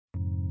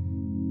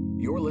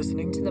You're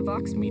listening to the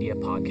Vox Media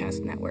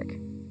Podcast Network.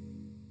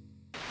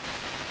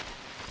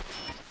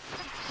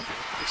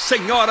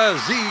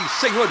 Senhoras e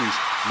senhores,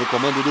 no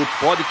comando do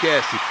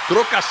podcast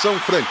Trocação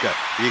Franca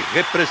e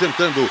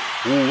representando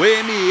o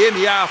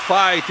MMA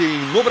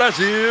Fighting no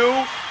Brasil,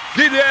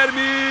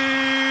 Guilherme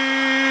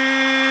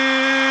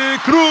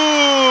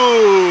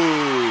Cruz!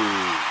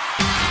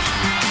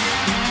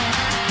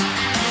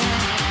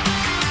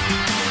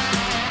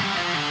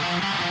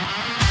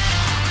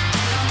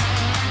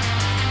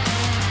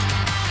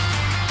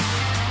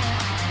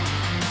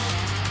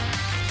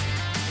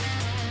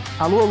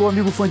 Alô,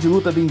 amigo fã de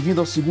luta,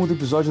 bem-vindo ao segundo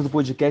episódio do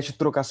podcast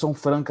Trocação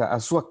Franca, a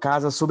sua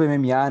casa sobre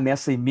MMA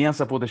nessa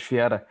imensa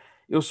podosfera.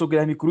 Eu sou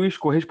Guilherme Cruz,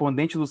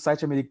 correspondente do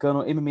site americano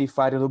MMA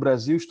Fighting no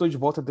Brasil. Estou de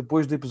volta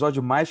depois do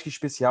episódio mais que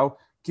especial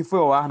que foi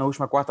ao ar na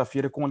última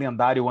quarta-feira com o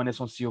lendário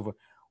Anderson Silva.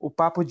 O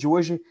papo de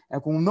hoje é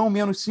com o não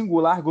menos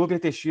singular Glover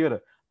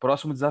Teixeira,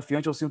 próximo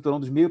desafiante ao cinturão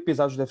dos meio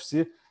pesados do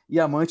UFC e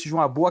amante de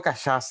uma boa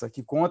cachaça,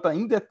 que conta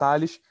em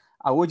detalhes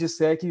a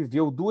odisseia que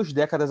viveu 2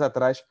 décadas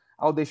atrás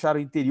ao deixar o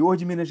interior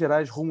de Minas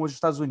Gerais rumo aos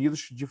Estados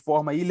Unidos de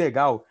forma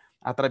ilegal,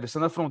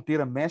 atravessando a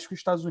fronteira México e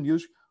Estados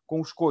Unidos com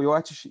os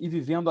coiotes e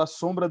vivendo à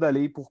sombra da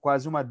lei por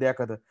quase uma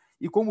década.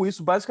 E como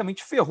isso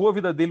basicamente ferrou a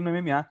vida dele no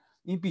MMA,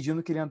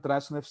 impedindo que ele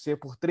entrasse no UFC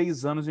por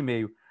 3 anos e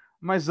meio.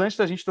 Mas antes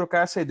da gente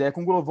trocar essa ideia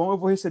com o Glovão, eu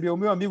vou receber o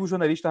meu amigo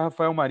jornalista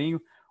Rafael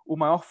Marinho, o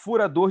maior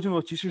furador de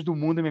notícias do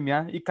mundo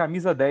MMA e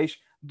camisa 10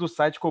 do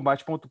site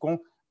combate.com,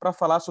 para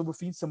falar sobre o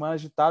fim de semana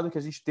agitado que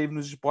a gente teve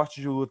nos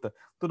esportes de luta.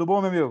 Tudo bom,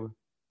 meu amigo?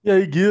 E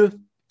aí, Gui?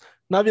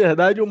 Na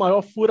verdade, o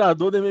maior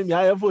furador do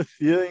MMA é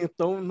você,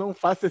 então não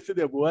faça esse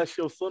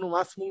negócio. Eu sou, no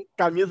máximo, um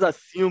camisa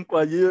 5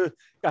 ali,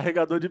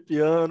 carregador de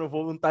piano,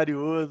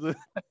 voluntarioso.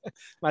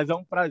 Mas é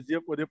um prazer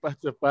poder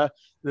participar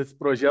desse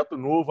projeto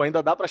novo.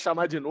 Ainda dá para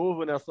chamar de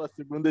novo, né? A sua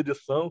segunda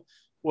edição.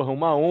 Porra,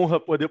 uma honra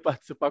poder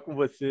participar com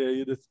você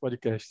aí desse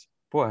podcast.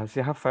 Porra,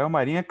 se Rafael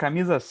Marinho é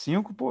camisa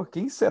 5, pô,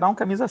 quem será um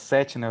camisa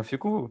 7, né? Eu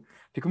fico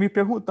me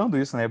perguntando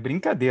isso, né?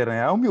 Brincadeira,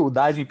 né? A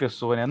humildade em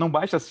pessoa, né? Não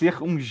basta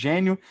ser um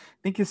gênio,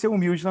 tem que ser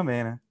humilde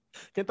também, né?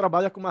 Quem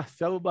trabalha com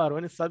Marcelo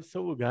Baroni sabe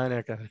seu lugar,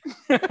 né, cara?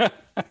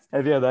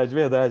 É verdade,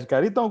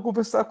 cara. Então,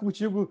 conversar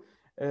contigo,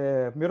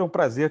 primeiro é um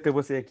prazer ter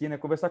você aqui, né?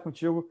 Conversar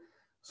contigo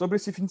sobre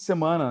esse fim de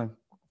semana.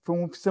 Foi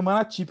um fim de semana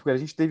atípico, a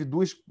gente teve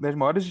 2 das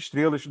maiores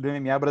estrelas do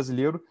MMA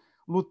brasileiro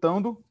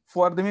lutando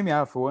fora do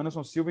MMA. Foi o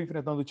Anderson Silva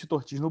enfrentando o Tito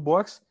Ortiz no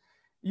boxe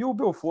e o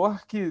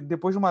Belfort, que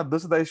depois de uma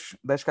dança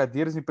das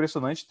cadeiras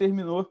impressionante,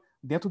 terminou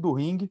dentro do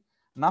ringue,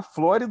 na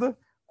Flórida,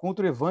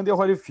 contra o Evander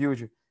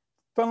Holyfield.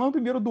 Falando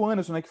primeiro do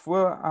Anderson, né, que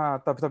foi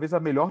talvez a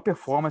melhor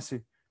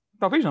performance,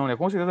 talvez não, né,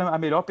 com certeza a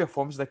melhor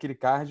performance daquele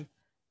card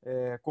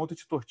contra o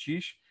Tito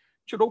Ortiz.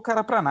 Tirou o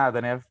cara para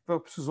nada, né?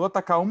 Precisou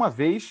atacar uma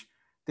vez,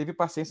 teve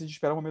paciência de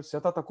esperar o momento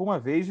certo, atacou uma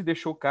vez e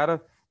deixou o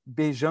cara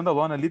beijando a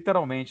lona,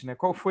 literalmente, né?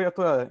 Qual foi a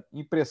tua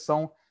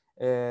impressão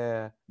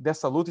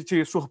dessa luta?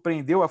 Te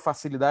surpreendeu a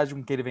facilidade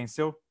com que ele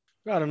venceu?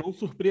 Cara, não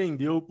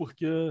surpreendeu,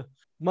 porque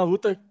uma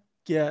luta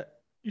que é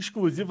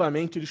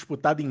exclusivamente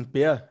disputada em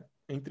pé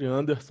entre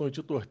Anderson e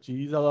Tito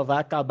Ortiz, ela vai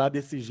acabar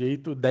desse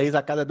jeito 10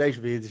 a cada 10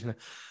 vezes, né?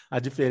 A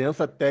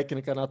diferença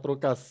técnica na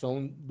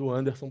trocação do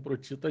Anderson pro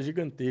Tito é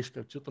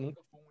gigantesca. O Tito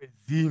nunca foi um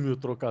exímio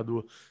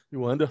trocador. E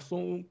o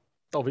Anderson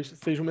talvez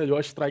seja o melhor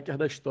striker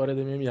da história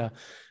da MMA.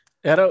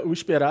 Era o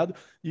esperado,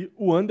 e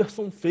o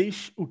Anderson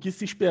fez o que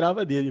se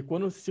esperava dele.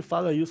 Quando se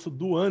fala isso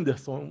do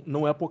Anderson,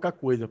 não é pouca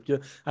coisa, porque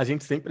a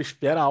gente sempre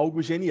espera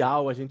algo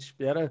genial, a gente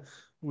espera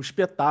o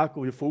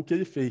espetáculo, e foi o que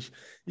ele fez.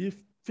 E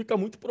fica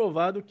muito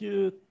provado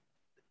que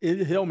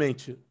ele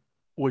realmente,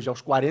 hoje, aos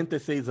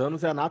 46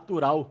 anos, é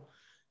natural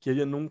que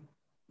ele não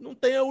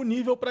tenha o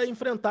nível para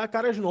enfrentar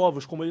caras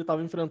novos, como ele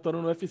estava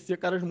enfrentando no UFC,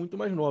 caras muito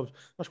mais novos.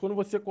 Mas quando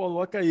você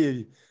coloca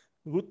ele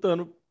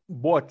lutando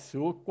boxe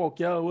ou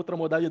qualquer outra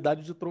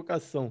modalidade de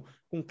trocação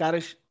com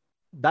caras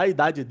da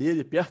idade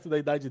dele, perto da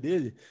idade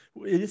dele,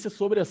 ele se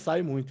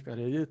sobressai muito, cara.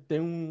 Ele tem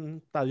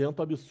um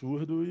talento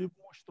absurdo e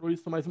mostrou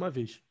isso mais uma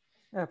vez.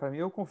 Para mim,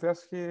 eu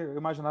confesso que eu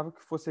imaginava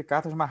que fosse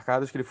cartas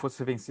marcadas que ele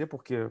fosse vencer,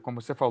 porque, como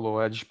você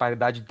falou, a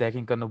disparidade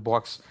técnica no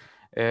boxe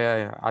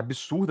é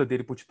absurda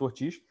dele pro Tito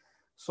Ortiz.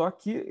 Só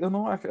que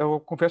eu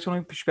confesso que eu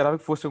não esperava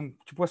que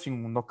fosse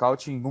um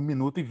nocaute em 1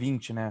 minuto e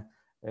 20, né?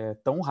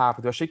 Tão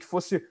rápido. Eu achei que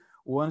fosse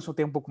o Anderson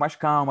ter um pouco mais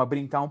calma,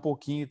 brincar um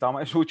pouquinho e tal,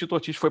 mas o Tito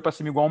Ortiz foi para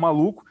cima igual um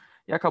maluco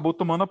e acabou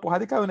tomando a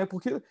porrada e caiu, né?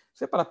 Porque, se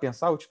você parar pra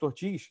pensar, o Tito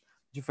Ortiz,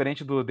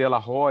 diferente do De La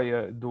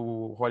Hoya,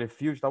 do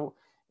Holyfield e tal,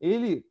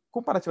 ele,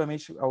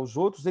 comparativamente aos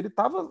outros, ele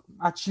estava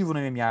ativo no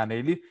MMA, né?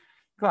 Ele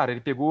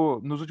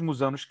pegou, nos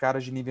últimos anos,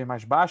 caras de nível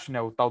mais baixo,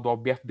 né? O tal do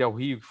Alberto Del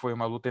Rio, que foi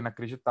uma luta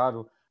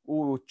inacreditável.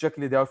 O Chuck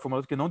Liddell foi uma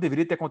luta que não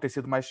deveria ter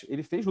acontecido, mas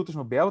ele fez lutas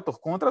no Bellator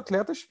contra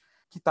atletas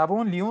que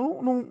estavam ali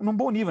num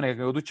bom nível, né?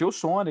 O do Tio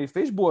Sonnen, ele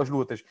fez boas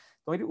lutas.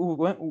 Então,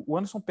 o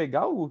Anderson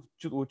pegar o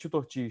Tito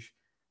Ortiz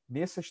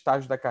nesse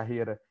estágio da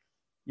carreira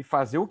e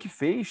fazer o que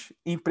fez,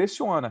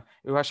 impressiona.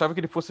 Eu achava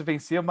que ele fosse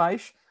vencer,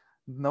 mas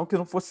não que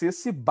não fosse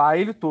esse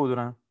baile todo,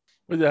 né?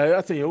 Pois é,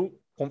 assim, eu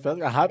confesso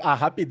que a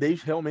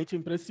rapidez realmente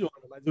impressiona,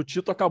 mas o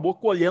Tito acabou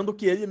colhendo o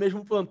que ele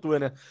mesmo plantou,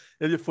 né?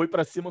 Ele foi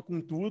para cima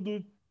com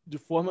tudo, de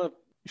forma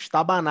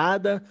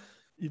estabanada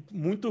e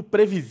muito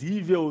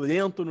previsível,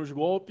 lento nos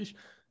golpes.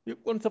 E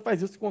quando você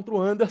faz isso contra o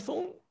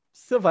Anderson,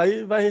 você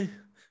vai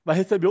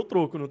receber o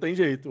troco, não tem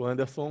jeito. O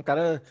Anderson é um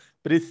cara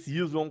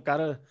preciso, é um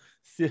cara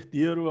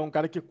certeiro, é um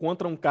cara que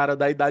contra um cara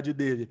da idade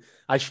dele,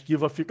 a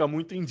esquiva fica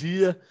muito em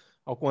dia,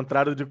 ao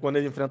contrário de quando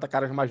ele enfrenta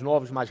caras mais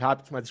novos, mais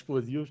rápidos, mais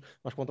explosivos,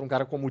 mas contra um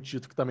cara como o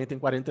Tito, que também tem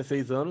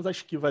 46 anos, a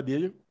esquiva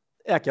dele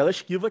é aquela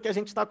esquiva que a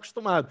gente está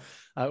acostumado.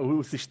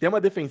 O sistema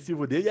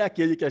defensivo dele é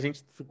aquele que a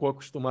gente ficou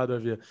acostumado a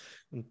ver.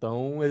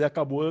 Então, ele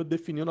acabou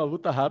definindo a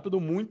luta rápido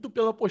muito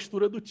pela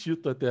postura do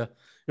Tito até.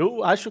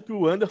 Eu acho que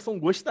o Anderson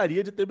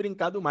gostaria de ter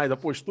brincado mais. A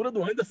postura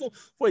do Anderson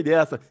foi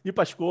dessa, ir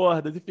para as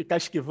cordas e ficar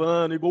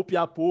esquivando e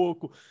golpear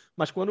pouco.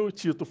 Mas quando o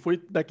Tito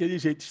foi daquele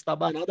jeito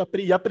estabanado,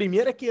 e a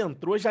primeira que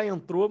entrou, já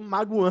entrou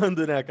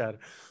magoando, né, cara?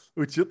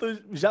 O Tito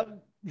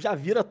já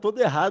vira todo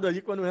errado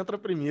ali quando entra a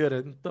primeira.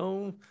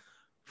 Então,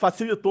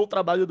 facilitou o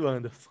trabalho do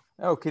Anderson.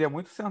 Eu queria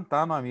muito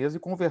sentar numa mesa e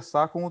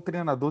conversar com o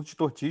treinador do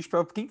Tito Ortiz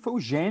para quem foi o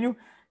gênio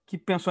que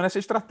pensou nessa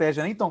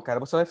estratégia, né? Então, cara,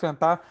 você vai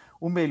enfrentar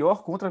o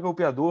melhor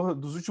contra-golpeador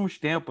dos últimos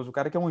tempos, o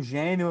cara que é um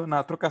gênio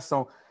na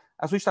trocação.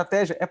 A sua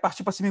estratégia é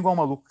partir para cima igual um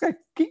maluco. Cara,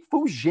 quem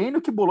foi o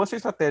gênio que bolou essa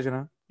estratégia,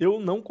 né? Eu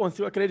não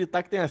consigo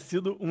acreditar que tenha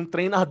sido um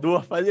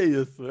treinador fazer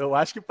isso. Eu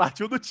acho que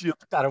partiu do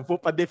Tito. Cara, eu vou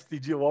para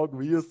decidir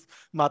logo isso,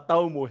 matar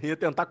ou morrer,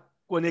 tentar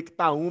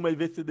conectar uma e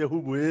ver se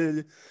derrubo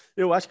ele.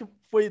 Eu acho que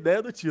foi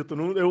ideia do Tito.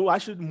 Eu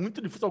acho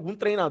muito difícil algum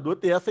treinador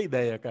ter essa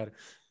ideia, cara.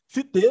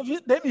 Se teve,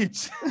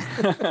 demite.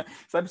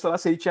 Sabe, sei lá,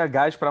 se ele tinha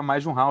gás para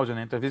mais de um round,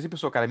 né? Então, às vezes ele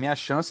pensou, cara, minha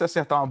chance é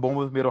acertar uma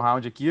bomba no primeiro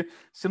round aqui.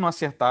 Se não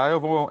acertar, eu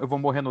vou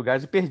morrer no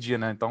gás e perdi,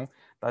 né? Então,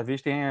 talvez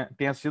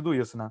tenha sido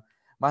isso, né?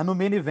 Mas no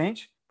main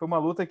event, foi uma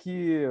luta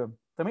que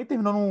também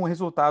terminou num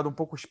resultado um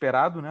pouco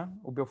esperado, né?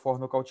 O Belfort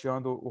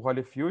nocauteando o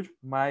Holyfield,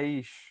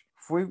 mas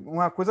foi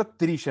uma coisa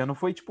triste, né? Não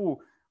foi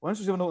tipo...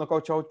 Antes de eu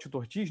nocautear o Tito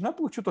Ortiz, não é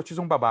porque o Tito Ortiz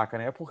é um babaca,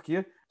 né? É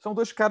porque são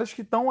dois caras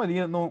que estão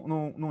ali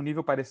num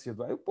nível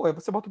parecido. Aí, pô,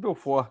 você bota o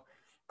Belfort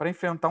para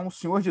enfrentar um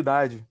senhor de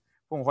idade,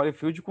 um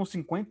Holyfield com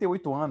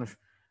 58 anos,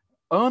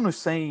 anos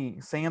sem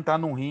entrar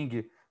num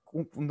ringue,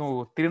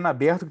 no treino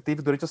aberto que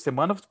teve durante a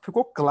semana,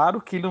 ficou claro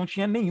que ele não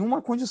tinha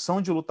nenhuma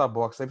condição de lutar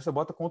boxe. Aí você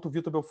bota contra o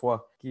Vitor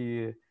Belfort,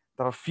 que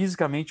estava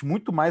fisicamente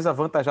muito mais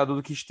avantajado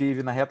do que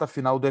esteve na reta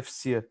final do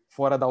UFC,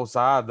 fora da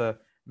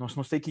alçada. Não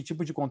sei que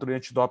tipo de controle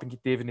antidoping que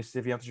teve nesses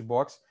eventos de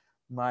boxe,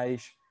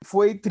 mas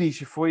foi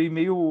triste, foi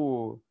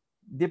meio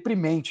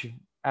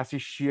deprimente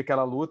assistir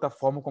aquela luta, a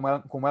forma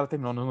como ela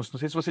terminou. Não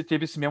sei se você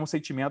teve esse mesmo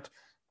sentimento.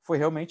 Foi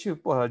realmente,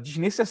 porra,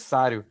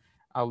 desnecessário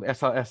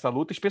essa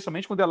luta,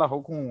 especialmente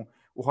com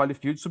o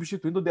Holyfield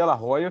substituindo o De La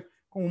Hoya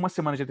com uma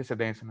semana de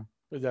antecedência, né?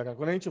 Pois é, cara.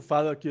 Quando a gente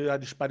fala que a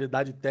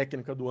disparidade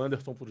técnica do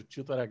Anderson para o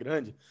Tito era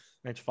grande,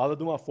 a gente fala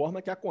de uma forma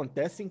que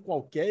acontece em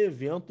qualquer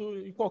evento,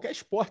 em qualquer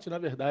esporte, na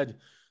verdade.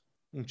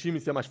 Um time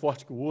ser mais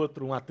forte que o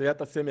outro, um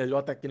atleta ser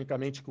melhor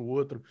tecnicamente que o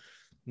outro.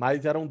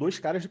 Mas eram dois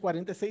caras de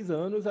 46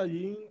 anos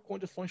aí em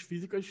condições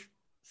físicas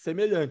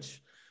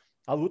semelhantes.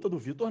 A luta do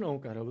Vitor não,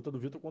 cara. A luta do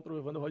Vitor contra o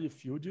Evander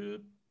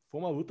Holyfield foi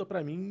uma luta,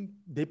 para mim,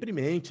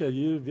 deprimente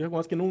ali,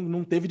 vergonhosa, que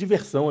não teve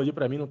diversão ali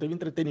para mim, não teve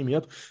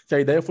entretenimento. Se a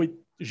ideia foi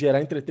gerar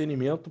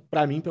entretenimento,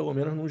 para mim, pelo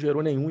menos, não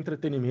gerou nenhum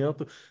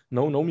entretenimento,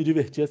 não me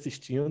diverti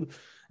assistindo.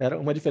 Era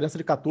uma diferença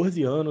de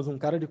 14 anos, um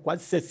cara de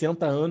quase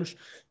 60 anos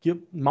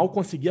que mal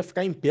conseguia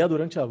ficar em pé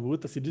durante a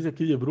luta, se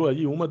desequilibrou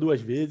ali uma,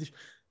 duas vezes,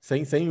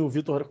 sem o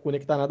Vitor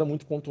conectar nada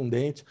muito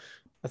contundente.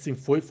 Assim,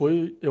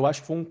 eu acho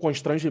que foi um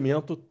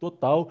constrangimento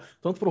total,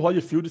 tanto para o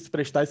Holyfield se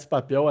prestar esse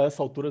papel a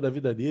essa altura da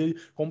vida dele,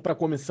 como para a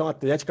comissão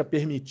atlética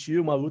permitir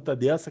uma luta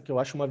dessa, que eu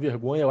acho uma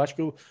vergonha. Eu acho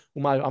que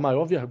a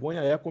maior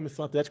vergonha é a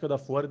comissão atlética da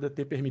Flórida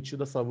ter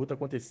permitido essa luta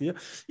acontecer.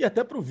 E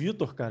até para o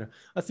Vitor, cara.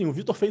 Assim, o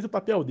Vitor fez o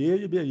papel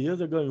dele,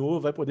 beleza,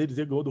 ganhou, vai poder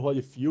dizer que ganhou do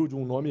Holyfield,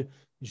 um nome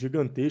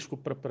gigantesco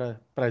para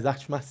as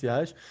artes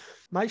marciais.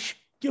 Mas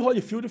que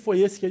Holyfield foi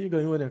esse que ele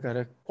ganhou, né,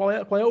 cara? Qual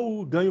é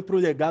o ganho pro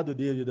legado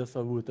dele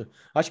dessa luta?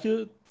 Acho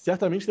que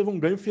certamente teve um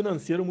ganho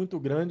financeiro muito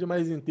grande,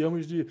 mas em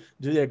termos de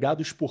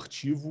legado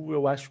esportivo,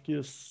 eu acho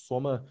que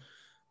soma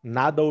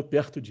nada ou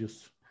perto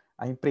disso.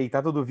 A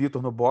empreitada do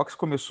Vitor no boxe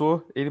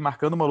começou ele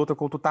marcando uma luta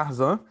contra o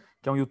Tarzan,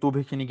 que é um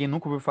youtuber que ninguém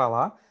nunca ouviu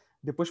falar.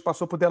 Depois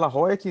passou pro De La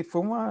Hoya, que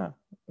foi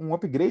um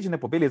upgrade, né?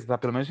 Pô, beleza, tá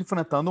pelo menos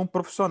enfrentando um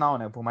profissional,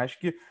 né? Por mais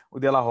que o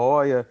De La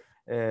Hoya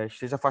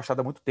esteja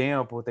afastado há muito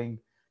tempo,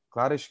 tem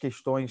claras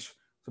questões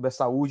sobre a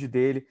saúde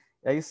dele.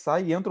 Aí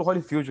sai e entra o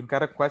Holyfield, um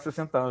cara com quase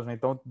 60 anos, né?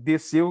 Então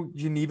desceu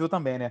de nível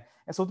também, né?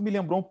 Essa luta me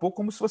lembrou um pouco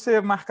como se você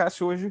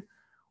marcasse hoje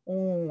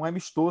um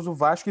amistoso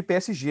Vasco e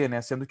PSG,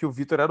 né? Sendo que o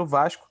Vitor era o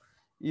Vasco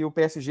e o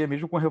PSG,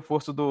 mesmo com o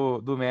reforço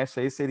do Messi,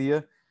 aí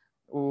seria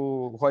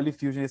o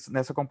Holyfield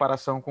nessa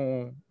comparação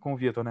com o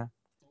Vitor, né?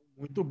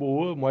 Muito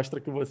boa, mostra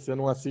que você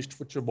não assiste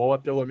futebol há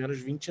pelo menos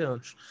 20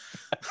 anos.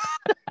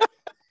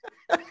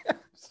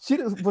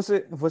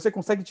 Você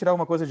consegue tirar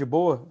uma coisa de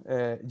boa,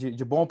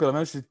 de bom, pelo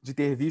menos, de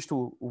ter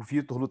visto o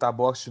Vitor lutar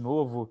boxe de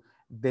novo,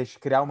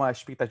 criar uma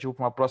expectativa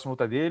para uma próxima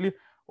luta dele,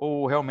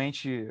 ou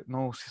realmente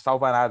não se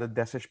salva nada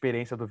dessa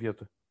experiência do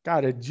Vitor?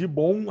 Cara, de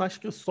bom, acho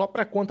que só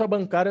para conta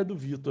bancária do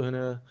Vitor,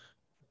 né?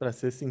 Para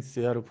ser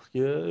sincero, porque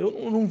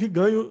eu não vi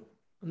ganho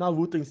na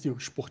luta em si,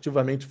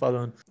 esportivamente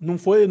falando. Não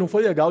foi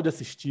legal de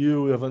assistir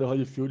o Evander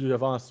Holyfield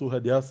levar uma surra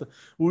dessa.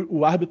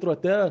 O árbitro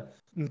até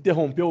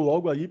interrompeu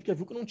logo ali, porque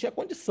viu que não tinha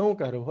condição,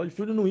 cara. O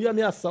Holyfield não ia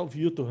ameaçar o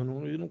Vitor,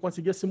 ele não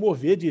conseguia se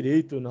mover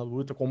direito na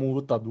luta como um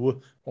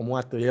lutador, como um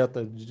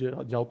atleta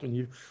de alto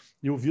nível.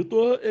 E o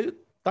Vitor, ele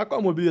tá com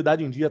a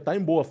mobilidade em dia, tá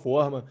em boa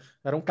forma.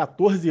 Eram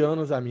 14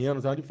 anos a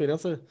menos, é uma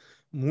diferença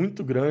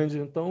muito grande.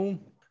 Então,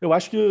 eu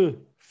acho que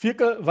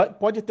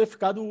pode ter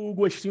ficado o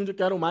gostinho de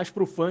quero mais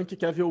pro fã que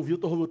quer ver o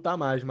Vitor lutar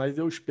mais, mas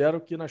eu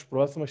espero que nas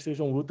próximas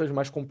sejam lutas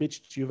mais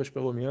competitivas,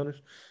 pelo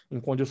menos,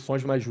 em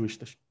condições mais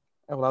justas.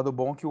 É o lado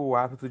bom que o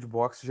árbitro de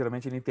boxe,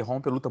 geralmente, ele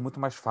interrompe a luta muito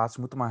mais fácil,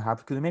 muito mais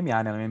rápido que no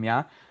MMA, né? No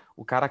MMA,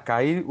 o cara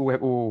cai,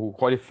 o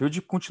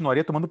Holyfield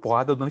continuaria tomando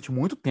porrada durante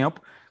muito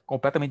tempo,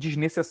 completamente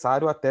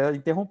desnecessário até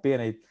interromper,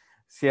 né? E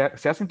se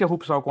essa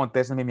interrupção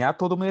acontece no MMA,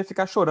 todo mundo ia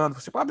ficar chorando.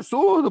 Tipo,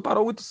 absurdo,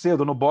 parou muito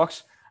cedo. No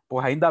boxe,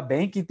 porra, ainda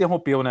bem que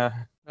interrompeu,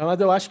 né? Mas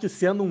eu acho que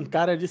sendo um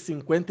cara de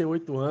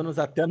 58 anos,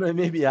 até no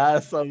MMA,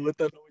 essa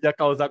luta não ia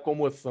causar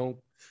comoção,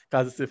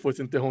 caso você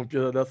fosse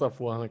interrompida dessa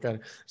forma, cara.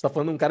 Você tá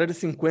falando de um cara de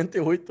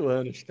 58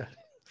 anos, cara.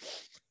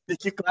 E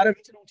que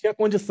claramente não tinha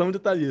condição de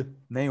estar ali.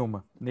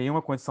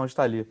 Nenhuma condição de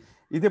estar ali.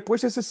 E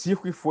depois desse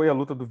circo que foi a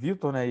luta do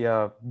Vitor, né, e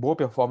a boa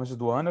performance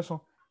do Anderson,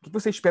 o que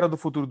você espera do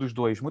futuro dos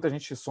dois? Muita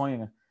gente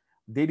sonha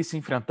deles se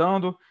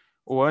enfrentando.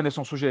 O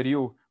Anderson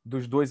sugeriu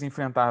dos dois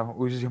enfrentar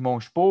os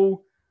irmãos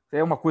Paul.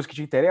 É uma coisa que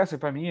te interessa?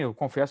 Para mim, eu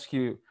confesso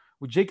que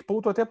o Jake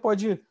Paul até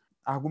pode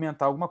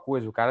argumentar alguma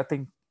coisa. O cara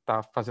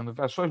tá fazendo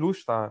as suas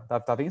lutas,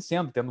 tá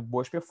vencendo, tendo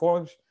boas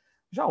performances.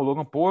 Já o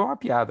Logan Paul é uma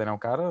piada, né? O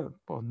cara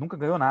nunca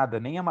ganhou nada,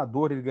 nem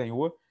amador ele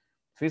ganhou.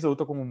 Fez a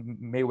luta com o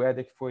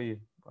Mayweather, que foi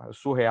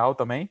surreal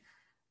também.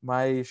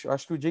 Mas eu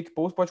acho que o Jake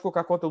Paul pode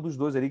colocar contra um dos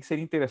dois ali, que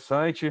seria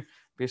interessante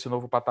para esse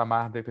novo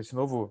patamar, para esse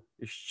novo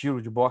estilo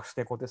de boxe que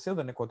tem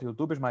acontecendo, né, contra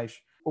youtubers. Mas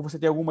ou você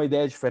tem alguma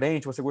ideia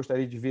diferente, você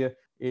gostaria de ver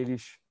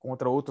eles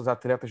contra outros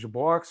atletas de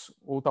boxe,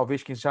 ou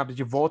talvez, quem sabe,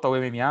 de volta ao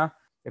MMA.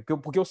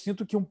 Porque eu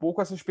sinto que um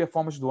pouco essas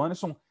performances do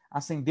Anderson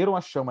acenderam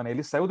a chama, né?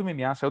 Ele saiu do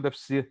MMA, saiu do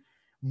UFC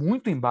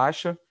muito em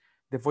baixa,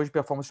 depois de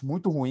performances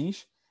muito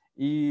ruins,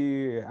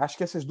 e acho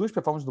que essas duas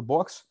performances do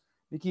boxe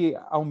e que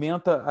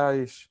aumenta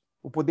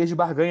o poder de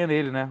barganha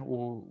nele, né?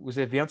 Os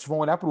eventos vão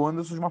olhar para o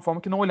Anderson de uma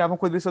forma que não olhavam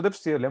quando ele saiu do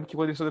UFC. Eu lembro que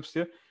quando ele saiu do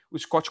UFC, o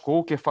Scott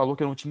Coker falou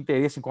que não tinha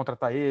interesse em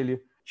contratar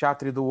ele,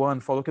 Chatri do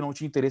One falou que não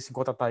tinha interesse em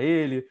contratar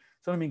ele.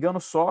 Se eu não me engano,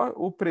 só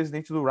o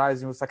presidente do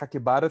Rising, o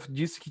Sakakibara,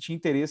 disse que tinha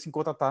interesse em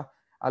contratar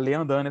a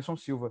lenda Anderson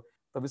Silva.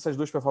 Talvez essas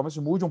duas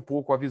performances mudem um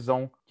pouco a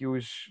visão que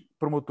os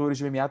promotores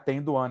de MMA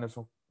têm do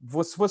Anderson.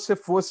 Se você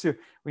fosse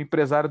o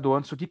empresário do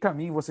Anderson, que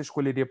caminho você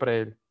escolheria para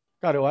ele?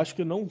 Cara, eu acho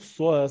que não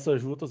só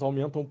essas lutas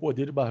aumentam o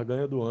poder de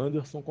barganha do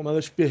Anderson, como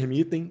elas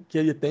permitem que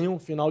ele tenha um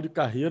final de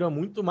carreira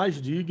muito mais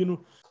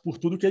digno por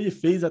tudo que ele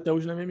fez até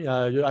hoje na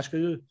MMA. Eu acho que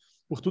ele,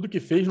 por tudo que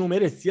fez, não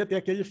merecia ter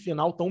aquele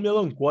final tão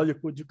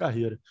melancólico de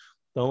carreira.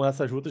 Então,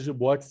 essas lutas de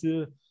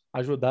boxe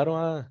ajudaram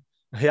a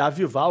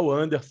reavivar o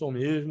Anderson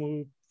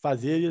mesmo,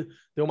 fazer ele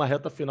ter uma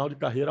reta final de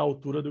carreira à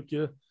altura do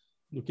que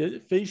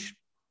ele fez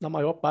na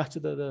maior parte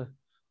da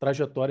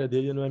trajetória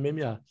dele no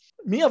MMA.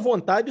 Minha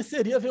vontade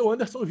seria ver o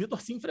Anderson e o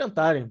Vitor se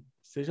enfrentarem,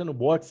 seja no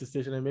boxe,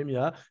 seja no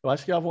MMA. Eu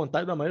acho que a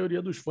vontade da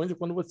maioria dos fãs é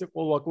quando você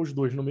coloca os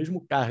dois no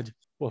mesmo card,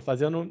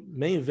 fazendo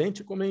main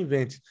event com main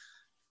event.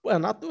 É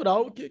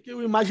natural que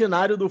o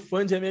imaginário do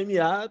fã de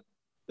MMA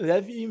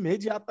leve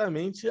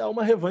imediatamente a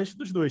uma revanche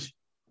dos dois.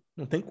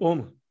 Não tem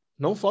como.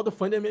 Não só do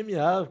fã de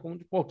MMA, como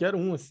de qualquer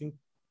um, assim.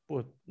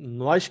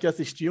 Nós que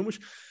assistimos,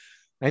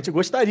 a gente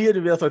gostaria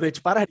de ver essa luta, a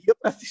gente pararia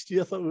para assistir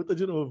essa luta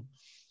de novo.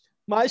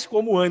 Mas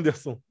como o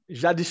Anderson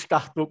já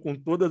descartou com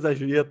todas as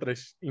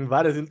letras em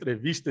várias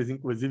entrevistas,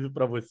 inclusive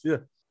para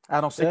você...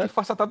 A não ser que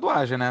faça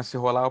tatuagem, né? Se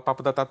rolar o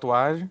papo da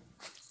tatuagem...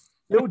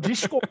 Eu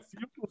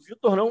desconfio que o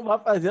Vitor não vai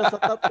fazer essa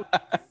tatuagem.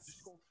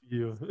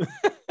 Desconfio.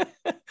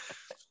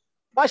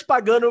 Mas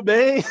pagando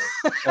bem...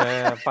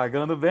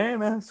 pagando bem,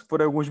 né? Se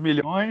for alguns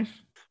milhões...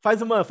 Faz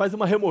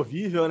uma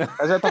removível, né?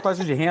 Faz a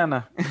tatuagem de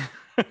rena.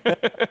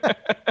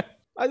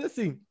 Mas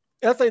assim,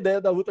 essa ideia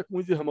da luta com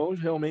os irmãos,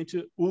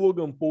 realmente o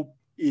Logan Paul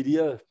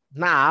iria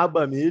na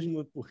aba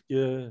mesmo,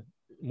 porque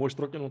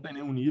mostrou que não tem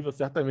nenhum nível,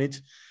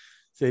 certamente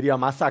seria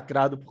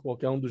massacrado por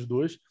qualquer um dos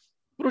dois.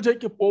 Para o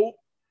Jake Paul,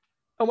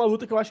 é uma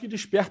luta que eu acho que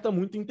desperta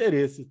muito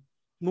interesse.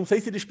 Não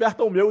sei se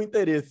desperta o meu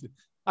interesse.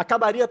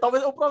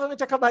 Eu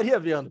provavelmente acabaria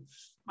vendo,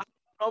 mas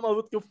é uma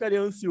luta que eu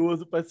ficaria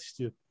ansioso para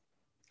assistir.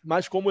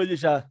 Mas como ele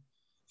já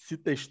se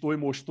testou e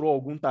mostrou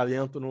algum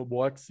talento no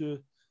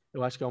boxe,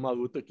 eu acho que é uma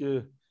luta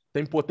que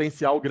tem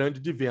potencial grande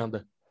de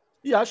venda.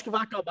 E acho que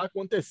vai acabar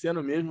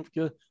acontecendo mesmo,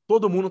 porque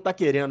todo mundo está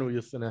querendo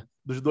isso, né?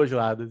 Dos dois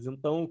lados.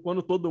 Então,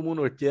 quando todo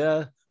mundo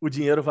quer, o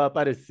dinheiro vai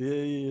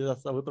aparecer e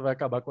essa luta vai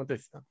acabar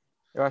acontecendo.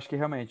 Eu acho que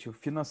realmente,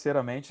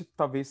 financeiramente,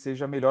 talvez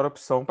seja a melhor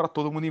opção para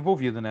todo mundo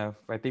envolvido, né?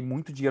 Vai ter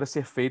muito dinheiro a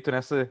ser feito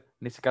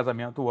nesse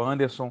casamento, o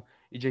Anderson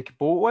e Jake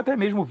Paul, ou até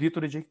mesmo o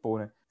Vitor e Jake Paul,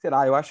 né? Sei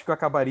lá, eu acho que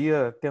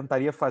eu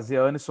tentaria fazer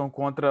Anderson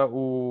contra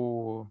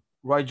o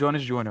Roy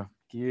Jones Jr.,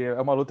 que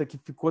é uma luta que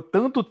ficou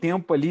tanto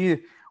tempo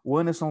ali, o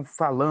Anderson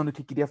falando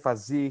que queria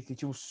fazer, que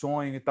tinha um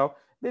sonho e tal.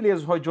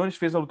 Beleza, o Roy Jones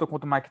fez a luta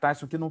contra o Mike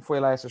Tyson, que não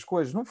foi lá essas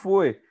coisas? Não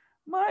foi.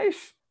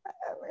 Mas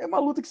é uma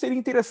luta que seria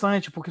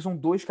interessante, porque são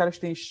dois caras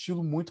que têm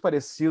estilo muito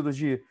parecido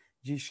de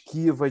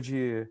esquiva,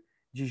 de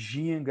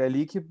ginga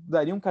ali, que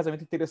daria um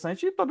casamento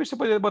interessante. E talvez você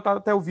poderia botar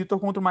até o Vitor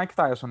contra o Mike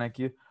Tyson, né?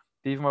 Que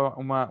teve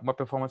uma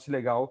performance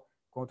legal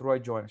contra o Roy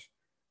Jones.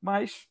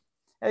 Mas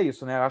é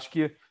isso, né? Acho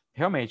que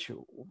realmente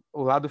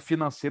o lado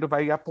financeiro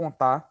vai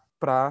apontar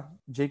para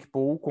Jake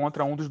Paul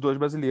contra um dos dois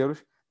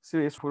brasileiros, se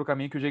esse for o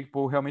caminho que o Jake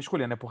Paul realmente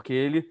escolher, né? Porque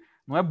ele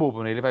não é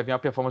bobo, né? Ele vai ver a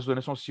performance do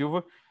Anderson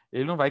Silva,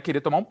 ele não vai querer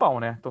tomar um pau,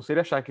 né? Então, se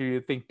ele achar que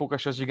ele tem pouca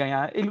chance de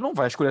ganhar, ele não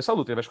vai escolher essa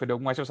luta, ele vai escolher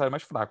algum adversário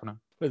mais fraco, né?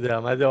 Pois é,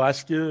 mas eu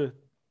acho que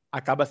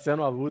acaba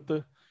sendo a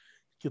luta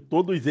que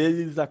todos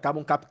eles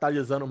acabam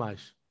capitalizando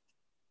mais.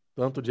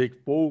 Tanto o Jake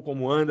Paul,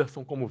 como o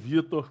Anderson, como o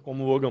Vitor,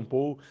 como o Logan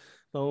Paul.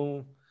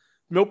 Então,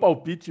 meu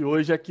palpite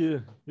hoje é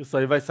que isso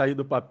aí vai sair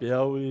do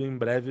papel e em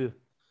breve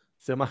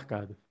ser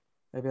marcado.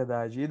 É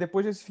verdade. E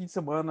depois desse fim de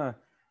semana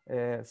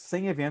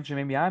sem eventos de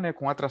MMA, né,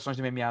 com atrações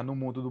de MMA no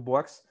mundo do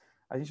boxe,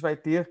 a gente vai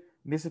ter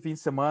nesse fim de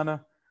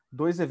semana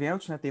dois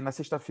eventos, né? Tem na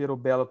sexta-feira o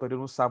Bellator e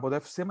no sábado o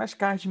UFC, mas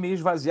cards meio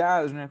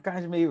esvaziados, né?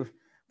 Cards meio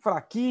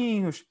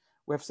fraquinhos.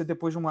 O UFC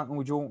depois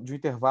de um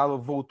intervalo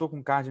voltou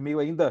com card meio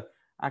ainda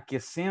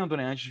aquecendo,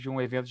 né, antes de um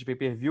evento de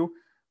pay-per-view.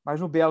 Mas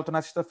no Bellator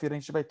na sexta-feira a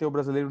gente vai ter o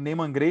brasileiro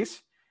Neyman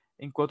Gracie,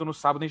 enquanto no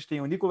sábado a gente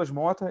tem o Nicolas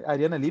Mota, a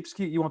Ariana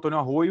Lipski e o Antônio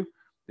Arroio.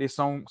 Eles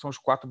são os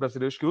 4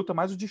 brasileiros que lutam,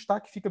 mas o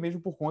destaque fica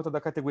mesmo por conta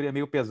da categoria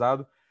meio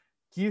pesado,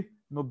 que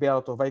no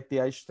Bellator vai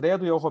ter a estreia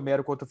do Yoel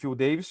Romero contra o Phil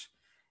Davis,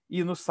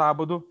 e no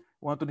sábado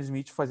o Anthony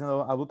Smith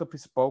fazendo a luta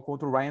principal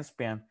contra o Ryan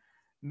Spann.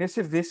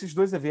 Nesses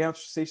dois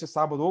eventos, sexta e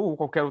sábado, ou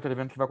qualquer outro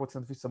evento que vai acontecer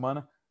no fim de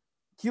semana,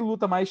 que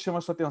luta mais chama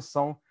a sua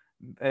atenção?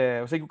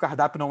 Eu sei que o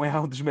cardápio não é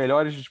um dos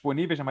melhores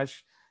disponíveis,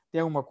 mas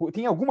tem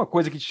alguma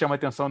coisa que te chama a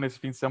atenção nesse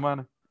fim de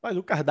semana? Mas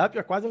o cardápio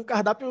é quase um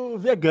cardápio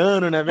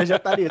vegano, né?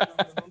 Vegetariano.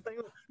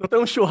 Não tem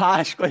um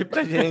churrasco aí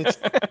pra gente.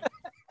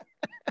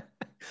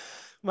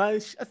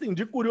 Mas, assim,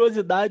 de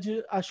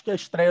curiosidade, acho que a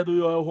estreia do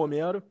Yoel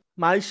Romero,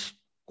 mas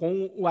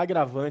com o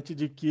agravante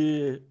de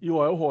que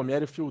Yoel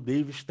Romero e Phil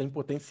Davis têm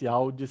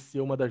potencial de ser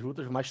uma das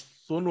lutas mais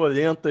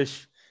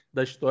sonolentas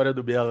da história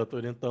do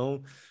Bellator.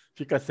 Então,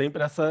 fica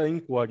sempre essa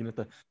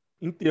incógnita.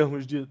 Em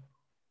termos de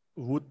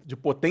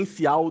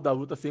potencial da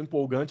luta ser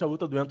empolgante, a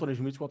luta do Anthony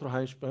Smith contra o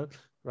Ryan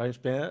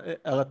Spann,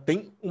 ela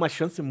tem uma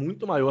chance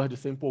muito maior de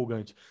ser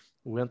empolgante.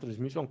 O Anthony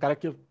Smith é um cara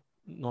que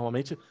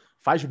normalmente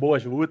faz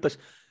boas lutas,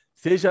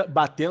 seja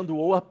batendo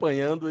ou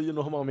apanhando, ele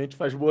normalmente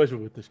faz boas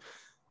lutas.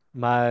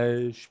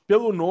 Mas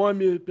pelo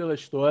nome, pela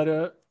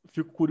história,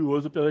 fico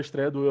curioso pela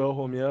estreia do Yoel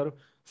Romero,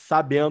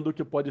 sabendo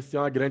que pode ser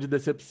uma grande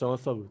decepção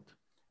essa luta.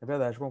 É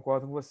verdade,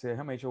 concordo com você.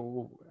 Realmente,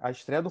 a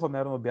estreia do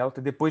Romero no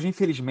Bellator, depois de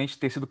infelizmente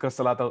ter sido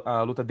cancelada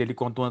a luta dele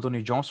contra o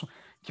Anthony Johnson,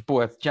 que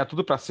pô, tinha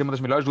tudo para ser uma das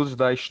melhores lutas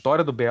da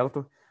história do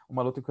Bellator,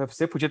 uma luta que o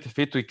UFC podia ter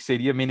feito e que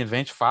seria main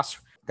event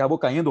fácil. Acabou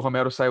caindo, o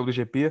Romero saiu do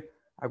GP,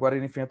 agora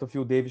ele enfrenta o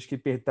Phil Davis, que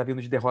tá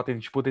vindo de derrota em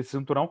disputa esse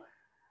cinturão.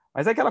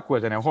 Mas é aquela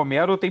coisa, né? O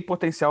Romero tem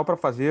potencial para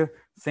fazer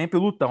sempre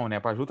lutão, né?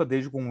 Para luta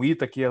desde com o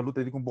Ita, que a luta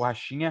dele com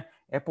borrachinha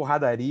é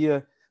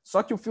porradaria.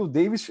 Só que o Phil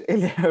Davis,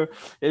 ele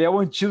é o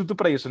antídoto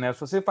para isso, né?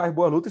 Se você faz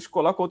boa luta, você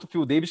coloca outro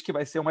Phil Davis que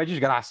vai ser uma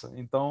desgraça.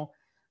 Então,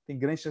 tem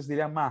grande chance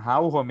dele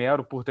amarrar o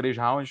Romero por 3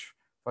 rounds,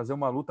 fazer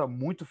uma luta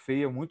muito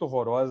feia, muito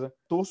horrorosa.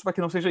 Torço para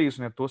que não seja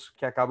isso, né? Torço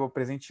que acaba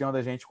presenteando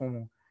a gente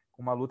com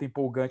uma luta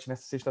empolgante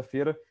nessa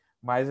sexta-feira,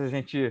 mas a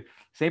gente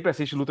sempre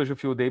assiste lutas do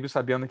Phil Davis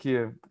sabendo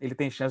que ele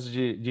tem chance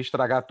de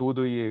estragar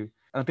tudo e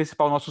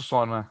antecipar o nosso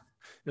sono, né?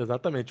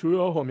 Exatamente. O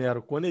Yoel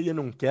Romero, quando ele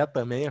não quer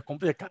também, é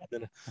complicado,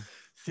 né?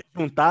 Se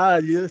juntar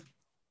ali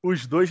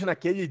os dois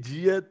naquele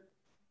dia,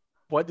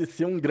 pode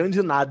ser um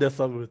grande nada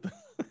essa luta.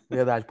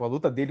 Verdade, pô, a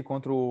luta dele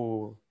contra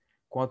o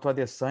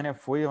Adesanya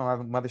foi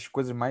uma das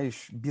coisas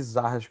mais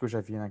bizarras que eu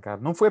já vi, né,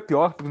 cara? Não foi a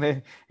pior, porque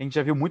né, a gente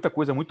já viu muita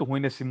coisa muito ruim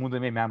nesse mundo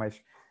do MMA,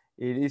 mas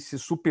ele se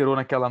superou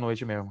naquela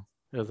noite mesmo.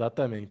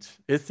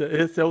 Exatamente.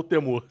 Esse é o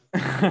temor.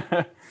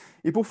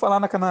 E por falar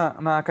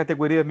na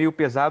categoria meio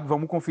pesado,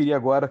 vamos conferir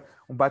agora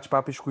um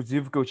bate-papo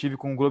exclusivo que eu tive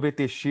com o Glover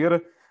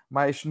Teixeira,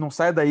 mas não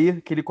saia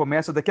daí, que ele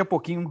começa daqui a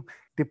pouquinho,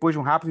 depois de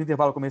um rápido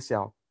intervalo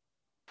comercial.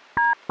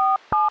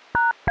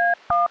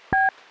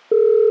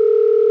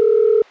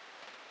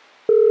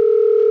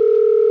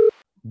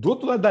 Do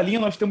outro lado da linha,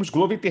 nós temos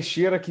Glover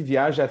Teixeira, que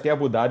viaja até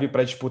Abu Dhabi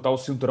para disputar o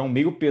cinturão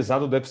meio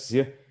pesado do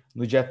UFC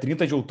no dia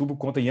 30 de outubro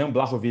contra Jan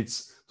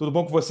Blachowicz. Tudo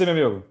bom com você, meu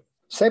amigo?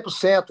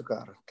 100%,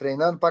 cara.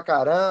 Treinando pra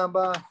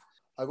caramba.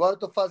 Agora eu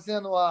tô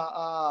fazendo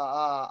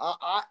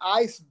a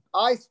ice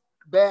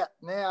bath,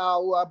 né?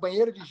 A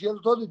banheira de gelo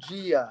todo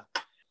dia.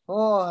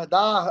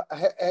 Dá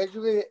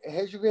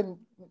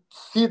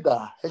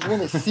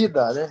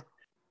rejuvenescida, né?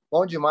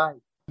 Bom demais.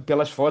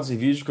 Pelas fotos e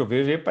vídeos que eu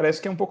vejo, aí parece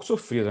que é um pouco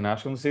sofrido, né?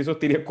 Acho que eu não sei se eu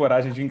teria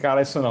coragem de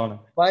encarar isso não, né?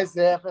 Mas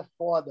é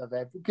foda,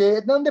 velho.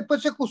 Porque não,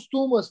 depois você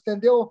acostuma,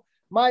 entendeu?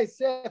 Mas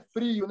é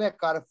frio, né,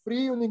 cara?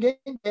 Frio, ninguém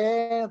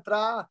quer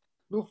entrar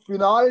no frio.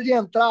 Na hora de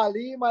entrar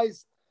ali,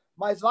 mas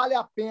vale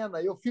a pena.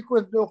 Eu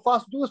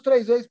faço 2,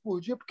 3 vezes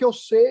por dia, porque eu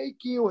sei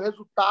que o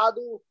resultado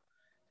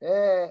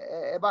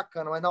é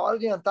bacana. Mas na hora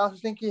de entrar,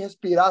 você tem que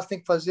respirar, você tem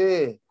que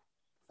fazer.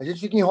 A gente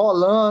fica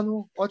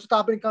enrolando. Ontem eu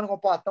estava brincando com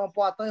o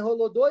Poatão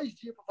enrolou 2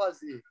 dias para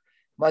fazer.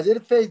 Mas ele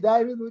fez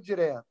 10 minutos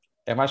direto.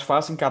 É mais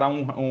fácil encarar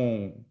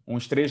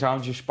uns 3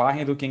 rounds de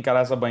sparring do que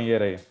encarar essa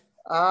banheira aí.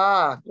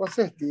 Ah, com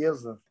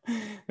certeza.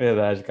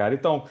 Verdade, cara.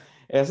 Então,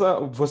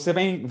 você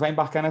vai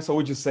embarcar nessa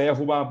odisseia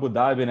rumo a Abu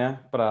Dhabi,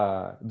 né?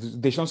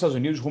 Deixando os Estados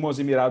Unidos rumo aos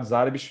Emirados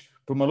Árabes,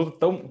 para uma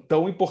luta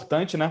tão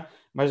importante, né?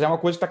 Mas é uma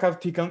coisa que está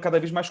ficando cada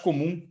vez mais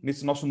comum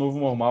nesse nosso novo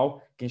normal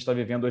que a gente está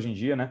vivendo hoje em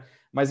dia, né?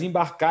 Mas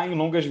embarcar em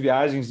longas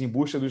viagens em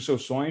busca dos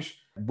seus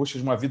sonhos, em busca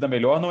de uma vida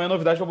melhor, não é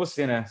novidade para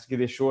você, né? Você que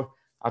deixou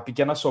a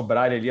pequena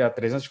Sobralha ali a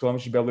 300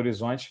 quilômetros de Belo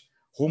Horizonte,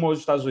 rumo aos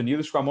Estados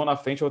Unidos, com a mão na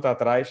frente e outra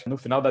atrás, no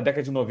final da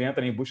década de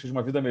 90, né, em busca de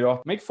uma vida melhor.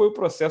 Como é que foi o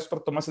processo para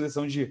tomar essa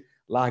decisão de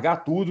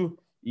largar tudo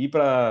e ir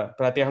para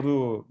a terra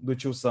do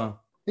tio Sam?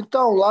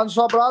 Então, lá no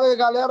Sobral, a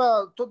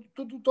galera,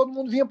 todo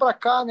mundo vinha para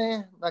cá,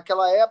 né?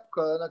 Naquela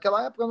época,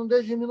 não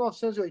desde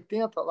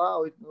 1980 lá,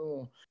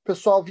 o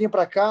pessoal vinha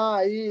para cá,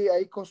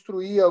 aí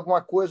construía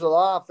alguma coisa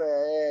lá,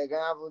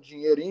 ganhava um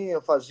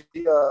dinheirinho, fazia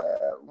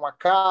uma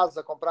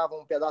casa, comprava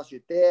um pedaço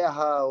de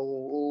terra,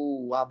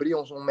 ou abria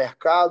um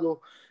mercado.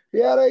 E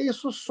era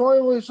isso o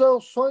sonho, isso é o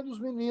sonho dos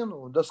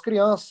meninos, das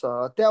crianças.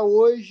 Até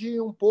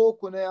hoje, um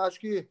pouco, né? Acho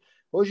que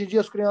hoje em dia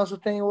as crianças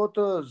têm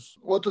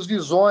outras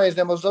visões,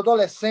 né? Mas os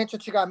adolescentes,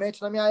 antigamente,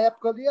 na minha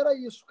época ali, era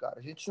isso, cara.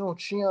 A gente não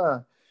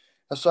tinha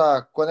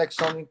essa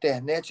conexão na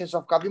internet, a gente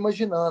só ficava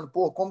imaginando,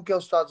 pô, como que é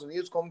os Estados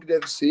Unidos, como que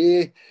deve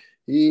ser,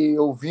 e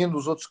ouvindo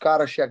os outros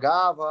caras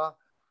chegava,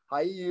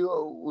 aí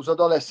os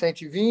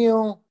adolescentes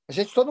vinham,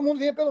 todo mundo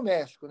vinha pelo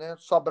México, né?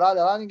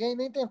 Sobralha lá, ninguém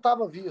nem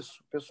tentava visto.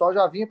 O pessoal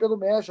já vinha pelo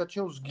México, já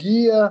tinha os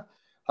guia.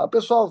 Aí o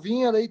pessoal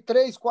vinha, daí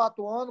 3,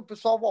 4 anos, o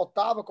pessoal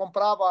voltava,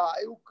 comprava.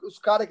 Aí os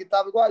caras que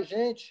estavam igual a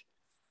gente,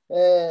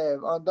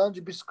 andando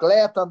de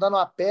bicicleta, andando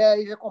a pé,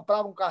 aí já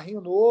comprava um carrinho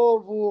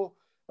novo,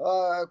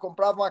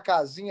 comprava uma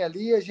casinha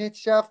ali, a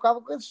gente já ficava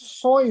com esse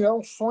sonho. É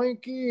um sonho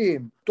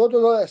que todo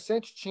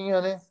adolescente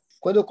tinha, né?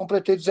 Quando eu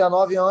completei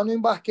 19 anos, eu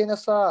embarquei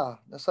nessa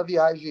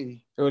viagem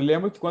aí. Eu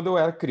lembro que quando eu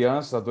era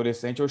criança,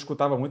 adolescente, eu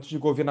escutava muito de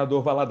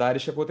Governador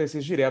Valadares, que acontecia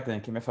isso direto, né?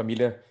 Que minha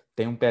família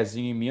tem um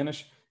pezinho em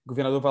Minas.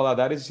 Governador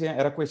Valadares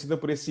era conhecida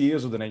por esse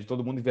êxodo, né? De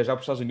todo mundo viajar para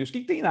os Estados Unidos. O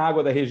que tem na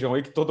água da região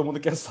aí que todo mundo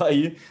quer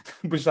sair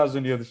para os Estados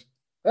Unidos?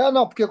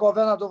 Não, porque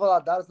Governador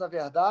Valadares, na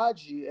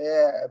verdade,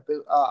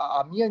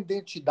 a minha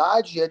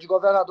identidade é de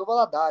Governador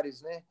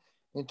Valadares, né?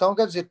 Então,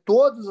 quer dizer,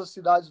 todas as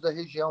cidades da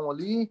região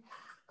ali,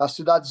 a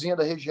cidadezinha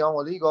da região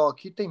ali, igual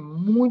aqui, tem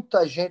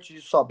muita gente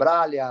de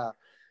Sobralha,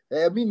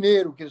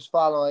 mineiro que eles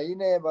falam aí,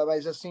 né?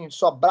 Mas assim,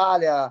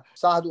 Sobralha,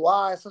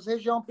 Sarduá, essas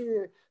regiões,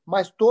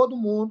 mas todo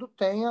mundo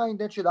tem a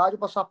identidade, o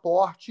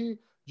passaporte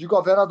de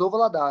Governador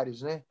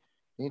Valadares, né?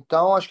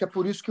 Então, acho que é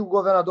por isso que o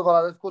Governador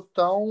Valadares ficou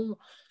tão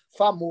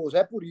famoso,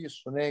 é por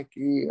isso, né,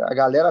 que a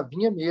galera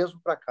vinha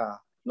mesmo para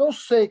cá. Não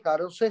sei,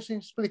 cara, não sei se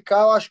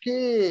explicar, eu acho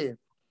que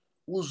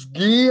os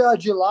guias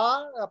de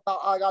lá,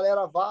 a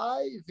galera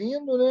vai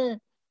vindo, né,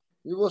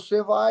 e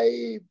você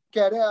vai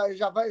querer,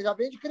 já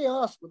vem de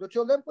criança.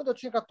 Eu lembro quando eu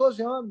tinha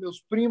 14 anos, meus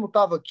primos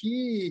estavam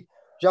aqui,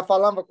 já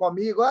falavam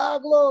comigo,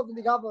 Globo,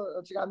 ligava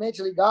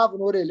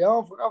no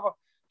orelhão,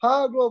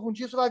 falava, Globo, um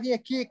dia você vai vir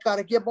aqui,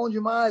 cara, aqui é bom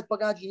demais,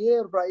 pagar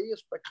dinheiro para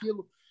isso, para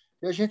aquilo.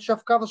 E a gente já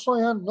ficava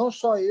sonhando, não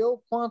só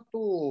eu,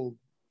 quanto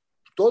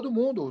todo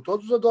mundo,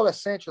 todos os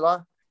adolescentes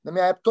lá. Na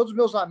minha época, todos os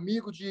meus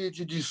amigos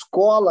de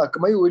escola, a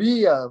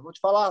maioria, vou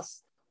te falar,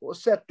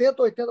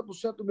 70,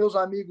 80% dos meus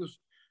amigos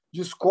de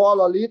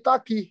escola ali tá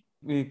aqui.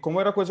 E como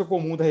era coisa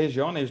comum da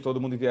região, né, de todo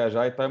mundo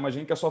viajar e tal,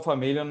 imagino que a sua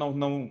família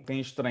não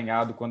tenha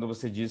estranhado quando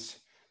você disse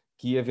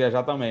que ia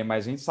viajar também,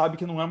 mas a gente sabe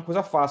que não é uma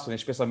coisa fácil, né,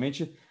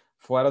 especialmente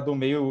fora do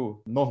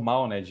meio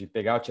normal, né, de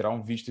pegar, tirar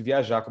um visto e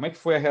viajar. Como é que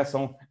foi a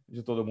reação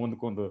de todo mundo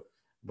quando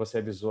você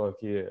avisou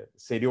que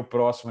seria o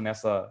próximo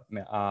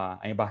a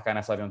embarcar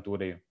nessa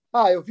aventura aí?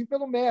 Eu vim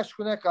pelo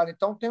México, né, cara?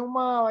 Então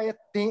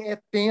é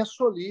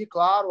tenso ali,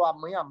 claro. A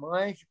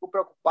mãe ficou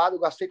preocupada. Eu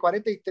gastei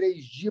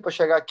 43 dias para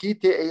chegar aqui.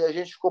 E a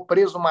gente ficou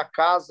preso numa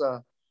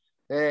casa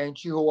em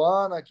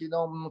Tijuana, que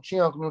não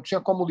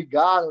tinha como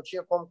ligar, não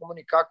tinha como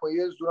comunicar com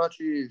eles.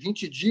 Durante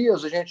 20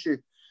 dias a gente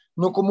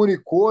não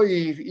comunicou.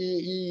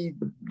 E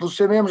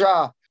você mesmo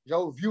já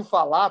ouviu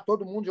falar,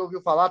 todo mundo já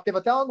ouviu falar. Teve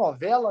até uma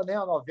novela, né?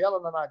 Uma novela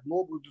na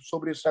Globo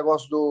sobre esse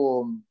negócio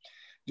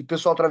de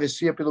pessoal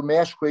travessia pelo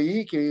México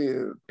aí, que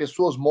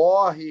pessoas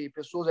morrem,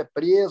 pessoas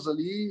presas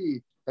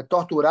ali,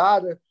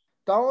 torturada.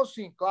 Então,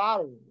 assim,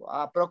 claro,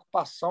 a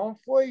preocupação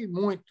foi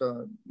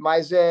muita,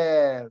 mas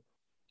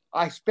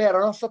a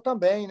esperança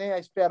também, né? A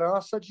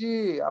esperança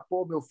de,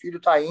 meu filho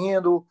está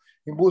indo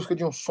em busca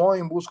de um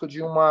sonho, em busca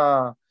de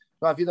uma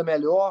vida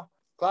melhor.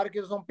 Claro que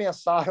eles não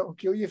pensaram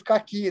que eu ia ficar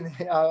aqui, né?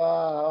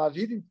 A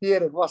vida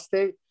inteira.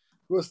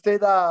 Gostei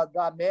da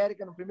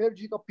América. No primeiro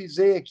dia que eu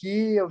pisei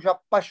aqui, eu já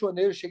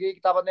apaixonei. Eu cheguei que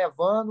estava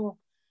nevando,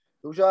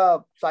 eu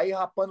já saí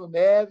rapando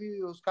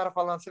neve. Os caras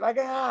falando: você vai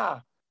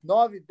ganhar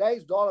 9,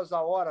 10 dólares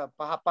a hora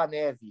para rapar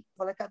neve. Eu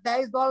falei: cara,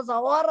 10 dólares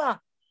a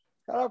hora?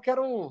 Cara, eu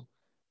quero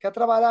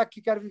trabalhar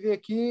aqui, quero viver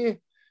aqui.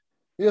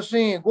 E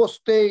assim,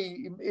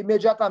 gostei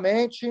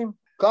imediatamente.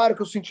 Claro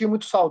que eu senti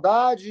muito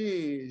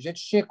saudade, a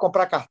gente tinha que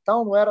comprar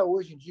cartão, não era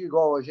hoje em dia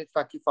igual a gente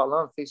está aqui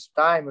falando,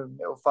 FaceTime,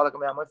 eu falo com a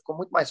minha mãe, ficou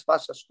muito mais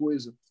fácil as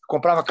coisas.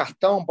 Comprava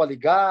cartão para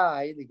ligar,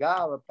 aí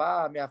ligava,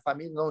 pá, minha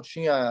família não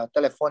tinha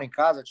telefone em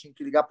casa, tinha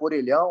que ligar por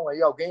orelhão,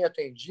 aí alguém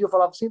atendia, eu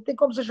falava assim, tem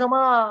como você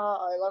chamar,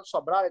 lá no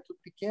Sobral, é tudo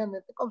pequeno,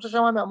 né? Tem como você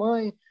chamar minha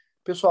mãe?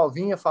 O pessoal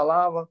vinha,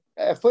 falava.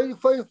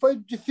 Foi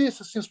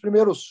difícil, assim, os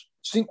primeiros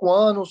 5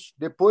 anos,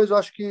 depois eu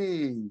acho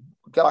que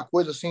aquela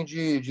coisa assim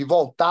de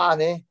voltar,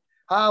 né?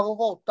 Vou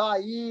voltar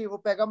aí, vou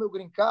pegar meu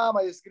green card,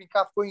 mas esse green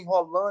card ficou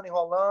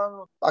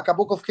enrolando.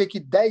 Acabou que eu fiquei aqui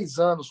 10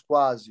 anos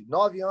quase,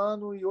 9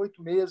 anos e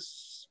 8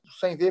 meses,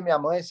 sem ver minha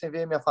mãe, sem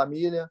ver minha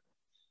família.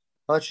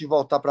 Antes de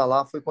voltar para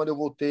lá, foi quando eu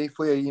voltei,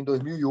 foi aí em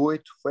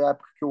 2008, foi a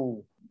época que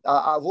eu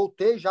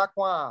voltei já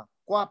com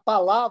a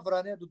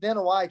palavra, né, do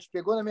Dan White.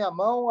 Pegou na minha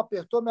mão,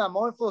 apertou minha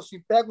mão e falou assim,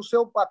 pega o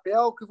seu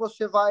papel que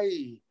você vai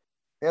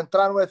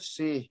entrar no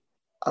UFC.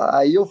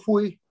 Aí eu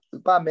fui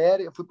para a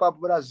América, fui para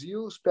o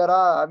Brasil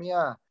esperar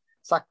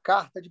essa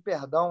carta de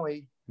perdão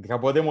aí.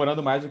 Acabou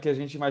demorando mais do que a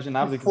gente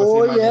imaginava, do que você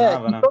Foi,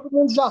 imaginava, que né? todo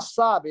mundo já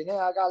sabe, né?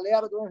 A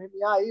galera do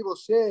MMA aí,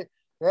 você,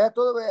 né?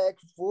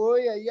 Que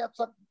foi aí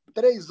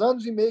 3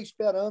 anos e meio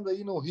esperando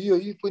aí no Rio,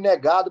 aí fui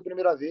negado a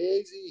primeira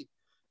vez e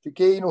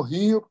fiquei no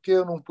Rio porque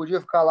eu não podia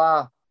ficar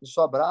lá em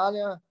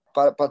Sobralha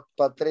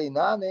para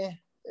treinar, né?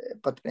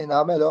 Para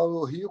treinar melhor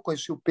no Rio,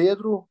 conheci o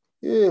Pedro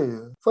e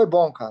foi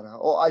bom, cara.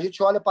 A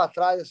gente olha para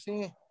trás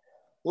assim.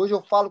 Hoje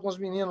eu falo com os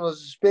meninos as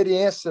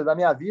experiências da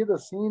minha vida,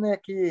 assim, né?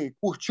 Que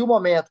curti o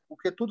momento,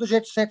 porque tudo a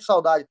gente sente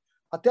saudade.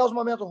 Até os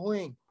momentos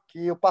ruins,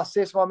 que eu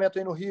passei esse momento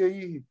aí no Rio,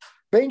 aí,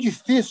 bem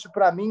difícil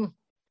para mim,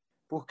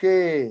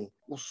 porque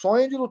o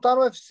sonho de lutar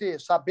no UFC,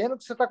 sabendo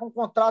que você está com um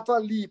contrato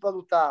ali para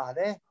lutar,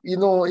 né? E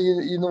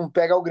não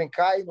pegar o green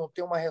card e não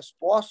ter uma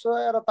resposta,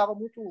 estava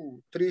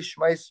muito triste,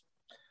 mas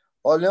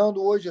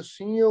olhando hoje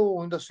assim,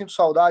 eu ainda sinto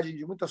saudade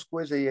de muitas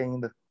coisas aí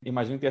ainda.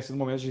 Imagino que tenha sido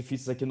momentos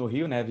difíceis aqui no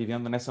Rio, né?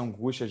 Vivendo nessa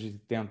angústia de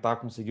tentar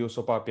conseguir o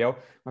seu papel.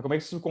 Mas como é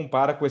que isso se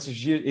compara com esses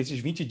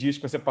 20 dias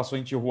que você passou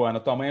em Tijuana?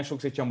 Tua mãe achou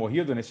que você tinha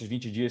morrido nesses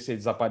 20 dias que você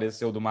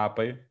desapareceu do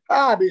mapa aí?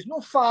 Bicho,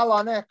 não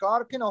fala, né?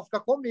 Claro que não,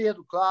 fica com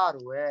medo, claro.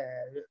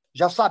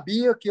 Já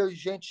sabia que a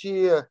gente.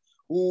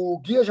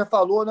 O guia já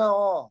falou, não,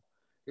 ó,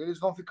 eles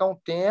vão ficar um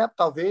tempo,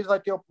 talvez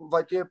vai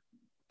ter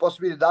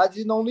possibilidade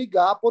de não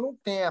ligar por um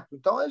tempo.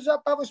 Então, eles já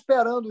estavam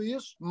esperando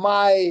isso,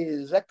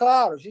 mas é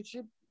claro, a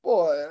gente,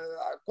 pô,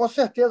 com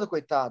certeza,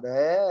 coitada,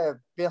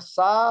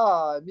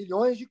 pensar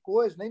milhões de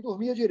coisas, nem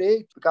dormia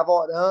direito, ficava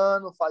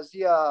orando,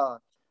 fazia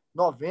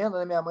novena,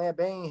 né? Minha mãe é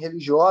bem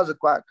religiosa,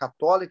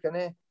 católica,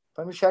 né?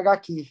 Para me chegar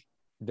aqui.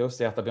 Deu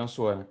certo,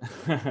 abençoou, né?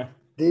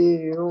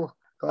 Deu,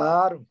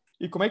 claro.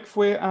 E como é que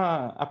foi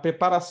a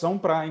preparação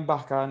para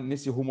embarcar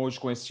nesse rumo ao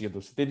desconhecido?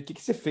 O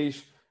que você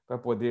fez para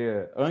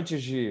poder,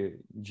 antes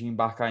de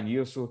embarcar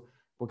nisso?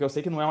 Porque eu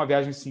sei que não é uma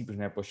viagem simples,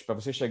 né? Poxa, para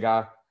você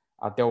chegar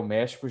até o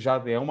México já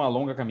é uma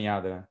longa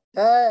caminhada,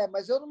 né?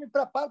 Mas eu não me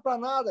preparo para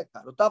nada,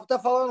 cara. Eu estava até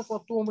falando com a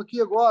turma aqui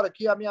agora,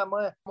 que a minha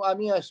mãe, a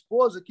minha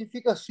esposa, que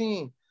fica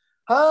assim,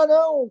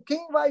 não,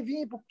 quem vai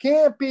vir para o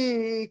camp,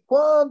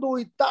 quando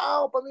e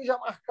tal, para mim já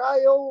marcar,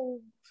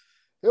 eu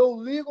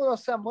ligo na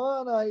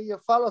semana e eu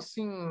falo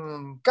assim,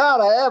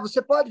 cara,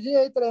 você pode vir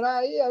aí treinar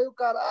aí o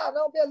cara,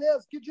 não,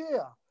 beleza, que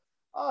dia?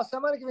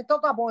 Semana que vem, então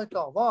tá bom,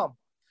 então, vamos.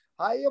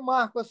 Aí eu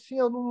marco assim,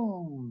 eu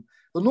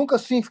nunca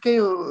assim fiquei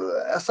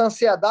essa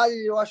ansiedade,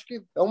 eu acho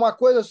que é uma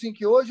coisa assim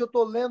que hoje eu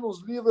tô lendo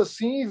uns livros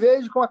assim e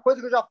vejo que é uma coisa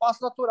que eu já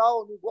faço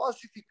natural, eu não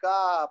gosto de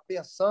ficar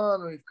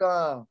pensando e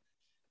ficar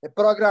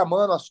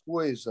programando as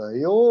coisas.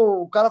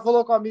 O cara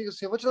falou comigo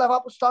assim, eu vou te levar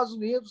para os Estados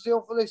Unidos, e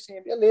eu falei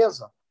assim,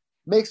 beleza.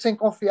 Meio que sem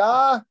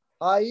confiar,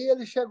 aí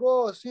ele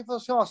chegou assim e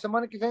falou assim,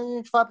 semana que vem a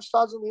gente vai para os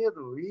Estados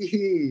Unidos.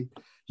 E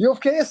eu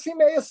fiquei assim,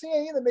 meio assim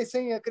ainda, meio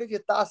sem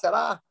acreditar,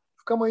 será?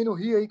 Ficamos aí no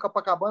Rio, aí,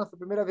 Copacabana, foi a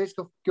primeira vez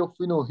que eu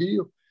fui no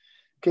Rio.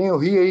 Fiquei no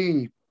Rio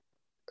aí,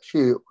 acho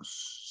que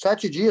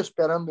 7 dias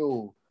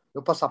esperando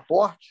meu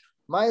passaporte,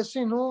 mas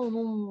assim,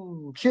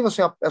 não tive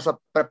assim, essa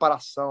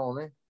preparação,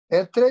 né?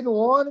 Entrei no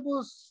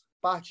ônibus,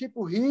 parti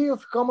para o Rio,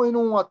 ficamos aí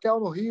num hotel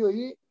no Rio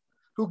aí.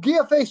 O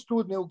guia fez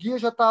tudo, né? O guia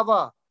já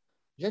estava.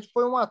 A gente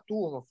foi uma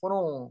turma,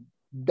 foram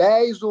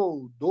 10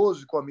 ou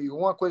 12 comigo,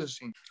 uma coisa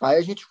assim. Aí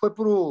a gente foi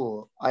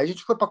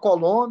para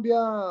Colômbia,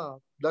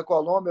 da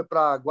Colômbia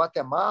para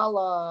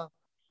Guatemala,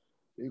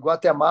 e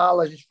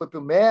Guatemala a gente foi para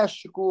o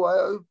México,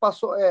 aí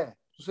passou,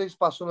 não sei se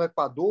passou no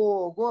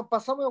Equador,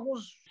 passamos em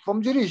alguns,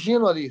 fomos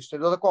dirigindo ali,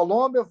 entendeu? Da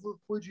Colômbia,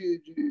 fui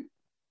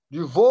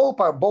de voo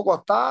para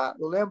Bogotá,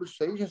 eu lembro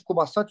disso aí, a gente ficou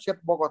bastante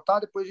tempo em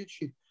Bogotá, depois a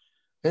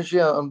gente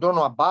andou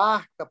numa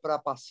barca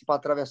para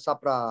atravessar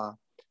para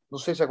não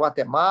sei se é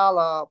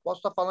Guatemala, posso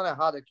estar falando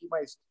errado aqui,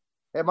 mas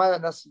é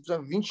mais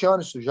 20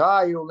 anos isso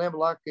já, e eu lembro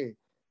lá que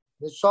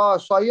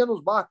só ia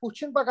nos bares,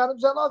 curtindo pra caramba,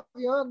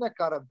 19 anos, né,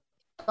 cara?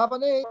 Tava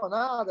nem aí pra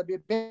nada,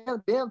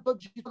 bebendo todo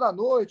dia, toda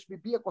noite,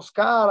 bebia com os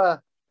caras,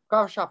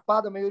 ficava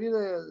chapado a maioria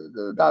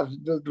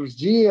dos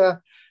dias.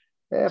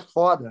 É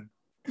foda.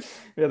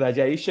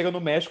 Verdade. Aí chega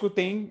no México,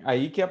 tem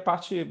aí que é a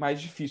parte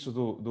mais difícil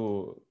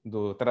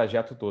do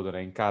trajeto todo,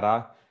 né?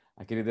 Encarar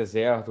aquele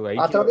deserto. A Aí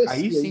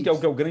travessia, sim que é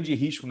isso. o grande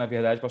risco, na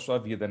verdade, para sua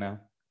vida,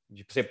 né?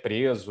 De ser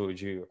preso,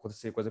 de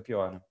acontecer coisa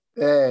pior, né?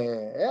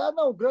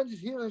 Não, grandes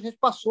rios, a gente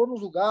passou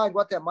nos lugares, em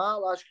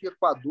Guatemala, acho que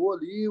Equador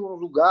ali, um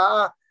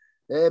lugar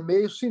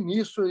meio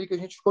sinistro ali, que a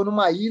gente ficou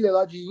numa ilha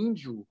lá de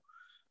índio,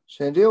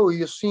 entendeu?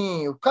 E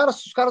assim, os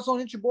caras são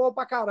gente boa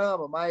pra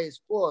caramba, mas,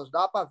 pô,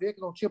 dá pra ver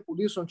que não tinha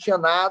polícia, não tinha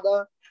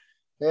nada.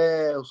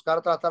 Os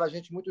caras trataram a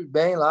gente muito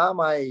bem lá,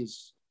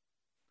 mas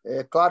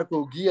é claro que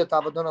o guia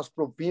tava dando as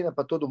propinas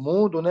para todo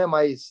mundo, né?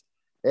 Mas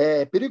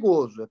é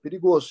perigoso, é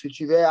perigoso. Se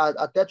tiver,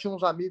 até tinha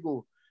uns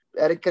amigos,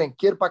 era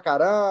encrenqueiro pra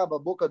caramba,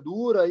 boca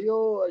dura, aí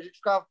a gente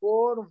ficava,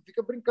 pô, não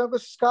fica brincando com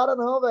esses caras,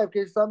 não, velho, porque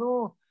eles estão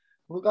num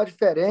lugar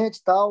diferente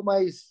e tal,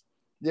 mas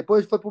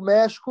depois foi pro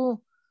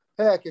México,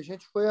 que a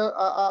gente foi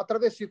a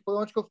travessia, foi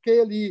onde que eu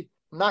fiquei ali,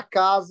 na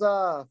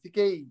casa,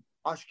 fiquei,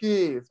 acho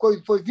que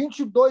foi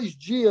 22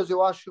 dias,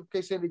 eu acho que eu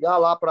fiquei sem ligar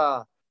lá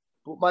para.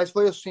 Mas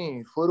foi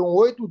assim, foram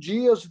 8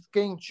 dias,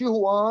 fiquei em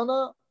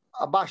Tijuana,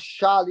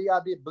 abaixar ali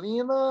a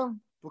Neblina,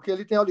 porque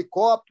ali tem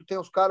helicóptero, tem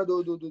os caras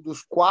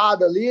dos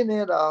quadros ali,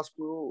 né, as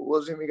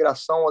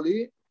imigração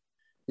ali,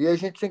 e a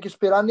gente tem que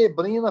esperar a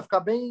neblina ficar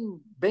bem,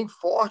 bem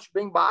forte,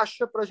 bem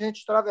baixa, para a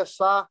gente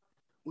atravessar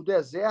o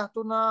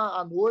deserto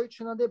à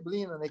noite na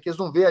neblina, né, que eles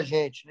não vê a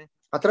gente, né.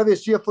 A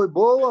travessia foi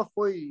boa,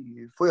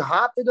 foi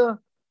rápida,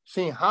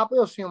 sim,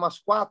 rápido, assim, umas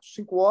 4,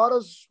 5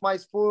 horas,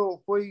 mas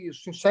foi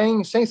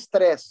assim, sem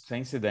estresse.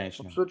 Sem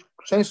incidente, né?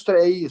 Sem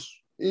estresse,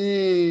 isso.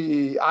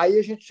 E aí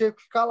a gente tinha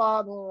que ficar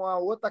lá numa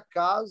outra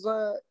casa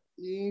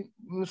em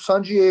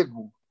San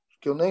Diego,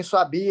 que eu nem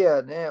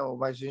sabia, né?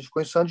 Mas a gente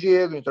ficou em San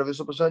Diego, a gente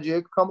atravessou para San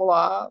Diego, ficamos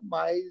lá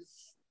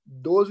mais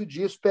 12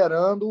 dias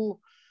esperando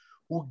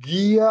o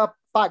guia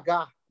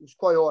pagar os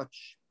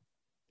coiotes.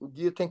 O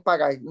guia tem que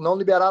pagar. Não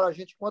liberaram a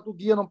gente enquanto o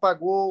guia não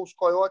pagou os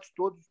coiotes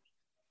todos,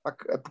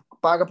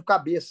 paga por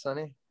cabeça,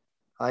 né?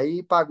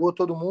 Aí pagou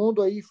todo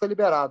mundo, aí foi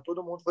liberado.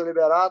 Todo mundo foi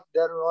liberado,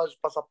 deram nós o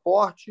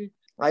passaporte.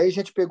 Aí a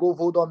gente pegou o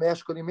voo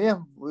doméstico ali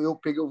mesmo. Eu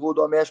peguei o voo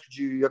doméstico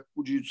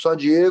de San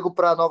Diego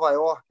para Nova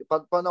York.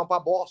 Para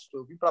Boston.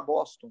 Eu vim para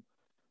Boston.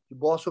 De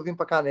Boston eu vim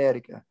para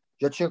Canérica.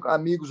 Já tinha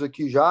amigos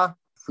aqui já.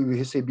 Fui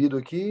recebido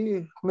aqui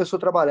e começou a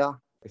trabalhar.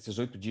 Esses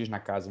 8 dias na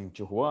casa em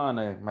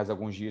Tijuana, mais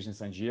alguns dias em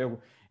San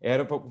Diego.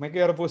 Como é que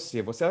era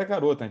você? Você era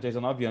garota, né? Tinha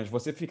 19 anos.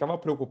 Você ficava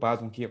preocupado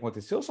com o que ia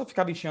acontecer ou só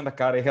ficava enchendo a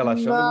cara e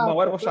relaxando? Uma hora eu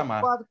Nada, vou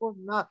chamar. preocupado com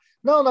nada.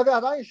 Não, na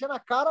verdade, enchendo a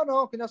cara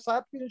não, porque nessa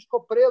época a gente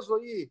ficou preso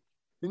aí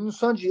no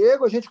San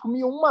Diego, a gente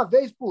comia uma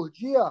vez por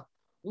dia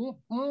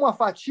uma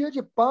fatia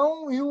de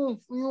pão e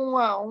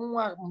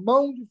uma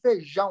mão de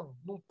feijão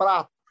num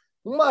prato.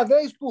 Uma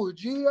vez por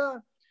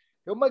dia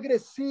eu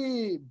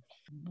emagreci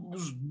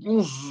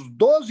uns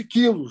 12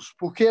 quilos,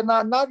 porque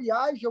na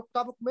viagem eu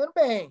estava comendo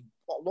bem.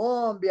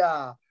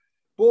 Colômbia,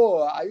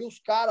 pô, aí os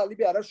caras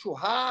liberaram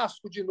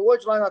churrasco de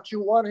noite lá na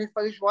Tijuana, a gente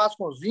fazia churrasco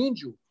com os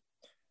índios.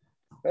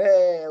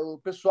 O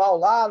pessoal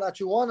lá na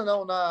Tijuana,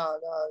 não, na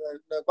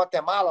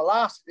Guatemala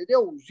lá,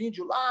 entendeu? Os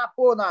índios lá,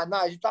 pô,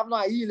 a gente tava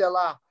na ilha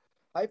lá.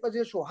 Aí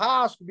fazia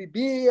churrasco,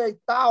 bebia e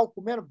tal,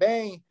 comendo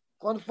bem.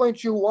 Quando foi em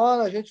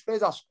Tijuana, a gente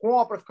fez as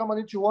compras, ficamos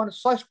ali em Tijuana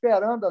só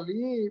esperando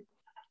ali.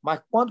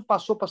 Mas quando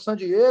passou para San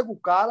Diego,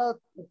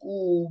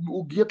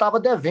 o guia estava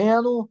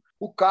devendo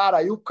o cara.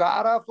 Aí o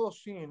cara falou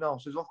assim: não,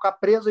 vocês vão ficar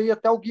presos aí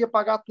até o guia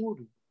pagar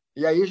tudo.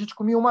 E aí a gente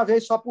comia uma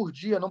vez só por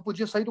dia, não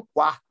podia sair do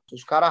quarto.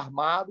 Os caras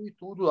armados e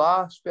tudo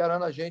lá,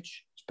 esperando a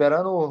gente,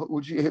 esperando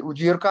o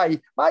dinheiro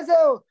cair. Mas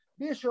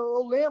bicho,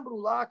 eu lembro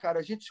lá, cara,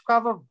 a gente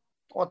ficava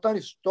contando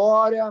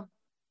história,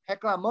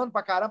 reclamando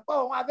pra caramba.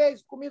 Pô, uma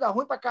vez comida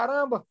ruim pra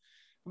caramba,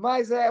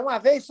 mas uma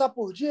vez só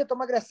por dia, tô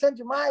emagrecendo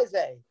demais,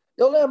 velho.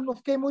 Eu lembro, não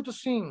fiquei muito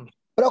assim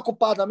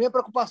preocupado. A minha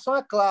preocupação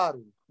é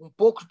claro, um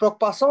pouco de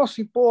preocupação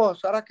assim, pô,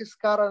 será que esse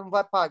cara não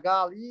vai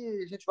pagar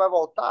ali, a gente vai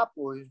voltar,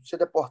 pô, ser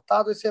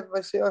deportado,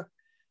 vai ser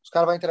os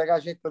caras vão entregar a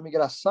gente para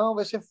migração,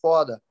 vai ser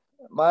foda.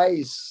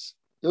 Mas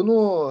eu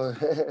não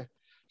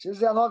tinha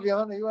 19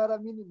 anos, eu era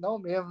meninão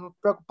mesmo, não me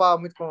preocupava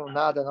muito com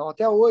nada não.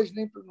 Até hoje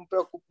nem não me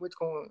preocupo muito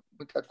com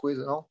muita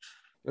coisa não.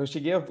 Eu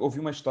cheguei a ouvir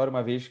uma história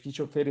uma vez que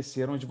te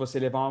ofereceram de você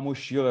levar uma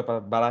mochila para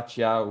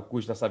baratear o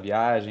custo dessa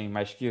viagem,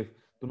 mas que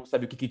tu não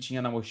sabia o que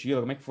tinha na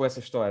mochila. Como é que foi essa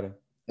história?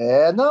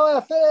 Não,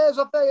 até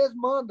eles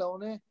mandam,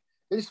 né?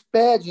 Eles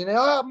pedem, né?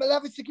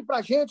 Leva isso aqui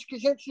pra gente, que a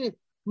gente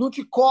não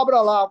te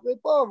cobra lá. Eu falei,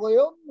 pô,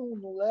 eu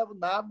não levo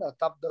nada,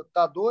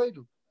 tá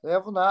doido? Não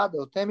levo nada.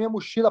 Eu tenho a minha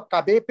mochila,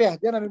 acabei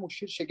perdendo a minha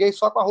mochila, cheguei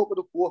só com a roupa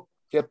do corpo,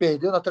 que ia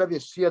perdendo na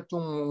travessia de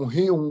um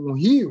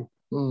rio,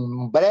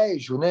 um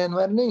brejo, né? Não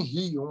era nem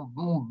rio,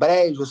 um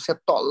brejo,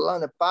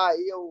 setolana, pá.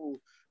 Aí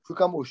eu fui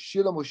com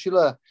a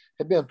mochila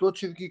arrebentou,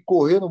 tive que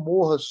correr no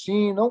morro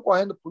assim, não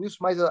correndo por isso,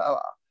 mas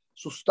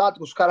assustado,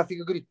 que os caras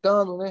ficam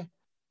gritando, né?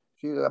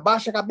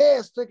 Abaixa a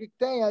cabeça, não sei o que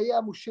tem. Aí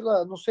a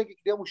mochila, não sei o que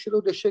deu, a mochila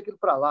eu deixei aquilo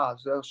para lá,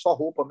 só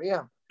roupa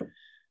mesmo.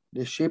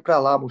 Deixei para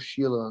lá a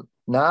mochila.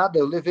 Nada,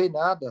 eu levei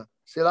nada.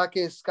 Sei lá que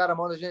esses caras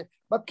mandam a gente.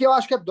 Mas porque eu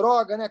acho que é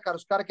droga, né, cara?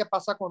 Os caras querem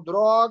passar com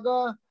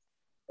droga,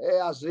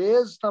 às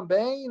vezes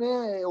também,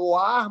 né? Ou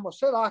arma,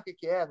 sei lá o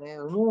que é, né?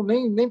 Eu não,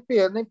 nem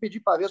pedi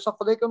para ver, só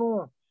falei que eu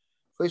não.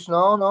 Foi isso,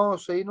 não,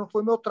 isso aí não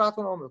foi meu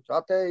trato, não. Meu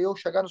trato é eu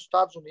chegar nos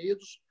Estados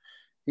Unidos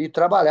e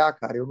trabalhar,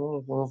 cara.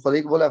 Eu não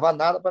falei que vou levar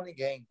nada para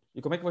ninguém.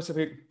 E como é que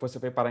você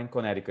foi parar em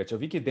Connecticut? Eu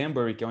vi que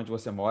Danbury, que é onde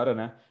você mora,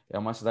 né, é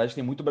uma cidade que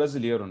tem muito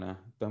brasileiro, né?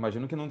 Então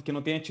imagino que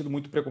não tenha tido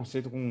muito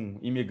preconceito com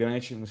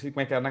imigrante. Não sei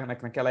como é que era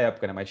naquela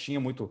época, né? Mas tinha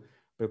muito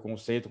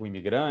preconceito com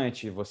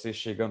imigrante. Você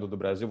chegando do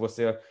Brasil,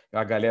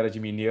 a galera de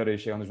mineiro aí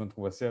chegando junto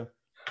com você.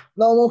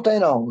 Não tem,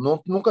 não.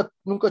 Nunca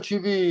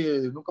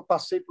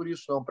passei por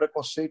isso, não.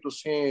 Preconceito,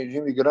 assim, de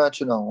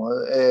imigrante, não.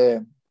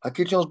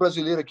 Aqui tinha uns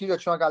brasileiros aqui, já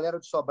tinha uma galera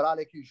de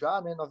Sobralha aqui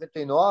já, né?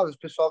 99, o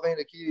pessoal vem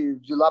daqui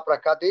de lá para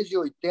cá desde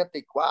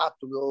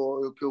 84,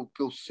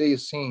 que eu sei,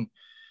 assim,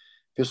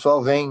 o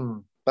pessoal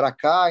vem para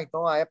cá,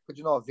 então a época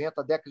de 90,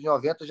 a década de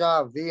 90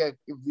 já vinha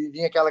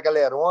aquela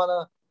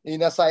galerona, e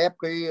nessa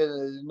época aí,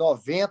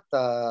 90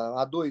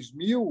 a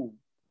 2000,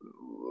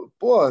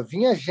 pô,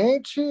 vinha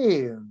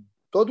gente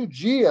todo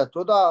dia,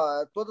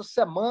 toda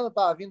semana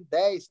tava vindo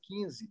 10,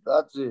 15,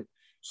 tá?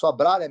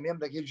 Sobralha mesmo,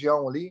 da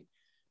região ali.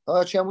 Então,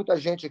 eu tinha muita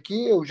gente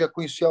aqui, eu já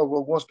conheci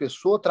algumas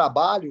pessoas,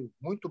 trabalho,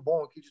 muito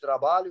bom aqui de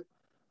trabalho,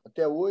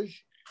 até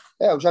hoje.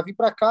 Eu já vim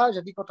para cá,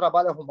 já vim com o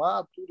trabalho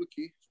arrumado, tudo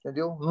aqui,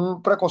 entendeu?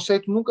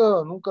 Preconceito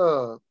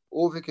nunca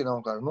houve aqui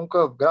não, cara.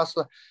 Nunca,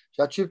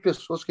 já tive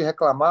pessoas que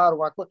reclamaram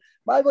uma coisa.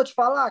 Mas vou te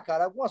falar,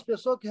 cara, algumas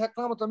pessoas que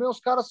reclamam também,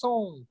 os caras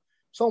são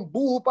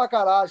burros pra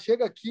caralho.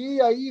 Chega aqui,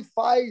 aí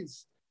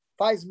faz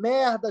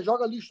merda,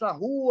 joga lixo na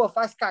rua,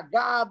 faz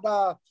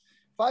cagada,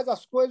 faz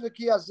as coisas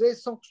que às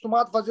vezes são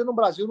acostumados a fazer no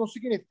Brasil. Não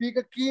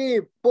significa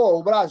que, pô,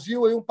 o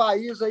Brasil é um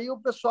país aí, o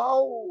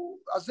pessoal,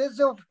 às vezes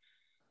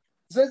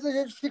a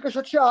gente fica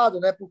chateado,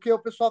 né? Porque o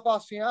pessoal fala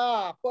assim,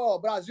 pô, o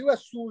Brasil é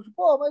sujo.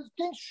 Pô, mas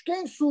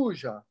quem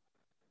suja?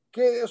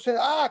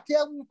 Aqui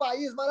é um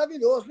país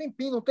maravilhoso,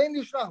 limpinho, não tem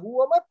lixo na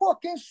rua. Mas, pô,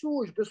 quem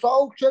suja? O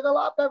pessoal chega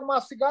lá, pega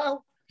um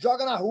cigarro,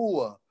 joga na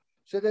rua.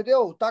 Você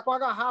entendeu? Tá com a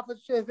garrafa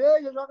de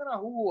cerveja, joga na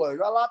rua.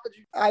 Já lata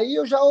de... Aí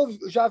eu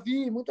já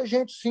vi muita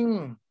gente,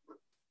 sim,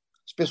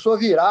 as pessoas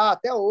virar,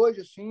 até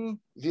hoje, assim,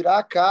 virar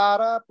a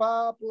cara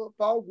para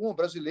algum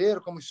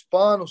brasileiro, como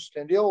hispanos,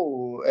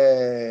 entendeu?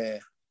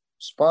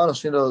 Hispanos,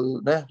 assim,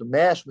 do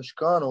México,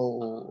 mexicano,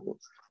 o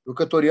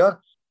equatoriano.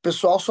 O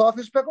pessoal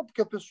sofre isso,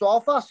 porque o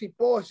pessoal fala assim,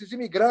 pô, esses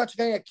imigrantes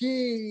vêm aqui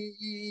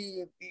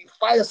e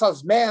faz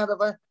essas merdas,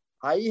 vai.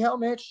 Aí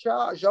realmente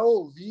já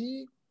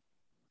ouvi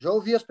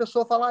as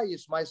pessoas falar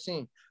isso, mas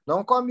sim,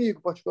 não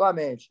comigo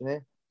particularmente,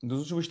 né?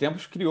 Nos últimos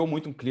tempos criou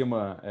muito um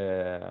clima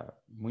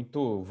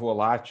muito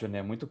volátil,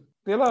 né? Muito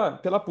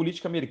pela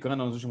política americana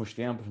nos últimos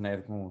tempos, né?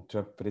 Com o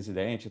Trump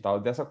presidente e tal,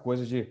 dessa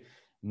coisa de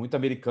muito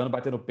americano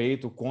batendo no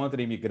peito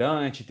contra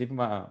imigrante, teve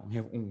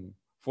um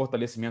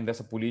fortalecimento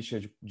dessa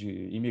política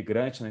de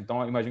imigrante, né?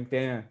 Então, eu imagino que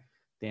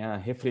tenha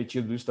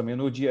refletido isso também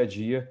no dia a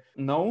dia.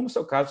 Não no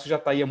seu caso, você já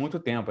está aí há muito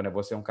tempo, né?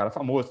 Você é um cara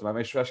famoso,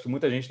 mas eu acho que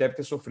muita gente deve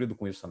ter sofrido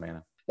com isso também,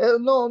 né? Eu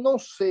não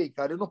sei,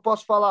 cara. Eu não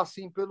posso falar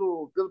assim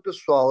pelo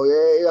pessoal.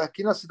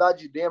 Aqui na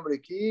cidade de Denver,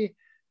 aqui,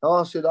 é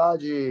uma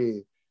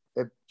cidade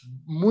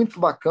muito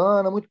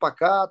bacana, muito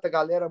pacata,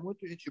 galera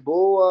muito gente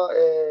boa.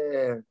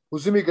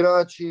 Os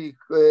imigrantes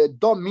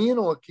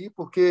dominam aqui,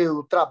 porque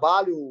o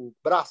trabalho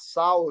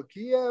braçal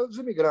aqui é os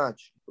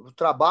imigrantes. O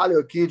trabalho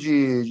aqui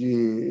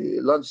de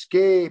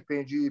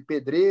landscaping, de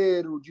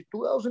pedreiro, de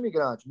tudo, é os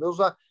imigrantes.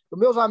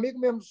 Meus amigos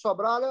mesmo de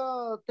Sobralha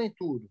tem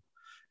tudo.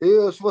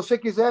 Se você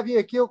quiser vir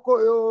aqui,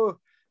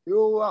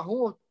 eu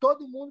arrumo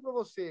todo mundo para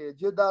você,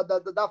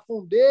 da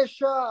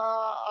Fundeixa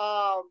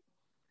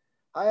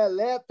a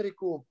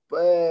elétrico,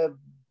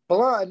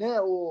 né,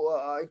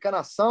 a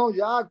encanação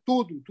de água,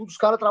 tudo. Os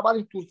caras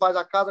trabalham em tudo, faz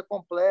a casa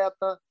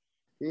completa.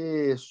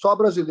 E só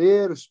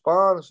brasileiros,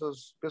 hispanos,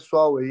 esse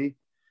pessoal aí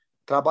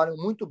trabalham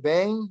muito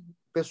bem. O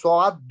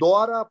pessoal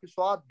adora,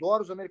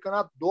 os americanos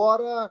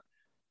adoram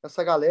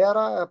essa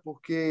galera,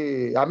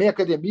 porque a minha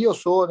academia eu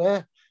sou,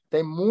 né?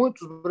 Tem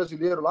muitos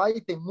brasileiros lá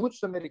e tem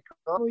muitos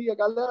americanos e a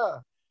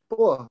galera,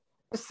 pô,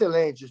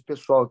 excelente esse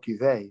pessoal aqui,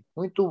 velho.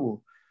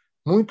 Muito,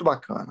 muito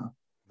bacana.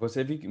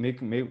 Você meio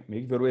que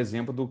virou o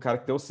exemplo do cara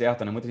que deu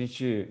certo, né? Muita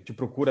gente te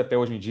procura até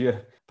hoje em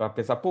dia para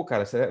pensar, pô,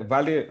 cara,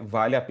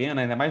 vale a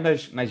pena, ainda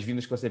mais nas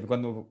vindas que você vê,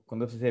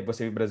 quando você vem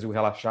ao Brasil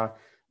relaxar,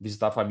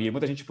 visitar a família.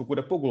 Muita gente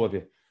procura, pô,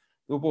 Glover,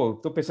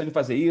 tô pensando em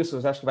fazer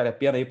isso, você acha que vale a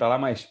pena ir para lá,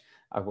 mas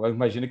agora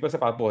imagina que você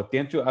fala, pô,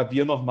 tente a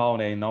via normal,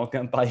 né? E não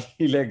tentar ir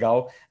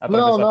ilegal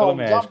atravessar pelo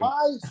México.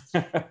 Jamais,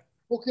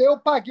 porque eu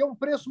paguei um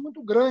preço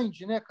muito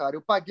grande, né, cara?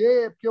 Eu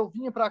paguei, porque eu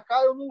vinha para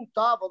cá, eu não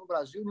estava no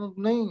Brasil,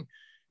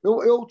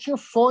 eu tinha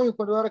sonho,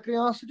 quando eu era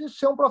criança, de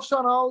ser um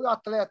profissional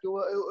atleta.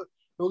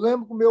 Eu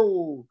lembro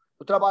que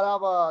eu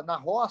trabalhava na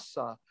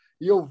roça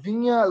e eu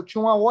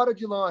tinha 1 hora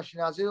de lanche,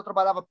 né? Às vezes eu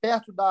trabalhava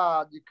perto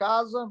de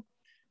casa,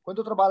 quando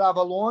eu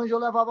trabalhava longe eu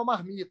levava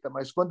marmita,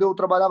 mas quando eu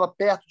trabalhava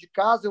perto de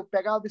casa, eu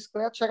pegava a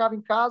bicicleta, chegava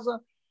em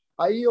casa,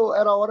 aí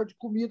era hora de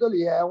comida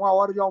ali, 1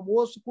 hora de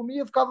almoço,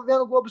 comia e ficava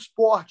vendo o Globo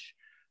Esporte.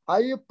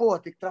 Aí, pô,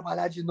 tem que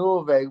trabalhar de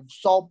novo, velho.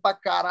 Sol pra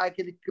caralho,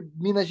 aquele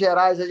Minas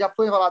Gerais. Já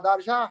foi em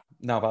Valadares, já?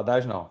 Não,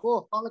 Valadares não.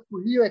 Pô, fala que o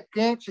Rio é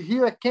quente,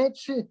 Rio é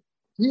quente,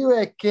 Rio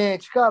é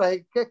quente. Cara,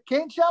 é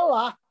quente é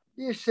lá.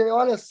 Ixi,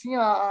 olha assim,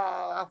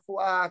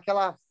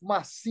 aquela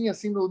fumacinha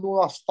assim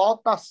no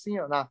asfalto, tá assim,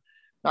 ó,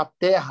 na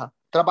terra.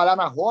 Trabalhar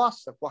na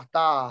roça,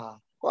 cortar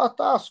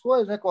as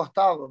coisas, né?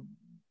 Cortar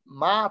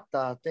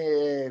mata,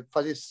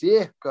 fazer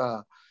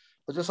cerca,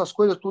 fazer essas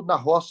coisas tudo na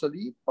roça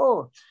ali.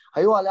 Pô,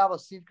 aí eu olhava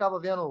assim, ficava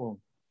vendo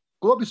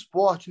Globo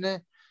Esporte,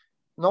 né?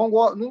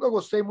 Nunca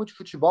gostei muito de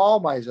futebol,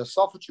 mas é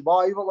só futebol.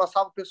 Aí eu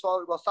gostava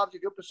de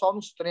ver o pessoal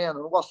nos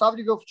treinos. Não gostava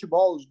de ver o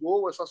futebol, os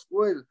gols, essas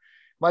coisas,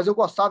 mas eu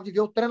gostava de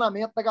ver o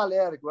treinamento da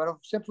galera.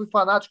 Sempre fui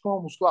fanático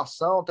com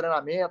musculação,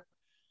 treinamento.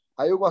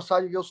 Aí eu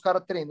gostava de ver os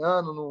caras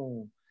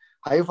treinando.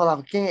 Aí eu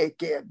falava,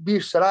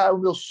 bicho, será o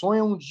meu sonho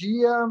é um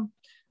dia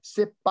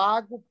ser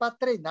pago para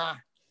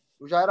treinar?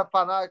 Eu já era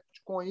fanático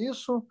com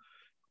isso,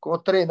 com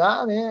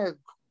treinar, né?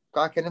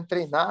 Ficava querendo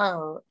treinar.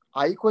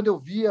 Aí, quando eu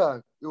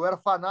via, eu era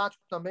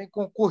fanático também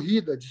com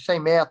corrida de 100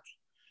 metros,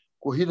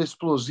 corrida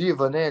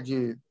explosiva, né,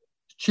 de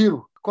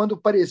tiro. Quando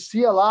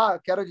parecia lá,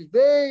 que era de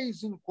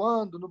vez em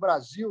quando no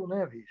Brasil,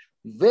 né, bicho?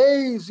 De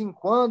vez em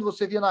quando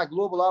você via na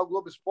Globo lá, o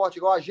Globo Esporte,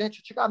 igual a gente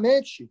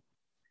antigamente.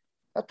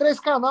 É 3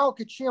 canal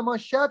que tinha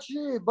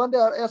Manchete,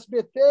 Bandeira,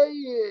 SBT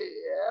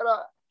e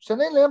era... Você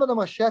nem lembra da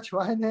Manchete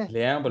mais, né?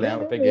 Lembro, Nem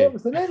lembra, peguei.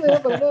 você nem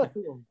lembra, né,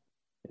 filho?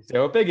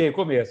 Eu peguei o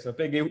começo, eu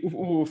peguei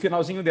o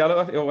finalzinho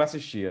dela, eu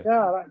assistia.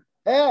 Cara,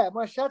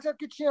 Manchete é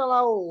que tinha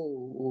lá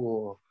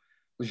o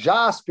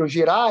Jasper, o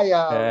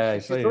Jiraya, o É,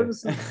 isso Xixi, aí.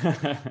 todos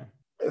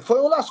esses. Foi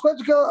uma das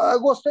coisas que eu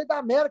gostei da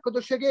América. Quando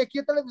eu cheguei aqui,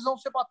 a televisão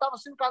você botava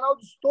assim no canal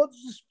de todos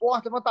os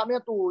esportes,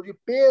 levantamento de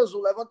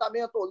peso,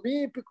 levantamento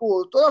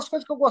olímpico, todas as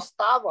coisas que eu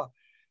gostava.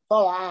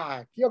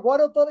 Falar que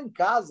agora eu tô em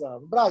casa.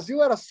 No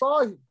Brasil era só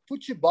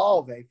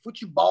futebol, velho.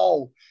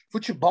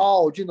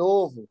 Futebol de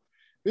novo.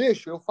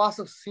 Bicho, eu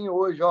faço assim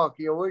hoje, ó,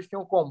 que hoje tem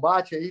um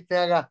combate aí, tem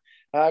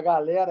a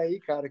galera aí,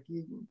 cara,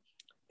 que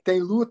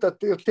tem luta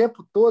o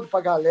tempo todo pra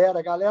galera.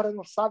 A galera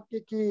não sabe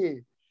o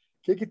que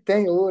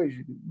tem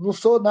hoje. Não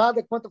sou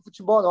nada contra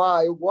futebol,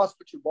 não. Eu gosto de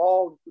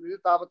futebol, inclusive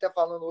estava até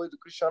falando hoje do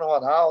Cristiano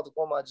Ronaldo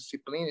como uma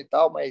disciplina e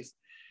tal, mas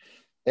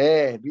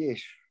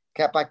bicho,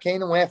 que para quem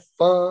não é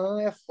fã,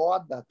 é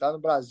foda. Tá no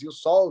Brasil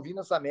só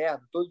ouvindo essa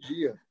merda todo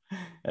dia.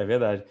 É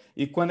verdade.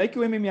 E quando é que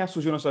o MMA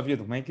surgiu na sua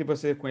vida? Como é que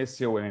você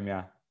conheceu o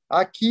MMA?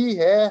 Aqui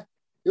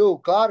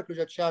claro que eu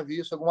já tinha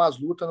visto algumas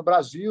lutas no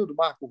Brasil, do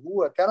Marco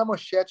Rua, até na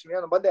Manchete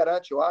mesmo,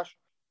 Bandeirante, eu acho.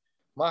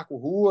 Marco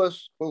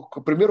Ruas, foi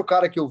o primeiro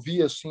cara que eu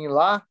vi assim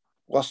lá.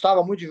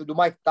 Gostava muito do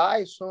Mike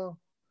Tyson,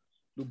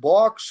 do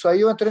boxe.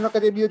 Aí eu entrei na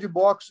academia de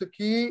boxe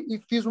aqui e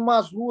fiz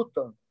umas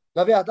lutas.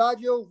 Na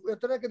verdade, eu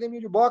entrei na academia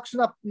de boxe,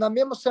 na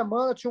mesma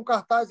semana tinha um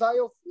cartaz lá,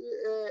 eu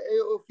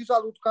fiz a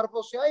luta. O cara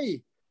falou assim,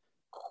 aí,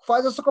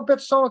 faz essa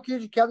competição aqui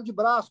de queda de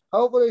braço.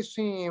 Aí eu falei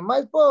assim,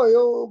 mas,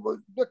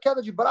 pô,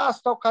 queda de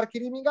braço, tá, o cara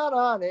queria me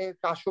enganar, né?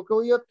 Achou que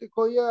eu ia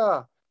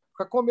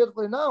ficar com medo. Eu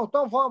falei, não,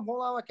 então vamos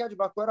lá, uma queda de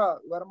braço.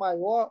 Eu era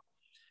maior.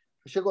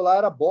 Chegou lá,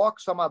 era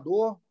boxe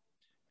amador.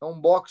 É um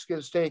boxe que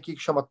eles têm aqui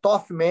que chama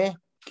Tough Man,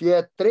 que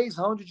é 3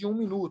 rounds de 1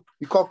 minuto.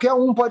 E qualquer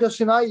um pode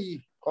assinar aí.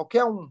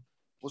 Qualquer um.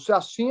 Você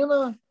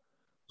assina,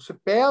 você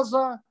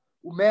pesa,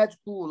 o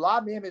médico lá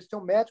mesmo, eles têm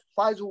um médico,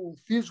 faz o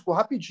físico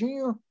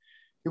rapidinho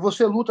e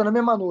você luta na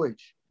mesma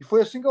noite. E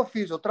foi assim que eu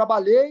fiz. Eu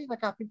trabalhei na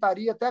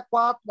carpintaria até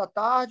 4 da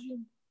tarde,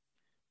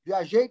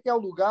 viajei até o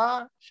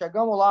lugar,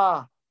 chegamos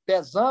lá,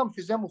 pesamos,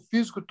 fizemos o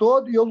físico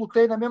todo e eu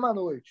lutei na mesma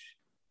noite.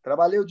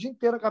 Trabalhei o dia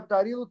inteiro na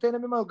carpintaria e lutei na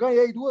mesma.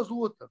 Ganhei 2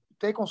 lutas.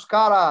 Lutei com os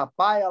caras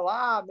paia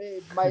lá,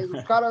 mas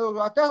os caras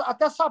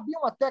até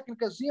sabiam uma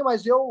técnicazinha,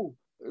 mas eu,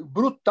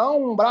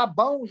 brutão,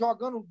 brabão,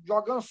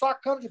 jogando só a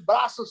cana de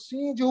braço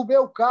assim, derrubei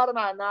o cara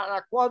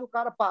na corda, o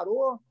cara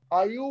parou.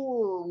 Aí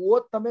o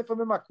outro também foi a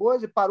mesma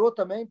coisa, e parou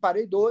também,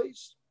 parei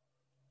 2.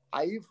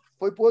 Aí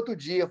foi pro outro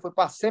dia, foi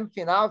pra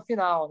semifinal e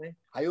final, né?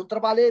 Aí eu não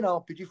trabalhei, não,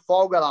 pedi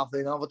folga lá.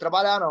 Falei, não, vou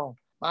trabalhar, não.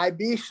 Aí,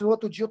 bicho, no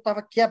outro dia eu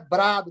tava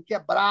quebrado,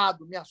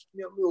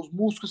 meus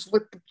músculos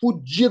foi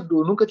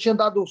fodido, nunca tinha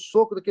dado um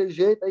soco daquele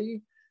jeito.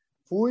 Aí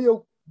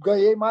eu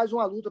ganhei mais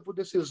uma luta por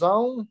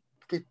decisão,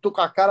 que tô com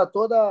a cara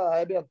toda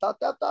arrebentada.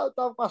 Até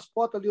tava com as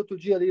fotos ali outro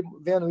dia ali,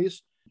 vendo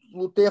isso.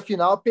 Lutei a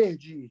final,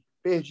 perdi.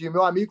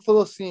 Meu amigo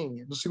falou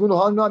assim, no segundo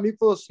round, meu amigo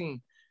falou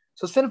assim,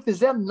 se você não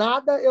fizer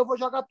nada, eu vou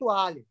jogar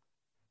toalha.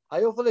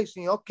 Aí eu falei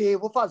assim, ok, eu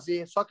vou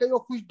fazer. Só que aí eu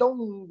fui dar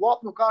um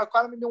golpe no cara, o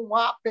cara me deu um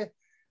upper,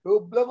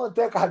 eu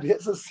levantei a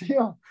cabeça assim,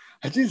 ó.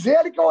 Diz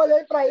ele que eu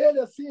olhei para ele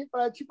assim,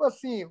 tipo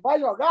assim, vai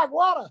jogar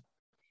agora?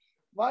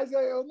 Mas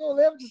eu não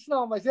lembro disso,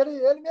 não. Mas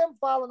ele mesmo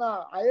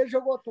fala, aí ele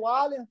jogou a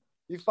toalha,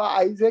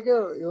 aí dizer que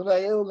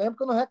eu lembro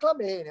que eu não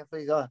reclamei, né?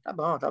 Falei, ó, tá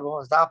bom,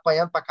 você tava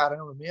apanhando pra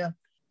caramba mesmo.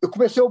 eu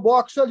comecei o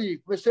boxe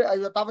ali. Aí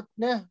eu já tava,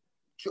 né?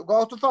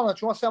 Igual eu tô falando,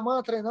 tinha uma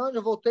semana treinando,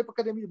 já voltei para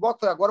academia de boxe.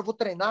 Falei, agora eu vou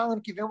treinar,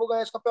 ano que vem eu vou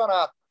ganhar esse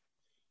campeonato.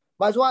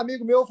 Mas um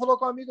amigo meu falou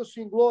com um amigo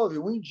assim, Globo,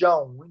 um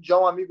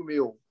indião amigo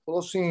meu, falou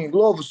assim,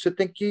 Globo, você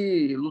tem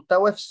que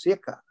lutar UFC,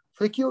 cara.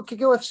 Falei, o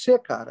que é UFC,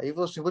 cara? Aí ele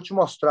falou assim, vou te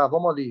mostrar,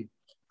 vamos ali.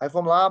 Aí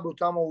fomos lá,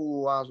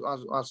 botamos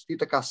as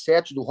fitas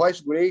cassete do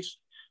Royce Gracie,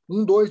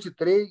 1, 2 e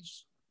 3.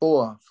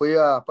 Pô,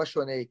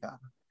 apaixonei, cara.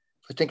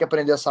 Falei, tem que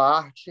aprender essa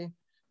arte.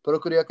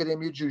 Procurei a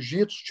academia de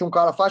jiu-jitsu, tinha um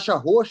cara faixa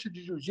roxa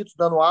de jiu-jitsu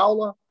dando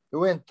aula.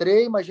 Eu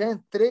entrei, mas já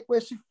entrei com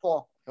esse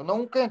foco. Eu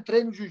nunca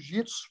entrei no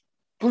jiu-jitsu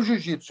pro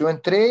jiu-jitsu. Eu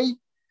entrei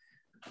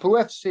pro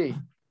UFC.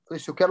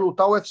 Falei assim, eu quero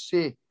lutar o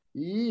UFC.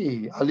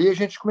 E ali a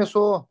gente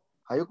começou.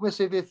 Aí eu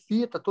comecei a ver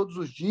fita todos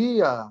os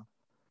dias,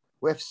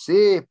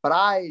 UFC,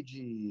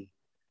 Pride,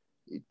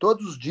 e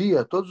todos os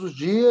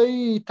dias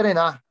e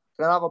treinar.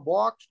 Treinava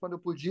boxe quando eu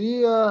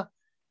podia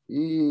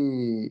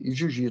e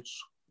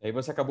jiu-jitsu. Aí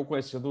você acabou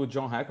conhecendo o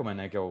John Hackleman,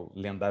 né? Que é o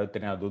lendário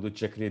treinador do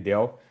Chuck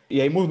Liddell. E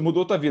aí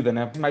mudou tua vida,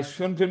 né? Mas,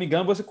 se eu não me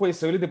engano, você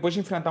conheceu ele depois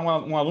de enfrentar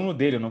um aluno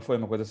dele, não foi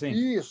uma coisa assim?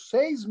 Isso,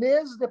 6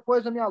 meses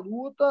depois da minha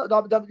luta,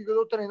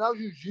 eu treinar o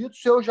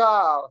jiu-jitsu, eu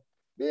já...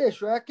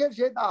 Bicho, é aquele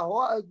jeito da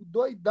roda,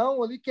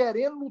 doidão ali,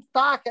 querendo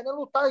lutar,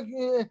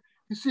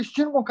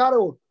 insistindo com o cara.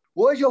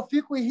 Hoje eu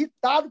fico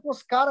irritado com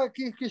os caras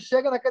que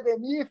chegam na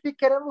academia e ficam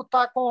querendo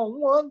lutar com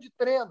 1 ano de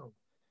treino.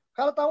 O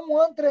cara tá 1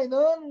 ano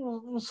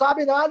treinando, não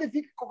sabe nada e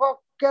fica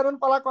querendo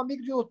falar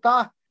comigo de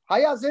lutar.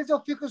 Aí, às vezes, eu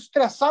fico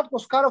estressado com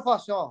os caras, eu falo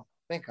assim, ó,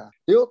 vem cá.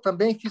 Eu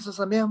também fiz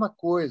essa mesma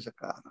coisa,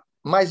 cara.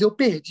 Mas eu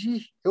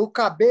perdi. Eu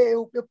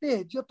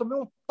perdi, eu tomei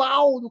um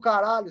pau do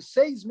caralho.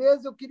 6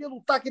 meses eu queria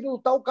lutar,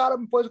 o cara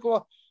me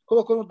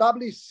colocou no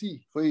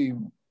WC. Foi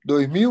em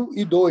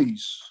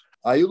 2002.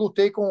 Aí eu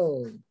lutei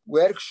com o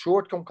Eric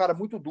Short, que é um cara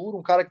muito duro,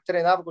 um cara que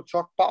treinava com o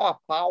Choque pau a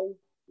pau.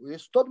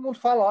 Isso todo mundo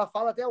fala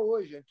até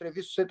hoje.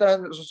 Se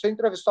você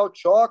entrevistar o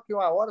Choque,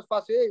 uma hora, você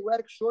fala assim, ei, o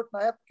Eric Short,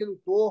 na época que ele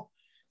lutou.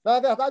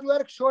 Na verdade, o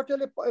Eric Short,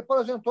 ele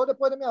aposentou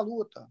depois da minha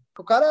luta.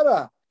 O cara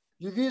era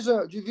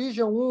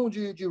Division 1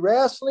 de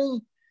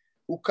wrestling,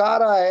 o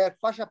cara é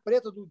faixa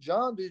preta do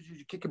Jan,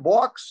 de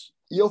kickbox,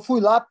 e eu fui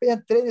lá,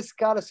 entrei nesse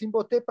cara assim,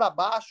 botei para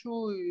baixo,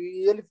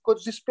 e ele ficou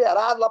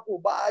desesperado lá por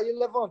baixo, aí ele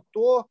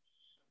levantou.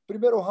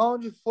 Primeiro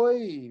round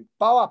foi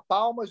pau a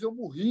pau, mas eu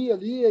morri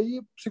ali,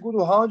 aí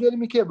segundo round ele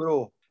me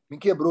quebrou,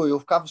 eu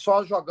ficava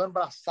só jogando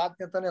braçado,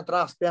 tentando entrar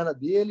nas pernas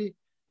dele,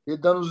 ele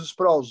dando os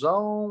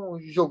sprawlzão,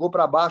 jogou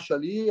para baixo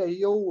ali,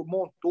 aí eu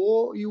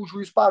montou e o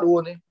juiz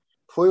parou, né?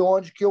 Foi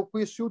onde que eu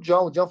conheci o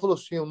John. O John falou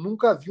assim, eu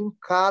nunca vi um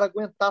cara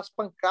aguentar as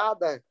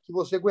pancadas que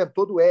você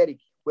aguentou do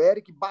Eric. O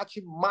Eric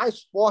bate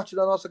mais forte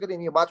da nossa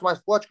academia, bate mais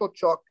forte que o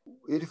Choque.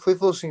 Ele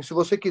falou assim, se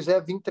você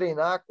quiser vir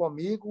treinar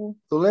comigo,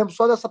 eu lembro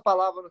só dessa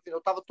palavra no final, eu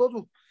estava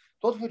todo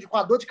com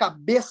a dor de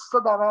cabeça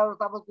danada,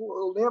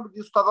 eu lembro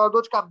disso, estava com a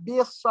dor de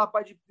cabeça,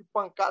 rapaz, de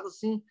pancada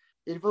assim.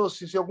 Ele falou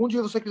assim, se algum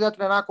dia você quiser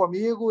treinar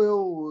comigo,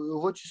 eu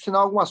vou te ensinar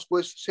algumas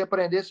coisas, se você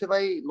aprender, você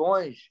vai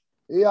longe.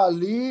 E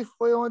ali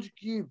foi onde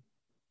que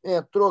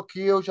entrou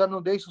aqui, eu já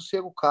não dei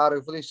sossego, cara.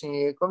 Eu falei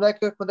assim, quando é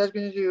que a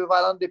gente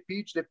vai lá no The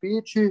Pitch?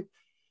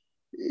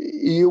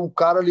 E o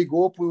cara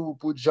ligou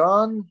pro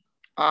John,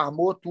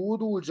 armou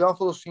tudo. O John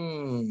falou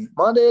assim: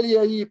 manda ele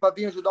aí para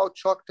vir ajudar o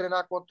Choque a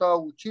treinar contra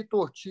o Tito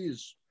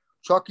Ortiz.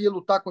 O Choque ia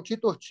lutar com o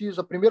Tito Ortiz,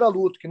 a primeira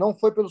luta, que não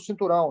foi pelo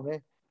cinturão, né?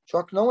 O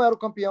Choque não era o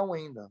campeão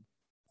ainda.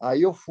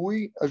 Aí eu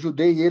fui,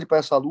 ajudei ele para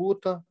essa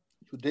luta,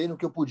 ajudei no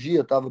que eu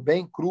podia, tava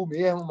bem cru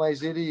mesmo,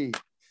 mas ele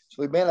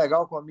foi bem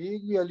legal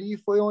comigo. E ali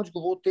foi onde eu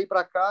voltei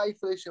para cá e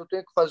falei assim: eu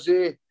tenho que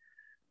fazer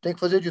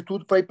de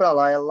tudo para ir para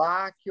lá. É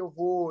lá que eu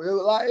vou.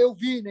 Lá eu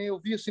vi, né? Eu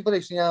vi assim, falei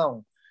assim,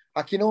 não,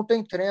 aqui não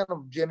tem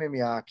treino de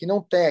MMA, aqui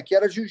não tem, aqui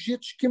era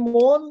jiu-jitsu,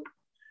 kimono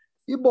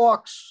e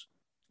boxe.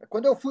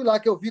 Quando eu fui lá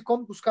que eu vi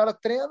como que os caras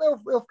treinam,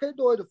 eu fiquei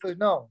doido. Eu falei,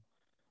 não,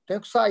 tenho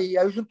que sair.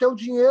 Aí eu juntei o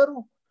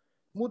dinheiro,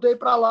 mudei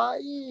para lá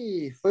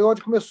e foi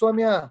onde começou a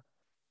minha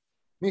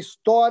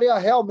história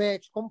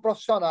realmente como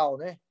profissional,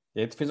 né?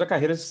 E aí tu fez a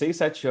carreira de 6,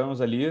 7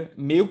 anos ali,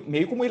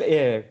 meio como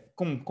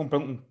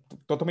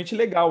totalmente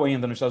legal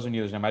ainda nos Estados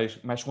Unidos, né?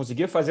 Mas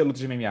conseguia fazer lutas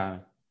de MMA,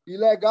 né? E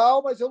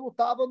legal, mas eu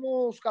lutava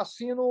nos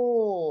cassinos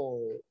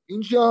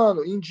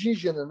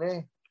indígena,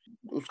 né?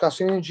 Os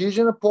cassinos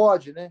indígenas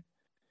pode, né?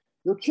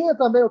 Eu tinha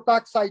também o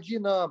Tax ID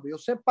Number, eu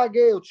sempre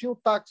paguei, eu tinha o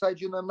Tax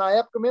ID Number. Na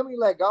época, mesmo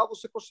ilegal,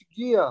 você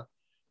conseguia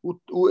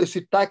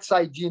esse Tax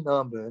ID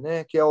Number,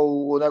 né? Que é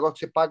o negócio que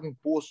você paga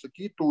imposto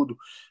aqui e tudo.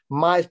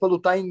 Mas para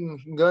lutar em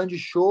grande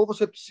show,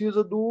 você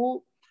precisa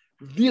do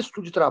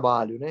visto de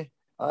trabalho, né?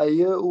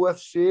 Aí o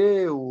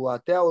UFC,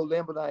 até eu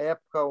lembro na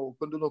época,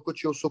 quando eu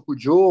nocauteei o Soco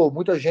Joe,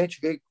 muita gente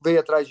veio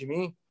atrás de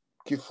mim,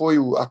 que foi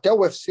até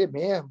o UFC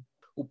mesmo.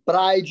 O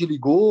Pride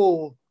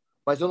ligou,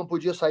 mas eu não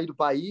podia sair do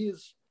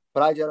país.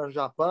 Pride era no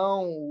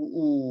Japão.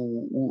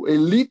 O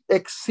Elite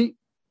XC,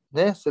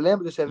 né? Você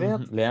lembra desse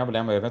evento? Lembro,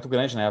 é um evento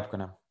grande na época,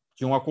 né?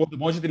 Tinha um acordo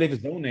bom de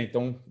televisão, né?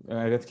 Então, é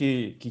um evento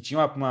que tinha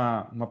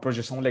uma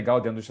projeção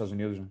legal dentro dos Estados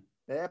Unidos, né?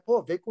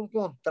 Veio com um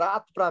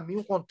contrato, para mim,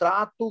 um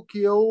contrato que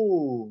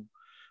eu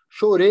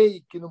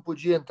chorei que não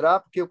podia entrar,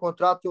 porque o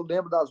contrato, eu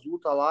lembro das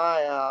lutas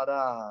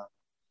lá,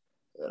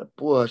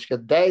 pô, acho que é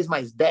 10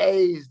 mais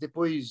 10,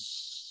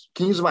 depois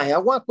 15 mais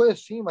alguma coisa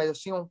assim, mas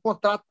assim, um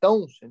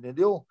contratão,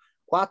 entendeu?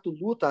 4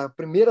 lutas, a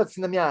primeira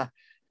assim na minha.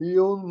 E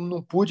eu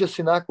não pude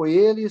assinar com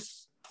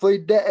eles. Foi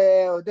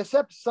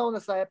decepção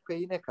nessa época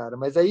aí, né, cara?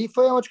 Mas aí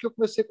foi onde que eu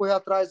comecei a correr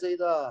atrás aí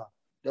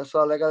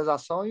dessa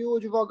legalização e o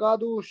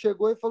advogado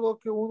chegou e falou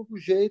que o único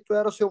jeito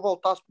era se eu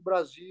voltasse para o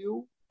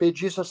Brasil,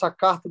 pedisse essa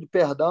carta de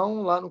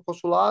perdão lá no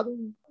consulado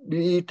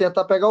e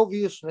tentar pegar o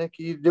visto, né?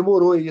 Que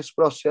demorou aí esse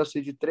processo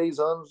aí de 3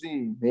 anos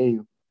e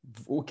meio.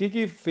 O que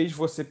que fez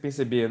você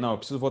perceber, não, eu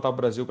preciso voltar para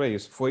o Brasil para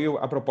isso? Foi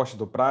a proposta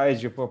do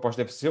Pride, a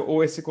proposta do UFC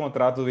ou esse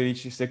contrato do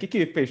Elite C? O que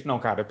que fez? Não,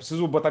 cara, eu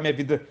preciso botar minha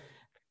vida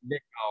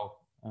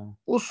legal.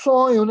 O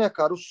sonho, né,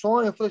 cara? O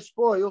sonho. Eu falei assim,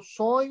 pô, eu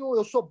sonho,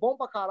 eu sou bom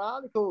pra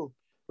caralho, que eu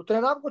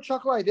treinava com o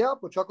Chuck Liddell,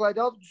 pô. O Chuck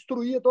Liddell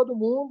destruía todo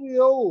mundo e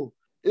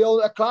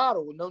é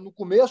claro, no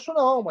começo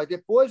não, mas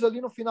depois ali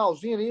no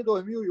finalzinho, ali em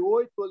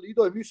 2008, ali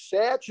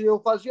 2007, eu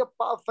fazia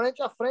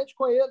frente a frente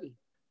com ele.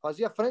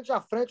 Fazia frente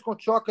a frente com o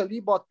Chuck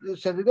ali,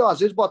 você entendeu? Às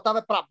vezes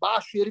botava para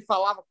baixo e ele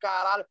falava,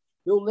 caralho.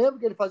 Eu lembro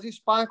que ele fazia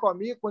sparring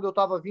comigo quando eu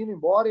tava vindo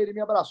embora e ele me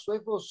abraçou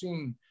e falou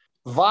assim,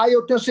 vai,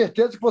 eu tenho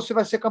certeza que você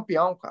vai ser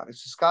campeão, cara.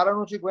 Esses caras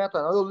não te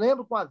aguentam, não. Eu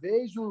lembro que uma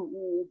vez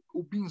o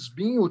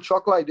Binsbin, o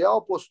Chuck Liddell,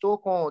 apostou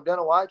com o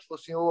Dana White, falou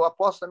assim, eu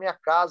aposto na minha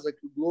casa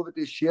que o Glover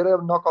Teixeira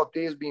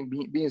nocauteia o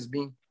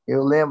Binsbin.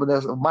 Eu lembro, né?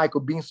 O Michael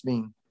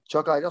Binsbin.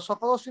 Chuck Liddell só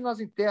falou assim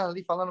nas internas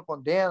ali, falando com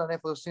o Dana, né?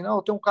 Falou assim, não,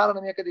 eu tenho um cara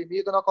na minha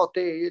academia que eu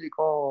nocauteia ele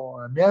com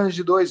menos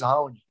de 2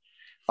 rounds.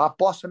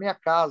 Aposto na minha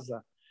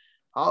casa.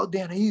 Oh,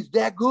 Dana, he's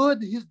that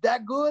good.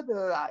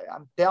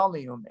 I'm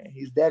telling you, man,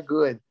 he's that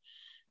good.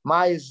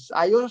 Mas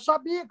aí eu já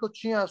sabia que eu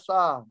tinha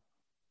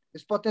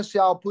esse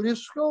potencial, por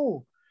isso que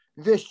eu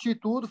investi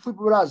tudo, fui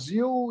para o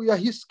Brasil e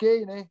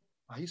arrisquei, né?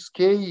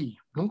 Arrisquei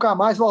nunca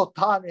mais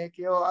voltar, né?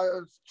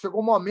 Chegou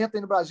um momento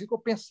aí no Brasil que eu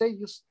pensei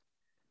isso.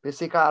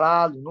 Pensei,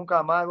 caralho,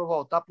 nunca mais vou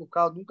voltar por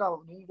causa,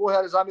 não vou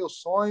realizar meu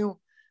sonho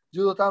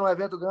de lutar num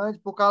evento grande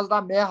por causa da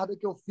merda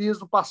que eu fiz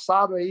no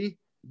passado aí,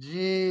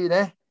 de,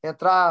 né,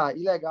 entrar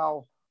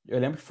ilegal. Eu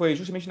lembro que foi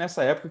justamente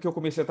nessa época que eu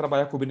comecei a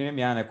trabalhar cobrindo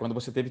MMA, né? Quando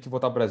você teve que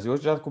voltar ao Brasil, eu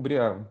já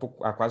cobria um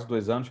pouco, há quase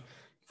 2 anos.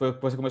 Foi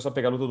que você começou a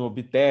pegar luta no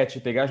Bitet,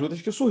 pegar as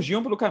lutas que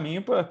surgiam pelo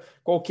caminho para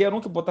qualquer um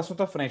que botasse na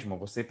tua frente,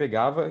 mano. Você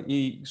pegava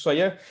e isso aí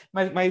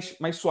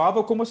mas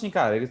soava como assim,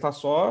 cara, ele tá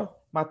só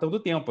matando o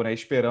tempo, né?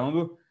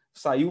 Esperando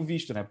sair o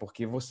visto, né?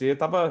 Porque você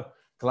tava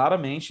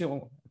claramente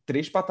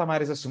 3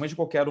 patamares acima de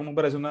qualquer um no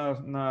Brasil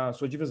na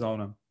sua divisão,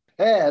 né?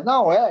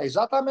 Não,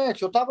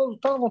 exatamente. Eu estava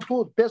lutando com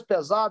tudo, peso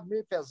pesado,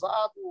 meio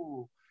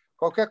pesado,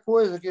 qualquer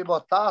coisa que ele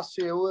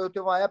botasse. Eu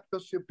tenho uma época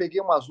que eu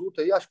peguei umas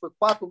lutas aí, acho que foi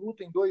 4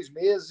 lutas em 2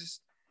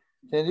 meses,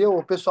 entendeu?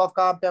 O pessoal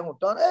ficava me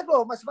perguntando,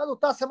 Globo, mas você vai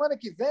lutar semana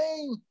que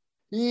vem?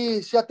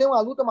 E já tem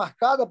uma luta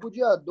marcada para o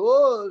dia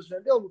 12,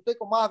 entendeu? Lutei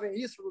com o Marvin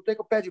isso, lutei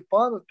com o Pé de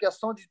Pano,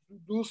 questão de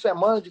 2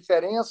 semanas de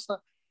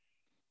diferença.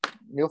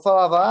 Eu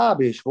falava,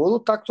 bicho, vou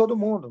lutar com todo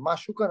mundo,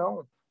 machuca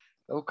não.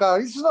 O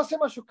cara, e se você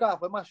machucar?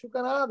 Vai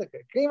machuca nada,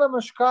 cara. Quem vai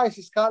machucar?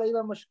 Esses caras aí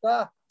vai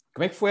machucar.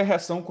 Como é que foi a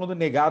reação quando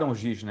negaram o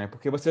GIS, né?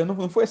 Porque você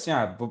não foi assim,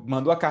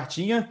 mandou a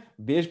cartinha,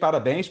 beijo,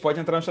 parabéns, pode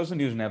entrar nos Estados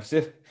Unidos, né?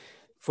 Você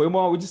foi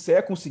uma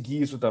odisseia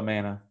conseguir isso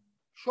também, né?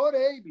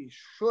 Chorei, bicho.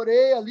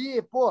 Chorei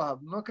ali, porra,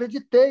 não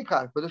acreditei,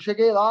 cara. Quando eu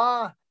cheguei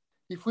lá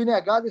e fui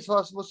negado, eles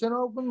falaram assim, você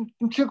não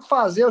tinha o que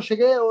fazer.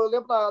 Eu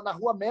lembro na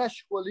Rua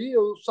México ali,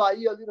 eu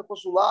saí ali no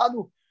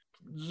consulado,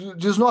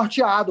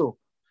 desnorteado.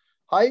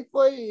 Aí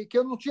foi que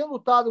eu não tinha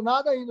lutado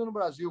nada ainda no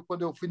Brasil,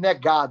 quando eu fui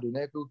negado,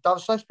 né? Eu estava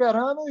só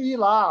esperando ir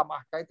lá,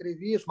 marquei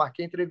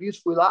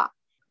entrevista, fui lá,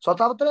 só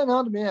estava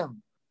treinando mesmo.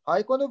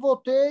 Aí quando eu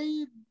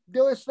voltei,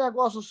 deu esse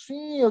negócio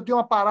assim, eu dei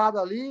uma parada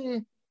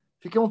ali,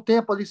 fiquei um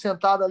tempo ali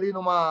sentado ali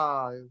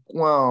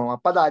uma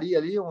padaria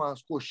ali,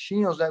 umas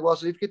coxinhas, uns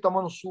negócios ali, fiquei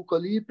tomando suco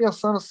ali,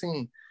 pensando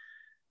assim,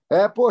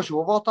 poxa,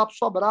 vou voltar para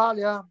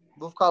Sobralha,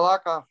 vou ficar lá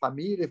com a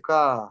família,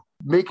 ficar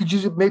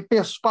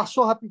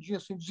passou rapidinho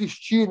assim,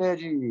 desistir, né,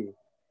 de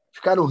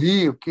ficar no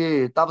Rio,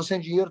 porque estava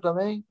sem dinheiro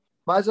também.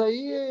 Mas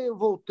aí eu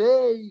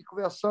voltei,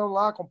 conversando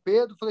lá com o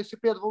Pedro, falei assim,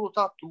 Pedro, vou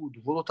lutar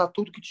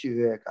tudo que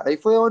tiver, cara. Aí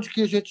foi onde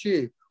que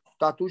o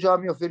Tatu já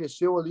me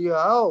ofereceu ali,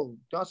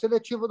 tem uma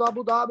seletiva do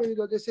Abu Dhabi,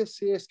 da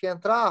DCC, você quer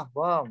entrar?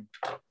 Vamos.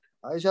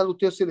 Aí já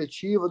lutei a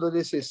seletiva do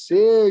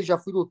DCC, já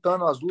fui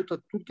lutando as lutas,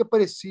 tudo que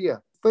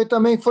aparecia.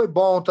 Foi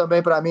bom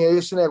também para mim,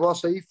 esse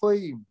negócio aí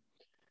foi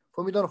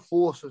me dando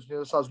forças, né,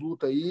 essas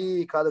lutas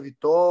aí, cada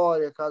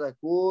vitória, cada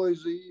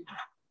coisa, e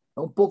é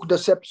um pouco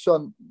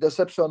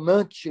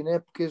decepcionante, né?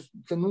 Porque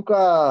você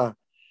nunca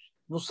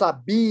não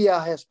sabia a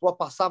resposta.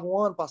 Passava um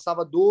ano,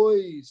 passava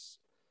 2,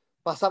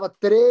 passava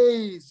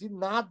 3 e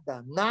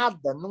nada,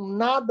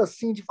 nada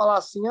assim de falar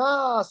assim,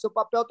 seu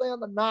papel está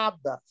indo,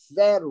 nada,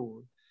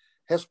 zero,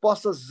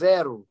 resposta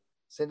zero.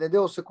 Você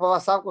entendeu? Você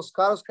conversava com os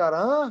caras,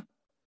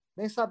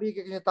 nem sabia o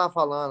que a gente estava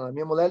falando. A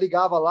minha mulher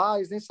ligava lá,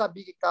 eles nem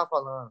sabiam o que estava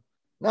falando.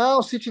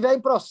 Não, se tiver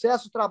em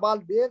processo o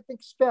trabalho dele, tem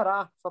que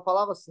esperar. Só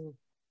falava assim.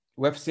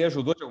 O UFC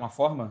ajudou de alguma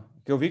forma?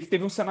 Porque eu vi que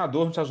teve um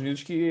senador nos Estados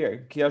Unidos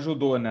que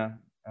ajudou, né?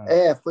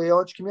 Foi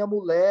onde que minha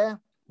mulher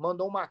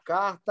mandou uma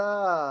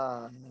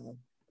carta.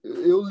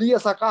 Eu li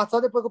essa carta só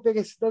depois que eu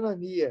peguei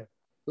cidadania.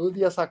 Eu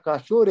li essa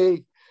carta,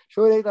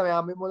 chorei também.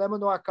 A minha mulher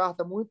mandou uma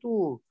carta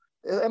muito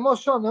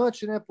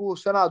emocionante, né, para o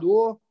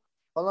senador,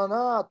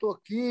 falando: tô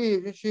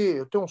aqui,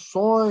 eu tenho um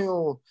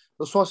sonho,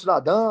 eu sou um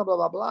cidadã, blá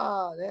blá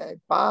blá, né?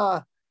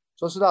 Pá,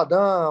 sou um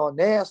cidadã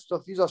honesto,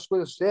 eu fiz as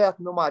coisas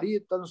certas, meu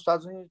marido está nos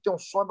Estados Unidos, tem um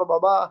sonho, blá blá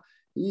blá,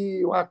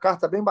 e uma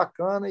carta bem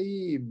bacana.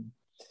 E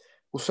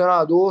o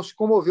senador se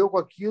comoveu com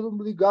aquilo,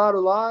 me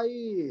ligaram lá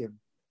e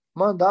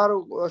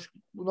mandaram. Acho que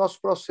o nosso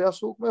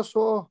processo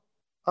começou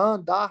a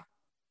andar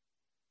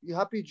e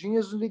rapidinho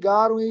eles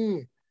ligaram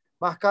e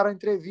marcaram a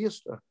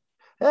entrevista.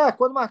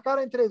 Quando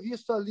marcaram a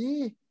entrevista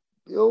ali,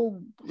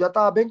 eu já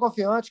estava bem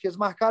confiante que eles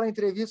marcaram a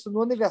entrevista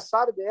no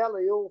aniversário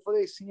dela. E eu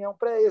falei assim: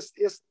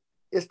 eles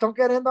estão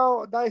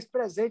querendo dar esse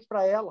presente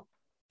para ela.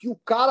 Que o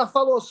cara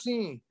falou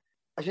assim: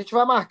 a gente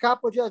vai marcar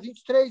para o dia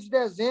 23 de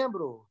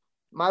dezembro,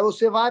 mas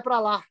você vai para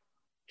lá.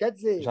 Quer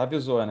dizer, Já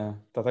avisou,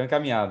 né? Tá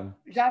encaminhado.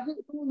 já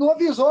não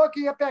avisou que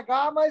ia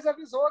pegar, mas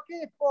avisou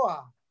que,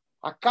 porra,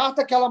 a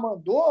carta que ela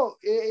mandou,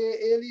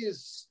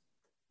 eles,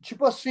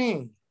 tipo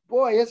assim,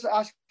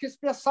 acho que eles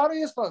pensaram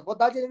isso, vou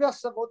dar de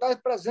aniversário, vou dar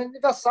de presente de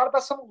aniversário para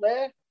essa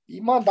mulher. E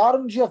mandaram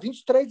no dia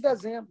 23 de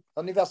dezembro,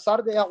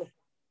 aniversário dela.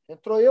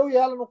 Entrou eu e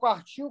ela no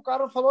quartinho, o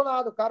cara não falou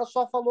nada, o cara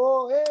só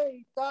falou: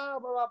 ei, tá,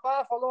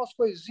 blá, falou umas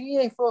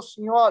coisinhas e falou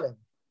assim: olha,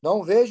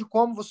 não vejo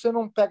como você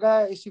não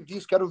pegar esse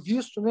visto, que era o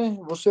visto, né?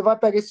 Você vai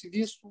pegar esse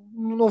visto,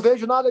 não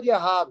vejo nada de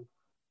errado.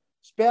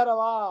 Espera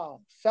lá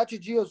 7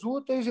 dias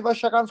úteis e vai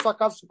chegar na sua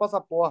casa o seu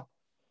passaporte.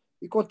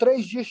 E com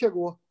 3 dias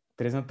chegou.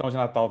 Presentão de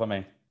Natal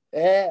também.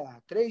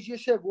 3 dias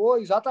chegou,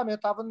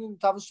 exatamente. Tava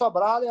em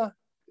Sobralha,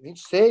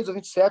 26 ou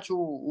 27,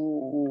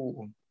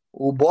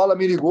 o Bola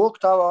me ligou, que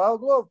tava lá: o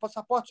Globo, o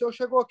passaporte seu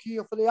chegou aqui.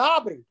 Eu falei: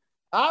 abre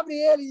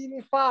ele e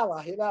me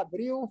fala. Ele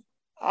abriu: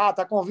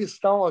 tá com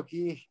vistão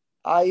aqui.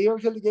 Aí eu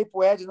já liguei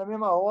pro Ed na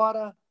mesma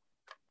hora.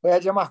 O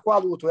Ed já marcou a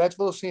luta. O Ed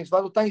falou assim: você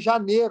vai lutar em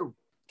janeiro.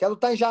 Quer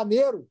lutar em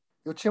janeiro?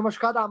 Eu tinha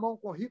machucado a mão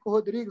com o Rico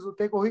Rodrigues,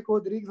 lutei com o Rico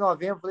Rodrigues em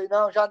novembro. Falei: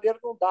 não, janeiro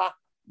não dá.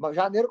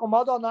 Janeiro com o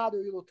Maldonado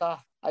eu ia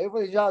lutar. Aí eu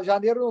falei: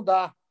 janeiro não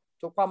dá.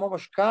 Tô com a mão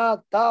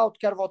machucada, tal,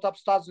 quero voltar para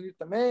os Estados Unidos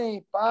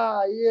também.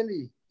 Pá, aí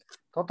ele: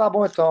 então tá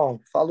bom, então.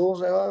 Falou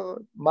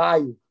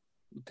maio.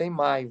 Tem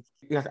maio.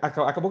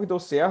 Acabou que deu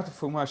certo,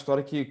 foi uma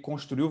história que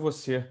construiu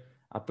você,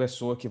 a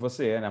pessoa que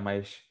você é, né?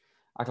 Mas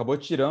acabou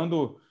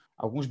tirando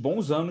alguns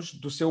bons anos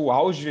do seu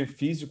auge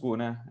físico,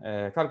 né?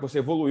 Claro que você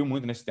evoluiu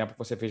muito nesse tempo que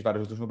você fez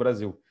vários lutas no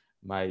Brasil,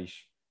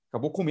 mas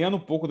acabou comendo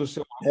um pouco do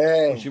seu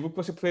motivo que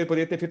você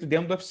poderia ter feito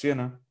dentro do UFC,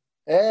 né?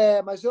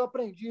 Mas eu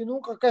aprendi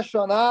nunca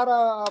questionar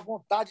a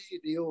vontade de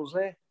Deus,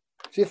 né?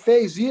 Se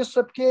fez isso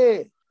é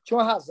porque tinha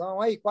uma razão.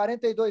 Aí,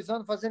 42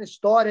 anos fazendo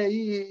história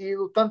e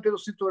lutando pelo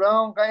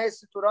cinturão, ganhar esse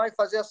cinturão e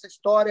fazer essa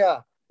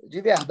história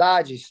de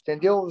verdade,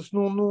 entendeu?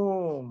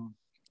 Não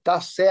tá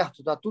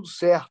certo, tá tudo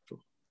certo.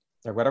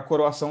 Agora a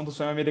coroação do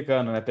sonho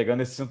americano, né?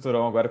 Pegando esse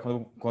cinturão agora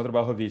contra o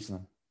Blachowicz,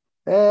 né?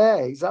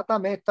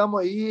 Exatamente. Estamos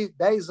aí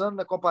 10 anos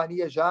na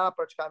companhia já,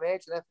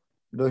 praticamente, né?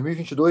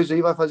 2022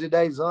 aí vai fazer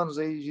 10 anos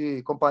aí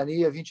de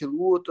companhia, 20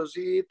 lutas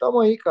e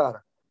estamos aí,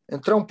 cara.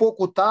 Entrou um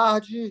pouco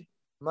tarde,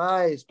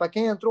 mas para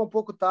quem entrou um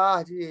pouco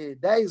tarde,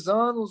 10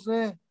 anos,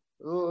 né?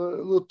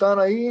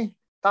 Lutando aí,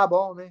 tá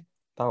bom, né?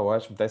 Tá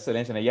ótimo, tá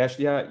excelente, né?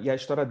 E a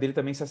história dele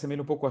também se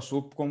assemelha um pouco à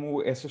sua,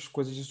 como essas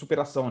coisas de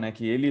superação, né?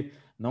 Que ele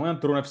não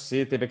entrou no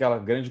UFC, teve aquela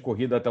grande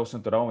corrida até o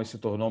cinturão e se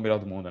tornou o melhor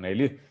do mundo, né?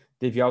 Ele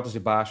teve altos e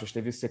baixos,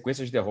 teve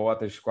sequências de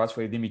derrotas, quase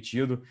foi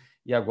demitido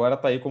e agora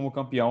tá aí como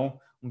campeão,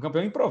 um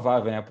campeão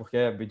improvável, né? Porque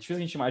é difícil a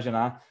gente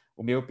imaginar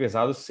o meio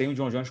pesado sem o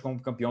John Jones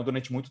como campeão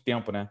durante muito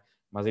tempo, né?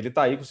 Mas ele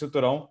tá aí com o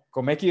cinturão.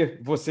 Como é que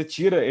você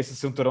tira esse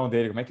cinturão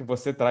dele? Como é que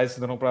você traz esse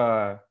cinturão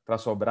para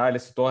sobrar? Ele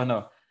se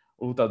torna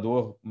o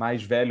lutador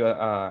mais velho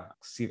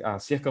a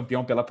ser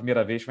campeão pela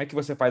primeira vez. Como é que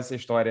você faz essa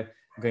história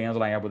ganhando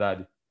lá em Abu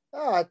Dhabi?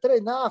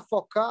 Treinar,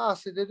 focar,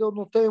 entendeu?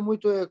 Não tenho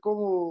muito,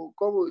 como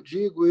eu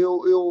digo,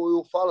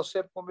 eu falo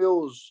sempre com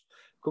meus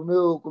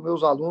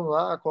alunos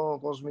lá, com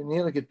os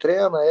meninos que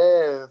treinam,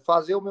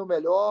 fazer o meu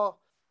melhor,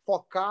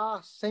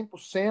 focar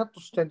 100%,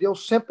 entendeu?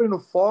 Sempre no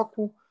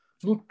foco,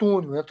 no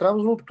túnel,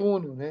 entramos no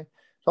túnel, né?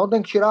 Então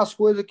tem que tirar as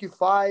coisas que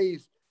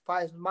faz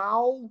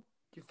mal,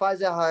 que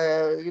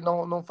e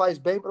não faz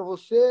bem para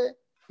você,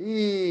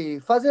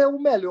 e fazer o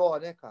melhor,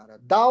 né, cara?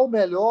 Dar o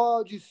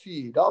melhor de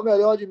si, dar o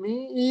melhor de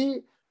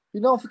mim e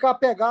não ficar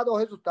apegado ao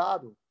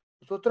resultado.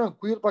 Eu sou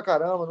tranquilo pra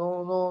caramba,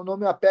 não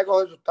me apego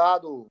ao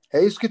resultado.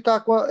 É isso que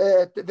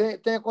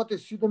tem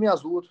acontecido nas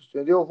minhas lutas,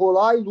 entendeu? Eu vou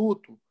lá e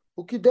luto.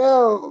 O que der,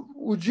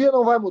 o dia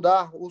não vai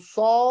mudar. O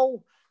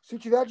sol, se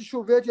tiver de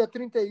chover dia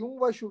 31,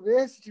 vai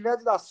chover. Se tiver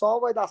de dar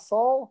sol, vai dar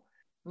sol.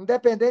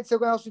 Independente se eu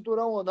ganhar o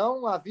cinturão ou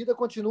não, a vida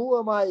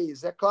continua,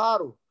 mas, é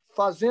claro,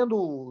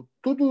 fazendo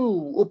tudo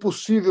o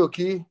possível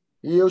aqui.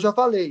 E eu já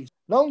falei,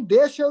 não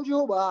deixa eu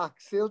derrubar,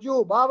 que se eu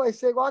derrubar vai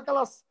ser igual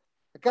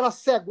aquela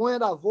cegonha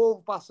da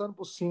Volvo passando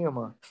por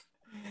cima.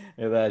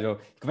 Verdade. Ó.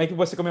 Como é que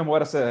você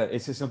comemora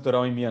esse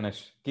cinturão em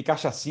Minas? Que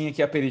cachaçinha,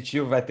 que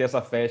aperitivo vai ter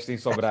essa festa em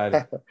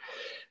Sobralho?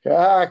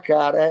 Ah,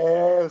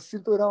 cara, o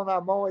cinturão na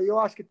mão aí, eu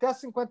acho que até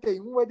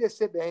 51 vai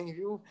descer bem,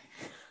 viu?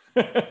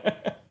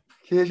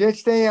 Que a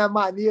gente tem a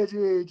mania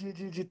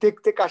de ter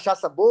que ter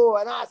cachaça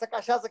boa. Ah, essa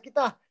cachaça aqui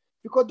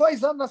ficou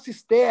 2 anos na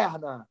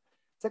cisterna.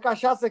 Essa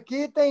cachaça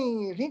aqui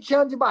tem 20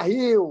 anos de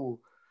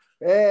barril.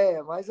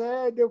 Mas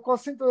deu com o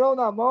cinturão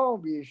na mão,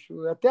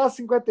 bicho. Até a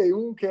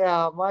 51, que é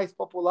a mais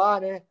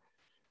popular, né?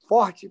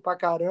 Forte pra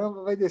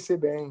caramba, vai descer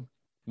bem.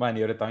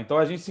 Maneiro e tal. Então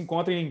a gente se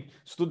encontra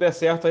se tudo der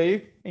certo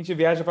aí, a gente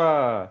viaja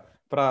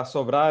para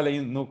Sobralho aí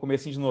no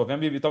comecinho de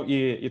novembro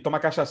e toma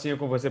cachaçinha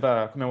com você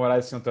para comemorar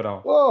esse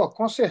cinturão. Pô,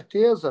 com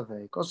certeza,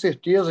 velho. Com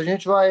certeza. A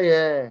gente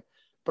vai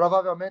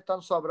provavelmente estar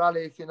no Sobral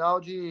aí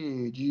final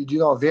de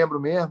novembro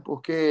mesmo,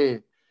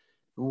 porque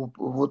eu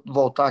vou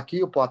voltar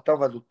aqui, o Potão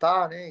vai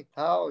lutar, né? E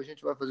tal. A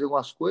gente vai fazer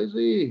algumas coisas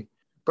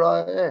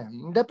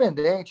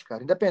independente,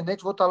 cara.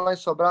 Independente, vou estar lá em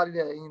Sobral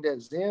em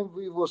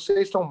dezembro e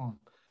vocês estão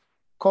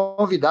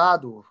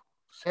convidados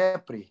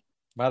sempre.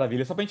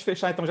 Maravilha. Só para a gente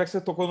fechar, então, já que você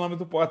tocou o nome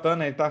do Poatan,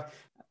 né?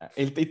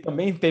 Ele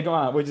também teve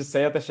uma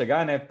odisseia até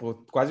chegar, né? Pô,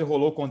 quase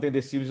rolou o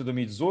Contender Series de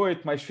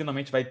 2018, mas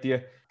finalmente vai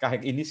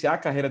iniciar a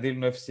carreira dele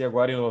no UFC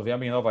agora em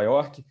novembro, em Nova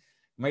York.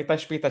 Como é que tá a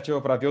expectativa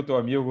para ver o teu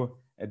amigo,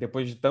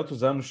 depois de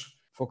tantos anos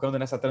focando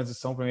nessa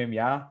transição para o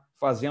MMA,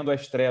 fazendo a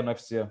estreia no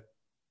UFC?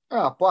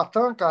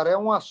 Poatan, cara, é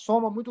uma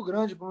soma muito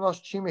grande para o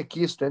nosso time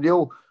aqui,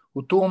 entendeu?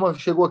 O Turma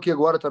chegou aqui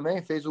agora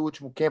também, fez o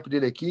último camp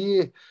dele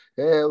aqui.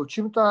 O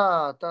time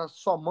tá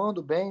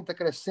somando bem, tá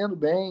crescendo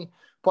bem.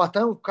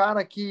 Poatan é um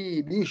cara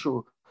que,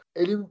 bicho,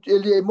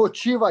 ele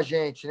motiva a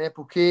gente, né?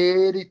 Porque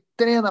ele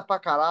treina pra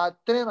caralho,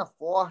 treina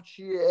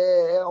forte,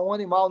 é um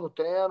animal no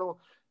treino,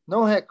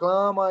 não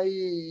reclama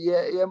e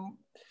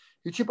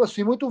tipo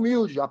assim, muito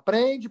humilde.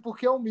 Aprende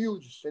porque é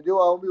humilde, entendeu?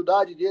 A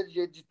humildade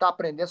dele de estar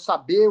aprendendo,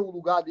 saber o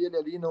lugar dele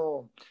ali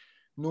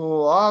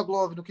no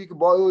Arglove, no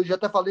kickbox. Eu já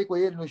até falei com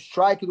ele, no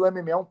strike do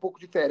MMA é um pouco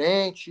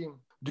diferente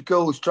do que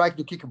o strike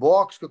do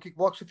kickbox, que o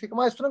kickbox você fica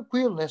mais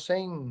tranquilo, né?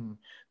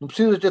 Não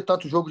precisa ter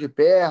tanto jogo de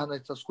perna,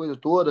 essas coisas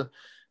todas.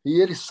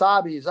 E ele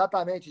sabe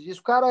exatamente disso.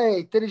 O cara é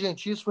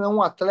inteligentíssimo, é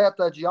um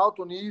atleta de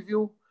alto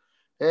nível.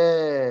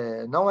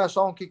 Não é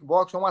só um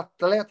kickbox, é um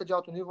atleta de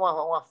alto nível,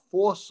 uma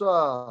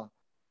força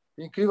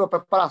incrível,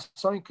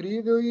 preparação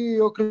incrível, e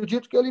eu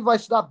acredito que ele vai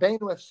se dar bem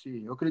no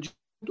UFC. Eu acredito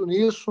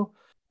nisso.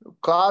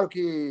 Claro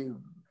que,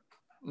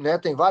 né,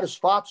 tem vários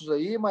fatos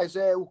aí, mas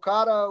o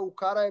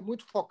cara é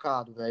muito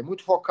focado, velho,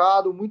 muito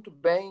focado, muito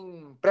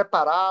bem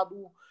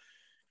preparado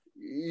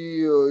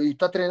e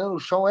tá treinando no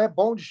chão, é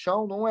bom de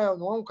chão, não é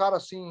um cara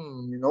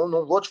assim,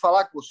 não vou te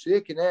falar com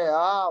você que, né,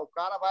 o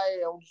cara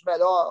é um dos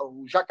melhores,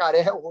 o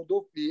Jacaré, o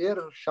Rodolfo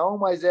Vieira no chão,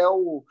 mas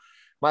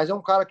é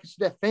um cara que se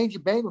defende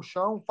bem no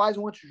chão, faz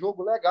um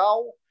antijogo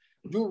legal,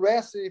 de um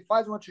wrestler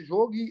faz um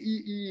antijogo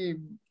e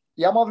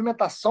a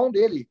movimentação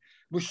dele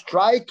no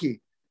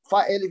strike,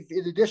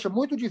 ele deixa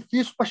muito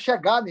difícil para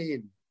chegar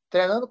nele.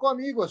 Treinando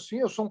comigo, assim,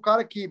 eu sou um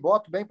cara que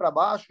boto bem para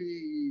baixo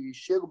e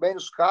chego bem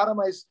nos caras,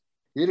 mas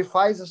ele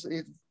faz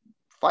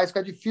que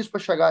é difícil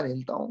para chegar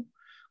nele. Então,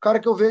 o cara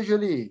que eu vejo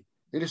ele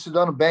se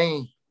dando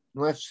bem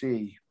no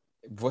UFC.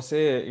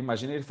 Você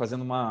imagina ele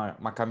fazendo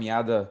uma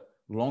caminhada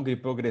longa e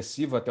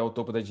progressiva até o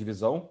topo da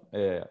divisão,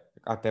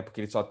 até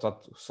porque ele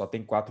só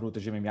tem 4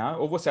 lutas de MMA,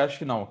 ou você acha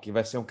que não, que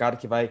vai ser um cara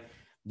que vai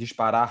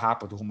disparar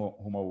rápido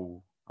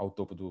rumo ao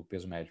topo do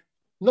peso médio?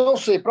 Não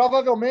sei,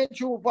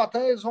 provavelmente o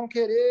Poatan eles vão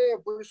querer,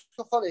 por isso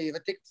que eu falei, vai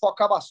ter que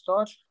focar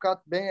bastante,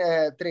 ficar bem,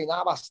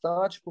 treinar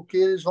bastante, porque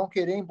eles vão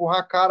querer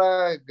empurrar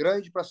cara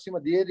grande para cima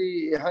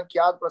dele,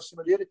 ranqueado para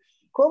cima dele,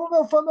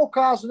 como foi meu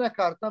caso, né,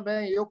 cara?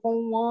 Também eu com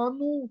um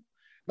ano,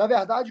 na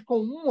verdade, com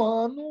 1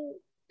 ano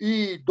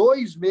e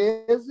 2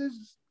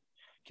 meses,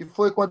 que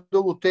foi quando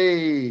eu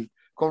lutei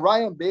com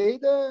Ryan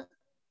Bader,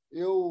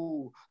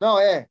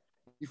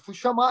 e fui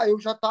chamar, eu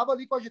já estava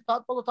ali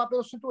cogitado para lutar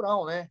pelo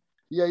cinturão, né?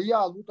 E aí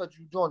a luta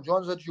de John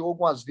Jones adiou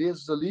algumas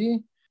vezes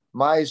ali,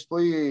 mas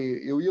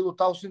eu ia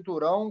lutar o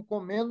cinturão com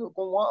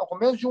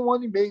menos de 1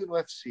 ano e meio no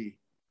UFC.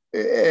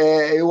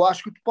 Eu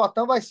acho que o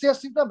Poatan vai ser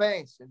assim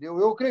também, entendeu?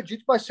 Eu acredito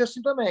que vai ser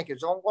assim também, que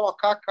eles vão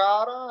colocar a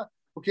cara,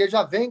 porque ele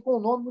já vem com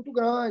um nome muito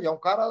grande, é um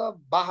cara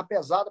barra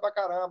pesada pra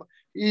caramba.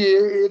 E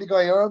ele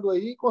ganhando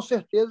aí, com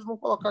certeza vão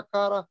colocar a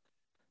cara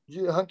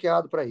de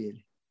ranqueado para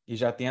ele. E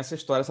já tem essa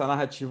história, essa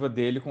narrativa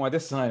dele com o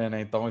Adesanya,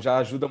 né? Então já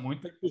ajuda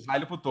muito a empurrar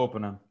ele pro topo,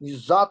 né?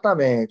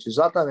 Exatamente,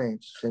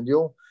 exatamente,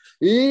 entendeu?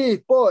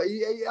 Pô,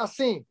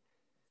 assim,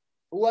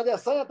 o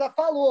Adesanya até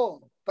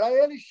falou, para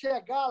ele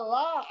chegar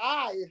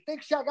lá, ele tem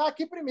que chegar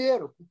aqui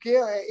primeiro, porque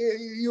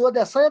e o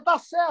Adesanya tá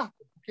certo,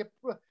 porque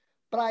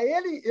para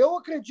ele, eu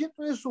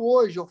acredito nisso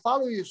hoje, eu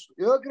falo isso,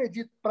 eu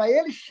acredito, para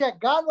ele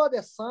chegar no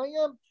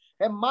Adesanya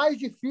é mais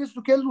difícil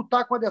do que ele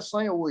lutar com o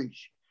Adesanya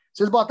hoje.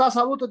 Se eles botassem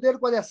a luta dele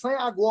com o Adesanya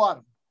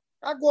agora,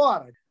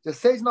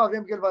 16 de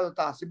novembro que ele vai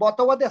lutar, se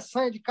botar o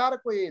Adesanya de cara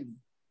com ele,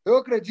 eu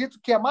acredito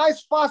que é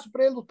mais fácil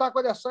para ele lutar com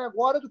o Adesanya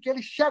agora do que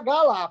ele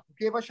chegar lá,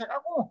 porque ele vai chegar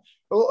com...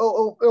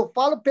 Eu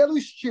falo pelo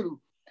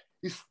estilo.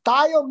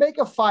 Style make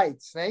a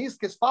fight, não é isso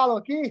que eles falam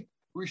aqui?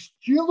 O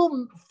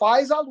estilo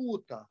faz a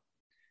luta.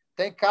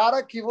 Tem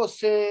cara que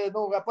você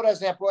não... Por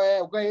exemplo,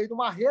 eu ganhei do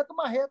Marreta, o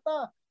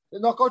Marreta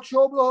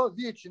nocauteou o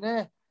Blachowicz,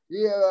 né?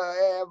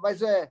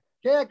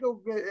 Quem é que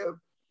eu...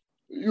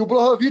 E o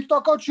Blachowicz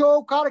nocauteou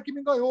o cara que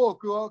me ganhou,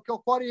 que é o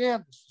Corey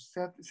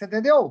Anderson. Você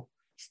entendeu?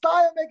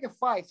 Style make a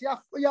fight.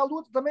 E a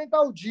luta também tá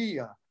o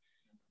dia.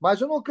 Mas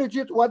eu não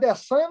acredito. O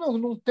Adesanya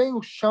não tem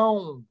o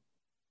chão,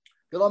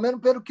 pelo menos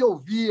pelo que eu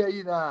vi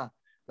aí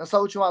nessa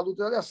última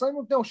luta. O Adesanya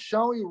não tem o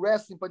chão e o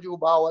wrestling para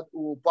derrubar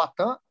o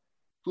Poatan.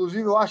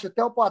 Inclusive, eu acho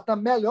até o Poatan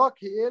melhor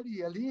que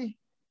ele ali.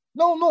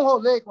 Não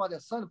rolei com o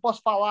Adesanya, não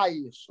posso falar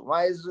isso,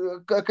 mas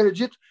eu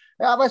acredito.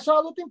 Vai ser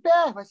uma luta em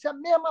pé, vai ser a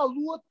mesma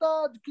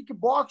luta de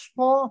kickbox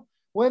com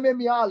o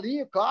MMA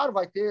ali. Claro,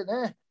 vai ter,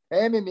 né?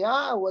 É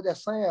MMA, o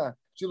Adesanya,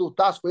 se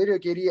lutasse com ele,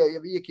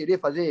 eu ia querer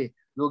fazer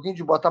joguinho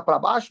de botar para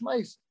baixo,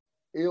 mas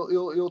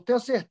eu tenho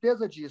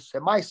certeza disso. É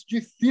mais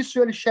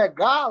difícil ele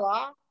chegar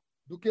lá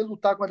do que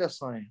lutar com o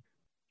Adesanya.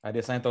 A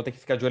Adesanya, então, tem que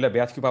ficar de olho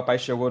aberto que o papai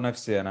chegou no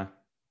UFC, né?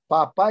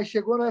 Papai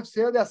chegou no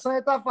UFC, o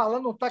Adesanya tá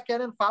falando, não tá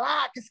querendo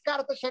falar que esse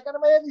cara tá chegando,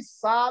 mas ele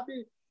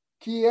sabe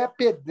que é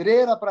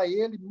pedreira para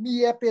ele,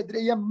 e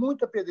é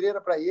muita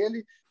pedreira para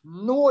ele.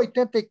 No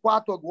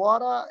 84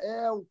 agora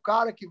é o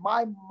cara que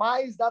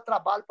mais dá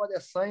trabalho para o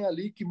Adesanya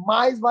ali, que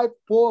mais vai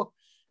pôr,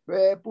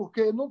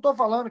 porque não estou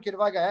falando que ele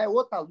vai ganhar, é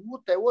outra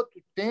luta, é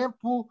outro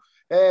tempo,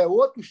 é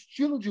outro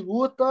estilo de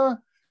luta,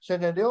 você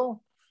entendeu?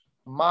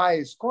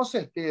 Mas, com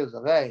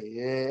certeza, velho,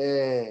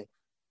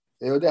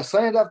 o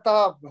Adesanya deve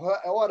estar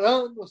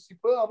orando assim,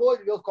 pelo amor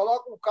de Deus,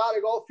 coloca um cara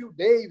igual o Phil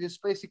Davis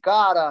para esse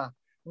cara.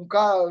 O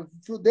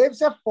Phil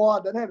Davis é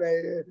foda, né,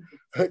 velho?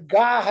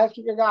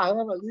 Fica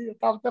agarrando ali. Eu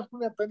estava até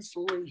comentando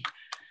isso hoje.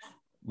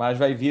 Mas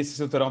vai vir esse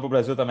cinturão para o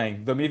Brasil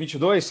também.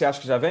 2022, você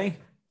acha que já vem?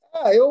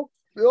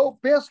 Eu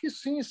penso que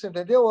sim, você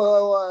entendeu?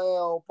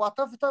 O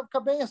Poatan fica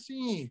bem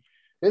assim.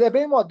 Ele é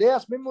bem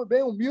modesto,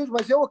 bem humilde,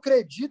 mas eu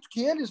acredito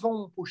que eles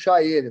vão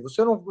puxar ele.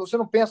 Você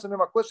não pensa a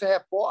mesma coisa, você é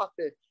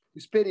repórter,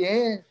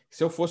 experiente.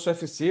 Se eu fosse o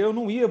UFC, eu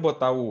não ia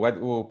botar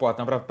o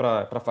Poatan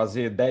para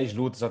fazer 10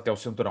 lutas até o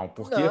cinturão,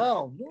 porque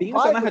não tem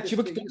essa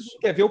narrativa que todo mundo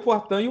quer ver o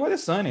Poatan e o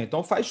Adesanya.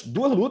 Então faz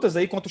 2 lutas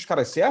aí contra os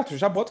caras certos,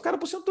 já bota o cara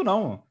pro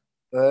cinturão.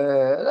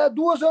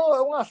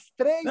 Umas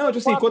 3 não, ou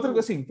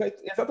assim, 4.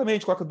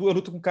 Exatamente, coloca 2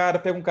 lutas com o cara,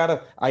 pega um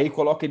cara, aí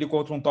coloca ele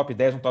contra um top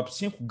 10, um top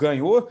 5,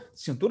 ganhou,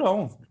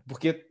 cinturão.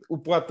 Porque o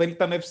Poatan ele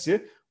tá no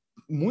UFC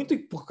muito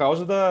por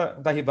causa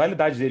da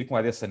rivalidade dele com o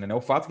Adesanya, né?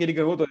 O fato que ele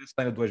ganhou do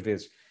Adesanya 2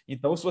 vezes.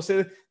 Então, se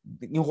você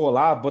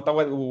enrolar, botar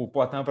o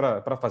Poatan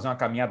para fazer uma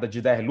caminhada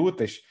de 10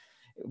 lutas,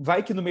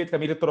 vai que no meio do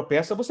caminho ele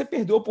tropeça, você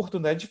perdeu a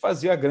oportunidade de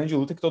fazer a grande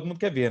luta que todo mundo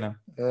quer ver, né?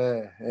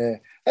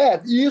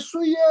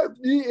 Isso e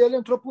ele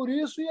entrou por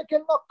isso, e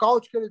aquele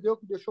nocaute que ele deu,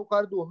 que deixou o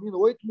cara dormindo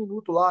 8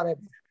 minutos lá, né,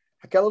 bicho?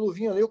 Aquela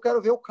luvinha ali, eu quero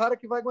ver o cara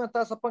que vai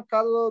aguentar essa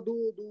pancada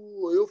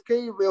Eu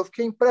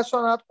fiquei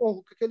impressionado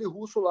com aquele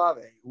russo lá,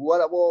 velho.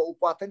 O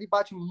Poatan, ele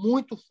bate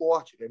muito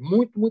forte, velho.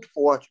 Muito, muito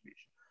forte,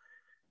 bicho.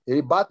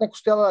 Ele bate na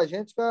costela da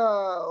gente,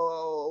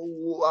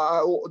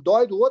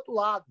 dói do outro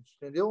lado,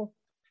 entendeu?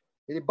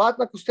 Ele bate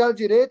na costela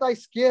direita, à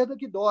esquerda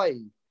que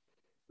dói.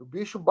 O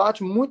bicho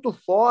bate muito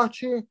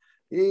forte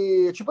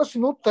e, tipo assim,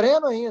 não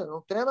treina ainda,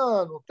 não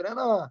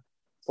treina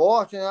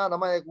forte, né?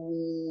 Mas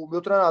o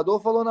meu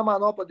treinador falou na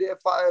manopla dele,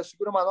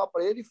 segura a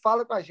manopla ele e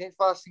fala com a gente,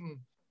 fala assim,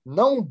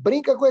 não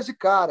brinca com esse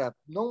cara,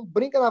 não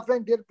brinca na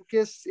frente dele,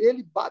 porque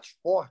ele bate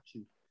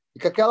forte. E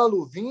com aquela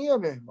luvinha,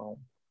 meu irmão.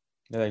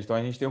 Então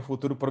a gente tem um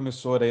futuro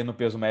promissor aí no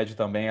peso médio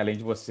também, além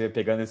de você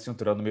pegando esse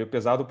cinturão no meio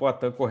pesado, o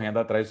Poatan correndo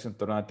atrás do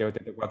cinturão até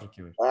 84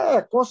 quilos.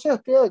 Com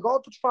certeza, igual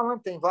eu tô te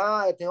falando, tem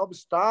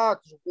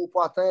obstáculos, o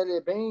Poatan ele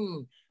é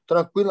bem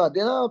tranquilo lá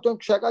dentro, não, tenho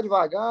que chegar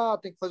devagar,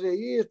 tem que fazer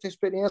isso, tem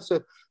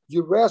experiência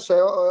de wrestling,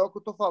 é o que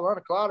eu tô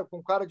falando, claro, com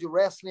um cara de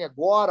wrestling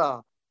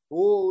agora,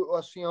 ou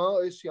assim,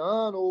 esse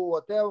ano, ou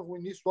até o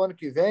início do ano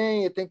que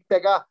vem, tem que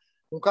pegar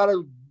um cara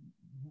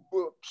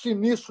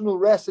sinistro no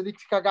wrestling ali,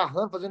 que fica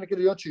agarrando, fazendo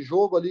aquele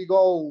antijogo ali,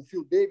 igual o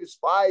Phil Davis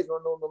faz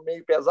no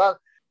meio pesado.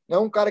 É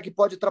um cara que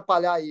pode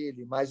atrapalhar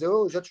ele, mas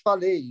eu já te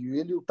falei,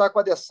 ele tá com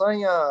a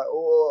Adesanya,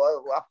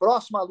 a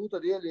próxima luta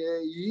dele,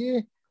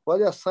 e o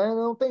Adesanya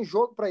não tem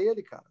jogo para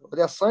ele, cara. O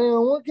Adesanya é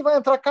um que vai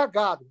entrar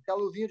cagado, aquela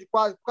luvinha de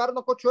quase, o cara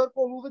não continuou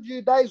com luva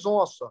de 10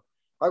 onças,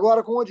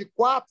 agora com uma de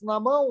 4 na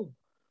mão,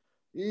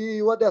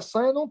 e o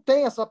Adesanya não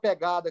tem essa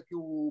pegada que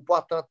o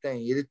Poatan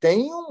tem.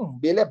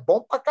 Ele é bom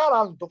pra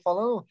caralho, não tô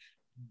falando,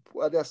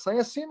 o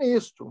Adesanya é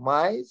sinistro,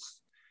 mas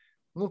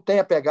não tem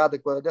a pegada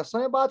que o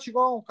Adesanya bate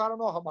igual um cara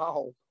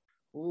normal.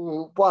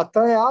 O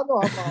Poatan é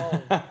anormal.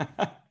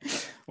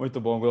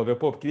 Muito bom, Glover.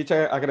 Queria te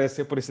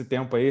agradecer por esse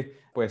tempo aí.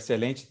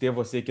 Excelente ter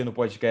você aqui no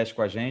podcast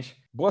com a gente.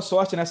 Boa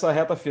sorte nessa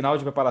reta final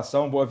de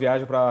preparação, boa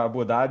viagem para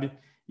Abu Dhabi,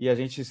 e a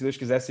gente, se Deus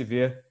quiser, se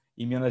ver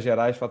em Minas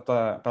Gerais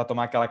para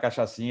tomar aquela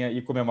cachaçinha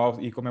e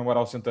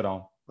comemorar o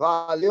cinturão.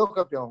 Valeu,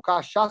 campeão.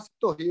 Cachaça e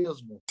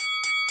torresmo.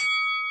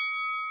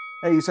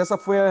 É isso, essa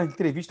foi a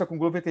entrevista com o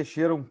Glover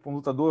Teixeira, um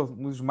lutador,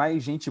 um dos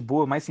mais gente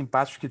boa, mais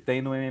simpáticos que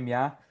tem no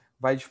MMA.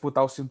 vai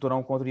disputar o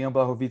cinturão contra o Ian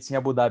Blachowicz em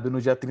Abu Dhabi no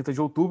dia 30 de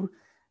outubro.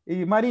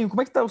 E, Marinho,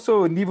 como é que tá o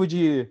seu nível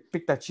de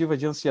expectativa,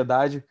 de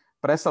ansiedade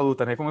para essa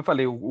luta, né? Como eu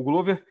falei, o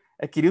Glover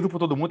é querido por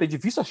todo mundo, é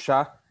difícil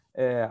achar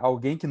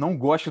alguém que não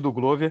goste do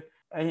Glover.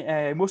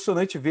 É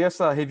emocionante ver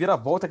essa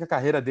reviravolta que a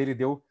carreira dele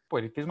deu. Pô,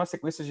 ele fez uma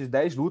sequência de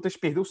 10 lutas,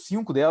 perdeu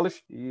 5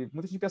 delas, e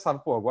muita gente pensava,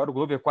 pô, agora o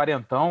Glover é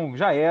quarentão,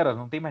 já era,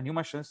 não tem mais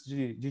nenhuma chance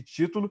de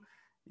título,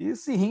 e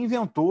se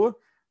reinventou,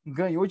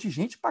 ganhou de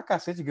gente pra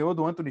cacete, ganhou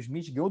do Anthony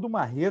Smith, ganhou do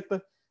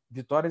Marreta,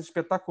 vitórias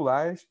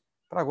espetaculares,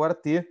 para agora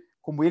ter,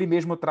 como ele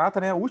mesmo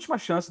trata, né, a última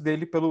chance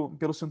dele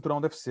pelo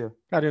cinturão do UFC.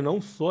 Cara, e não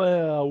só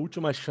é a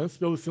última chance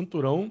pelo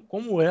cinturão,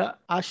 como é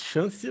a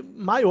chance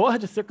maior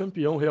de ser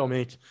campeão,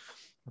 realmente.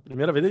 A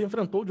primeira vez ele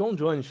enfrentou o John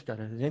Jones,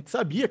 cara. A gente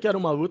sabia que era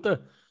uma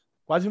luta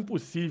quase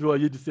impossível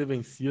ali de ser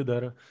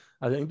vencida.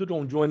 Além do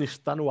John Jones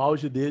estar no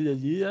auge dele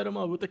ali, era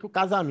uma luta que o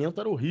casamento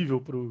era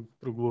horrível pro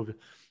Glover.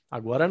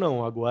 Agora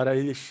não, agora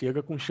ele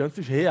chega com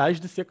chances reais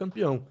de ser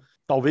campeão.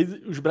 Talvez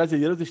os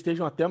brasileiros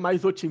estejam até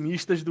mais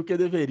otimistas do que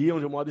deveriam,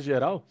 de modo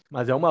geral,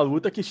 mas é uma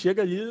luta que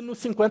chega ali no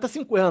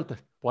 50-50.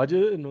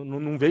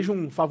 Não vejo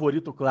um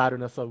favorito claro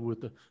nessa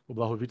luta. O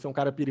Blachowicz é um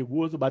cara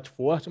perigoso, bate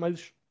forte,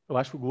 mas eu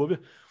acho que o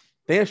Glover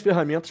tem as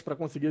ferramentas para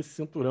conseguir esse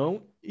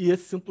cinturão, e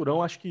esse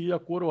cinturão acho que ia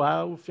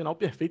coroar o final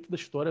perfeito da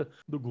história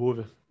do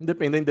Glover.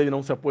 Independente dele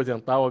não se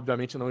aposentar,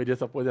 obviamente não iria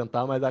se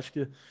aposentar, mas acho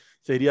que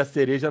seria a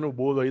cereja no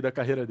bolo aí da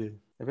carreira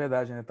dele. É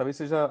verdade, né? Talvez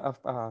seja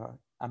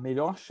a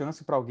melhor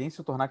chance para alguém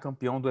se tornar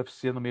campeão do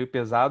UFC no meio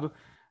pesado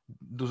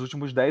dos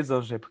últimos 10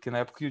 anos, né? Porque na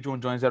época que o John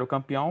Jones era o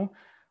campeão,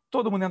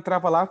 todo mundo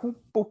entrava lá com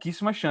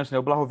pouquíssimas chances, né?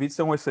 O Blachowicz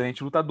é um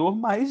excelente lutador,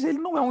 mas ele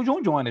não é um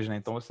John Jones, né?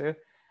 Então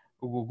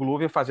o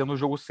Glover fazendo o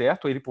jogo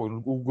certo,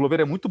 o Glover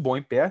é muito bom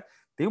em pé,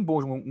 tem um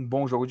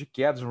bom jogo de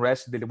quedas, o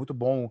wrestling dele é muito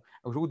bom,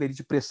 o jogo dele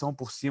de pressão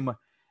por cima,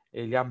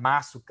 ele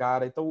amassa o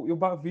cara. Então, e o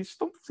Blachowicz,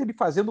 se ele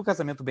fazendo o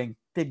casamento bem,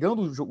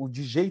 pegando o jogo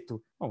de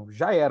jeito, bom,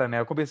 já era, né?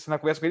 Eu comecei na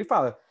conversa com ele,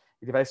 fala,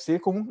 ele vai ser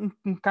como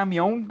um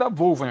caminhão da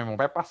Volvo, meu irmão,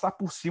 vai passar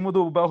por cima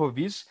do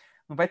Blachowicz,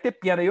 não vai ter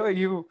pena.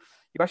 Eu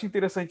acho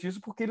interessante isso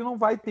porque ele não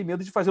vai ter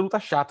medo de fazer luta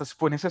chata se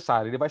for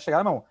necessário. Ele vai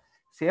chegar, não,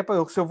 se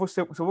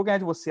eu vou ganhar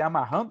de você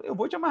amarrando, eu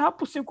vou te amarrar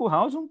por 5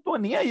 rounds, não tô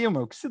nem aí,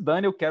 mano. Que se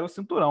dane, eu quero o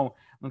cinturão.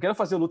 Não quero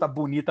fazer luta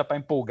bonita para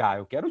empolgar,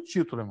 eu quero o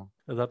título, irmão.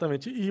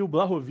 Exatamente. E o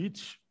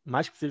Blachowicz,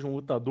 mais que seja um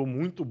lutador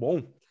muito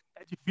bom,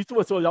 é difícil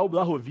você olhar o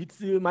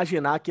Blachowicz e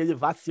imaginar que ele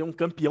vá ser um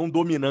campeão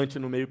dominante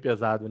no meio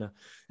pesado, né?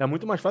 É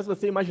muito mais fácil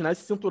você imaginar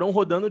esse cinturão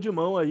rodando de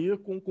mão aí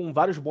com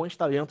vários bons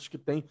talentos que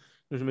tem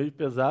nos meios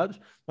pesados,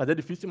 mas é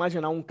difícil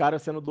imaginar um cara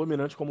sendo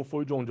dominante como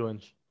foi o John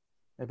Jones.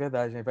 É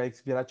verdade, né? Vai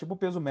virar tipo o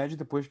peso médio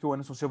depois que o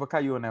Anderson Silva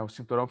caiu, né? O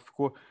cinturão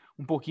ficou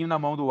um pouquinho na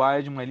mão do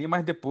Weidman ali,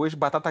 mas depois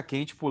batata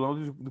quente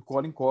pulando do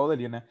colo em colo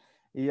ali, né?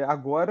 E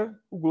agora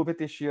o Glover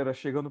Teixeira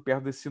chegando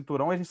perto desse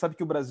cinturão, a gente sabe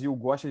que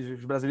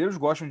os brasileiros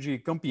gostam de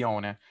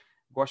campeão, né?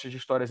 Gostam de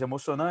histórias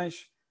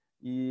emocionantes,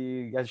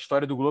 e a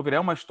história do Glover é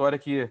uma história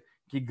que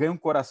ganha o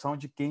coração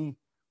de quem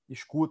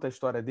escuta a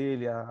história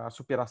dele, a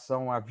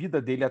superação, a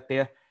vida dele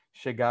até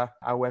chegar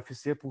ao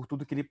UFC por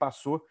tudo que ele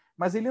passou,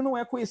 mas ele não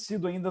é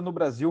conhecido ainda no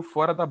Brasil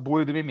fora da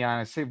bolha do MMA,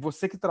 né?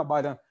 Você que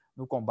trabalha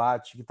no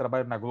combate, que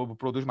trabalha na Globo,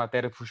 produz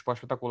matéria para o Esporte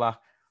Espetacular,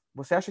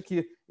 você acha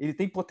que ele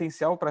tem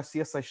potencial para ser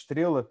essa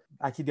estrela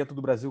aqui dentro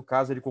do Brasil,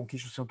 caso ele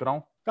conquiste o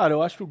cinturão? Cara,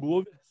 eu acho que o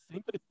Glover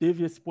sempre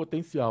teve esse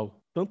potencial,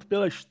 tanto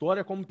pela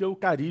história como pelo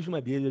carisma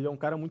dele. Ele é um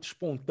cara muito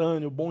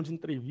espontâneo, bom de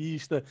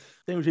entrevista,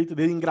 tem um jeito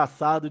dele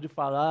engraçado de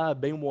falar,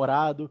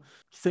 bem-humorado,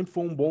 que sempre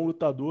foi um bom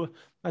lutador.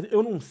 Mas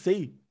eu não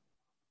sei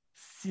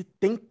se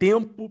tem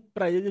tempo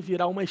para ele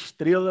virar uma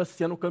estrela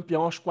sendo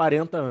campeão aos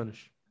 40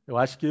 anos. Eu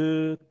acho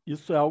que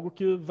isso é algo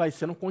que vai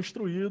sendo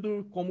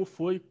construído, como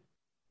foi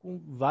com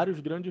vários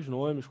grandes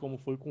nomes, como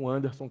foi com o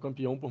Anderson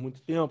campeão por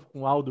muito tempo,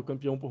 com o Aldo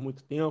campeão por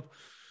muito tempo,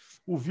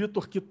 o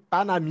Vitor que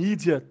está na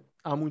mídia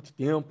há muito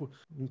tempo,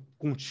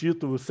 com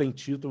título, sem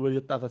título, ele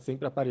estava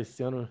sempre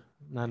aparecendo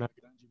na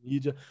grande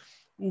mídia.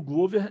 O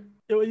Glover,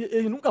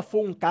 ele nunca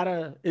foi um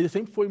cara, ele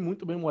sempre foi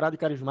muito bem-humorado e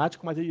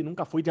carismático, mas ele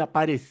nunca foi de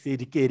aparecer,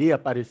 de querer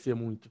aparecer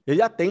muito.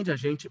 Ele atende a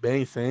gente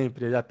bem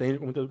sempre, ele atende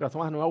com muita educação,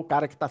 mas não é o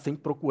cara que está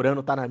sempre procurando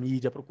estar na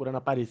mídia, procurando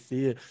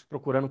aparecer,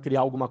 procurando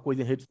criar alguma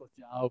coisa em rede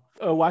social.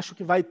 Eu acho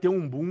que vai ter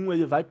um boom,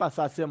 ele vai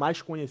passar a ser mais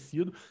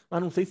conhecido,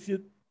 mas não sei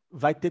se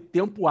vai ter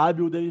tempo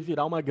hábil dele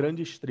virar uma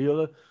grande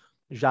estrela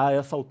já a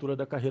essa altura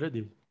da carreira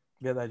dele.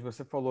 Verdade,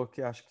 você falou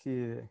que acho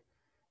que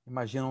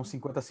imagina um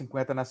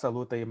 50-50 nessa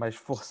luta aí, mas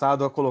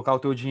forçado a colocar o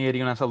teu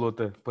dinheirinho nessa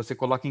luta. Você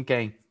coloca em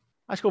quem?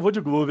 Acho que eu vou de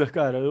Glover,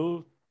 cara.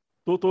 Eu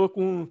tô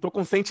com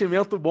um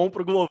sentimento bom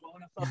pro Glovão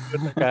nessa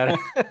luta, cara.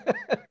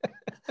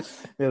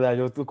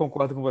 Verdade, eu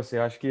concordo com você.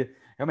 Eu acho que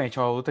realmente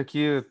é uma luta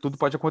que tudo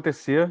pode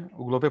acontecer.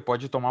 O Glover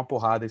pode tomar uma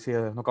porrada e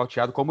ser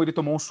nocauteado, como ele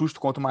tomou um susto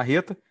contra o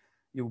Marreta,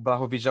 e o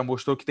Blachowicz já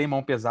mostrou que tem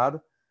mão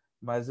pesada,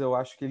 mas eu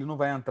acho que ele não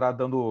vai entrar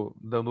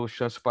dando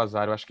chance pro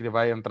azar. Eu acho que ele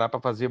vai entrar para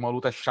fazer uma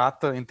luta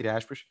chata, entre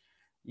aspas,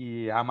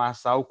 e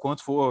amassar o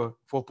quanto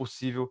for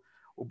possível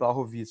o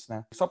Blachowicz,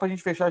 né? Só pra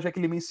gente fechar, já que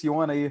ele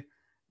menciona aí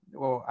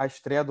a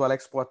estreia do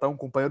Alex Poatan,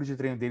 companheiro de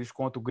treino deles,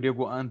 contra o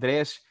grego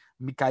Andrés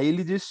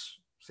Michailidis,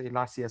 sei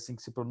lá se é assim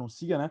que se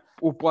pronuncia, né?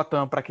 O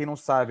Poatan, para quem não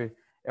sabe,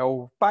 é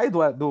o pai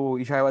do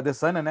Israel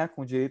Adesanya, né?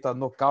 Com direito a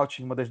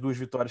nocaute em uma das 2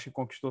 vitórias que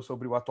conquistou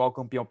sobre o atual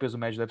campeão peso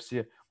médio do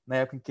UFC, na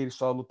época em que eles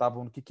só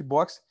lutavam no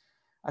kickbox.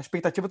 A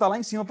expectativa tá lá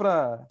em cima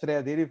para a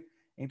estreia dele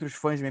entre os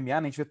fãs de MMA, né?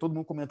 A gente vê todo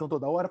mundo comentando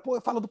toda hora, pô,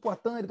 fala do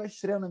Poatan, ele vai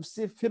estrear no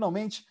UFC,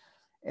 finalmente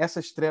essa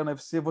estreia no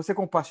UFC. Você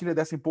compartilha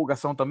dessa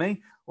empolgação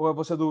também? Ou é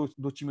você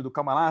do time do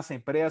calma lá, sem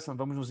pressa,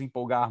 vamos nos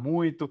empolgar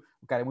muito,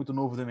 o cara é muito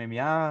novo do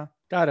MMA?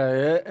 Cara,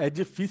 é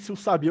difícil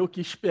saber o que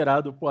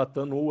esperar do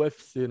Poatan no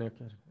UFC, né,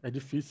 cara? É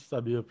difícil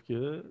saber, porque,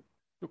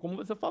 como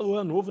você falou,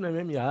 é novo no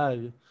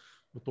MMA,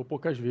 lutou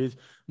poucas vezes.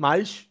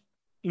 Mas,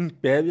 em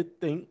pé,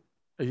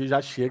 ele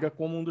já chega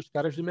como um dos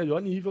caras de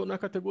melhor nível na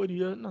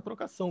categoria na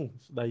trocação.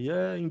 Isso daí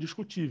é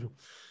indiscutível.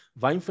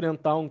 Vai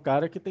enfrentar um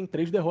cara que tem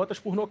 3 derrotas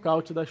por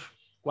nocaute, das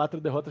 4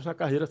 derrotas na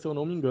carreira, se eu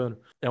não me engano.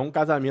 É um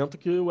casamento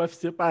que o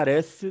UFC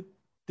parece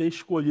ter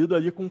escolhido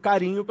ali com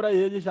carinho para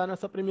ele já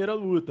nessa primeira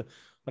luta.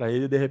 Para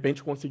ele, de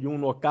repente, conseguir um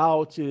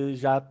nocaute,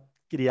 já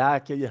criar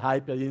aquele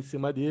hype ali em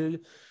cima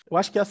dele. Eu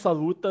acho que essa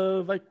luta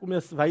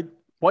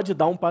pode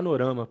dar um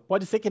panorama.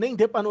 Pode ser que nem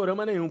dê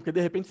panorama nenhum, porque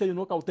de repente, se ele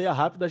nocauteia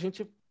rápido, a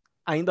gente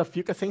ainda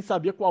fica sem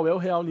saber qual é o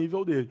real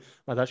nível dele.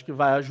 Mas acho que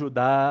vai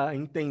ajudar a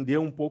entender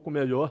um pouco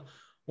melhor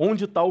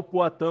onde está o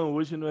Poatan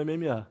hoje no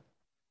MMA.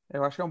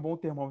 Eu acho que é um bom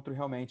termômetro,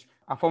 realmente.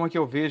 A forma que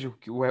eu vejo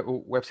que o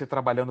UFC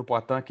trabalhando o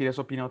Poatan, queria a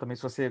sua opinião também,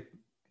 se você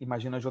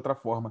imagina de outra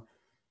forma.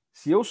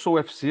 Se eu sou o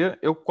UFC,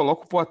 eu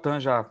coloco o Poatan,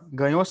 já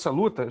ganhou essa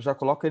luta, já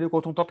coloco ele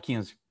contra um top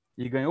 15.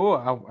 E ganhou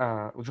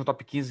o de um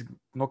top 15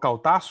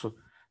 nocautaço,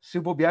 se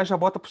bobear, já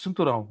bota pro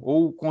cinturão.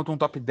 Ou contra um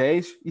top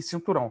 10 e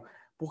cinturão.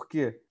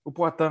 Porque o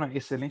Poatan,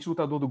 excelente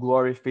lutador do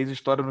Glory, fez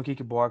história no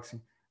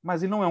kickboxing,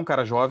 mas ele não é um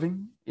cara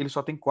jovem, ele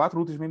só tem 4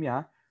 lutas de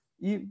MMA,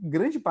 e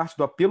grande parte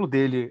do apelo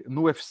dele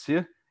no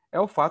UFC é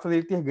o fato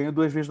dele ter ganho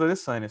 2 vezes do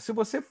Adesanya. Se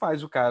você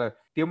faz o cara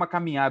ter uma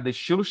caminhada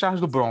estilo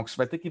Charles do Bronx,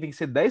 vai ter que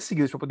vencer 10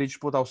 seguidas para poder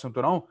disputar o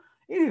cinturão,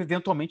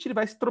 eventualmente ele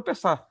vai se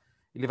tropeçar.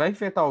 Ele vai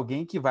enfrentar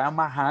alguém que vai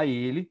amarrar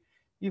ele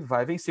e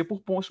vai vencer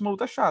por pontos uma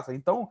luta chata.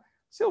 Então,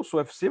 se eu sou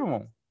UFC, meu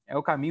irmão, é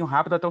o caminho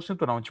rápido até o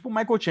cinturão. Tipo o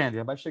Michael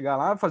Chandler, vai chegar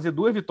lá, fazer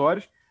 2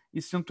 vitórias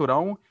e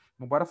cinturão,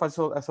 vambora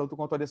fazer essa luta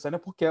contra o Adesanya,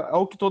 porque é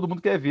o que todo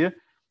mundo quer ver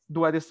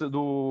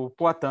do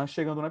Poatan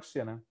chegando no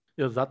UFC, né?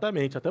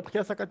 Exatamente, até porque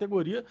essa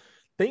categoria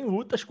tem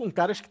lutas com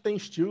caras que têm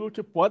estilo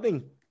que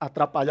podem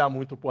atrapalhar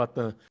muito o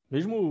Poatan.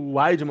 Mesmo o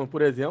Weidman,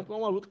 por exemplo, é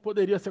uma luta que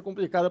poderia ser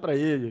complicada para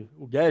ele.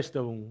 O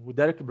Gastelum, o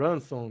Derek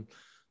Brunson,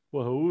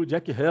 o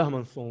Jack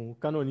Hermansson, o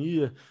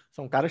Cannonier,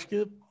 são caras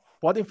que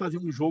podem fazer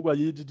um jogo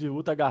ali de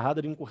luta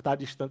agarrada, de encurtar a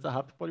distância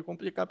rápido, pode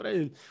complicar para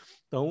ele.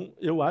 Então,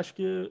 eu acho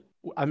que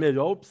a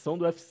melhor opção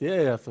do UFC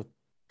é essa.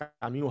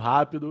 Caminho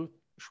rápido,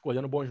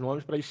 escolhendo bons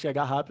nomes para ele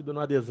chegar rápido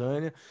no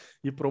Adesanya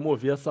e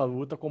promover essa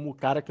luta como o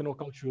cara que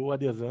nocauteou o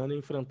Adesanya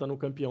enfrentando o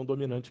campeão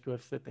dominante que o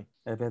UFC tem.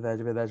 É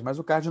verdade, é verdade. Mas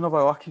o card de Nova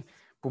York,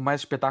 por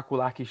mais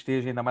espetacular que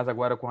esteja, ainda mais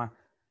agora com a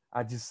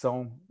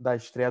adição da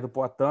estreia do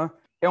Poatan,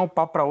 é um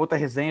papo para outra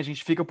resenha. A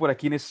gente fica por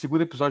aqui nesse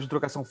segundo episódio de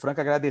Trocação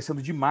Franca,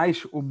 agradecendo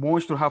demais o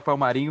monstro Rafael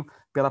Marinho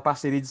pela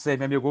parceria de ser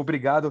meu amigo.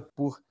 Obrigado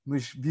por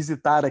nos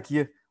visitar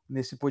aqui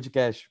nesse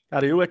podcast.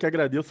 Cara, eu é que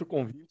agradeço o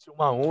convite,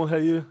 uma honra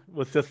e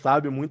você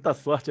sabe, muita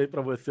sorte aí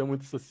para você,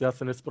 muito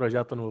sucesso nesse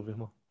projeto novo,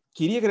 irmão.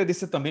 Queria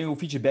agradecer também o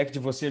feedback de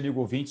você, amigo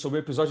ouvinte, sobre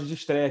o episódio de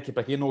estreia, que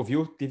para quem não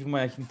ouviu, teve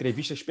uma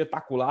entrevista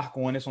espetacular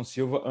com o Anderson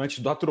Silva antes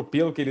do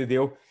atropelo que ele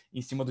deu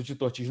em cima do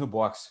Tito Ortiz no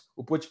boxe.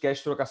 O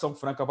podcast Trocação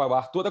Franca vai ao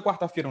ar toda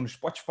quarta-feira no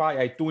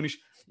Spotify, iTunes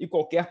e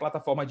qualquer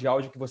plataforma de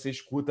áudio que você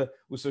escuta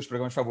os seus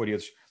programas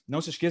favoritos.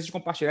 Não se esqueça de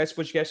compartilhar esse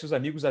podcast com seus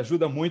amigos,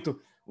 ajuda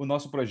muito o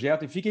nosso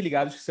projeto e fiquem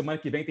ligados que semana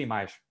que vem tem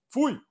mais.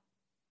 Fui!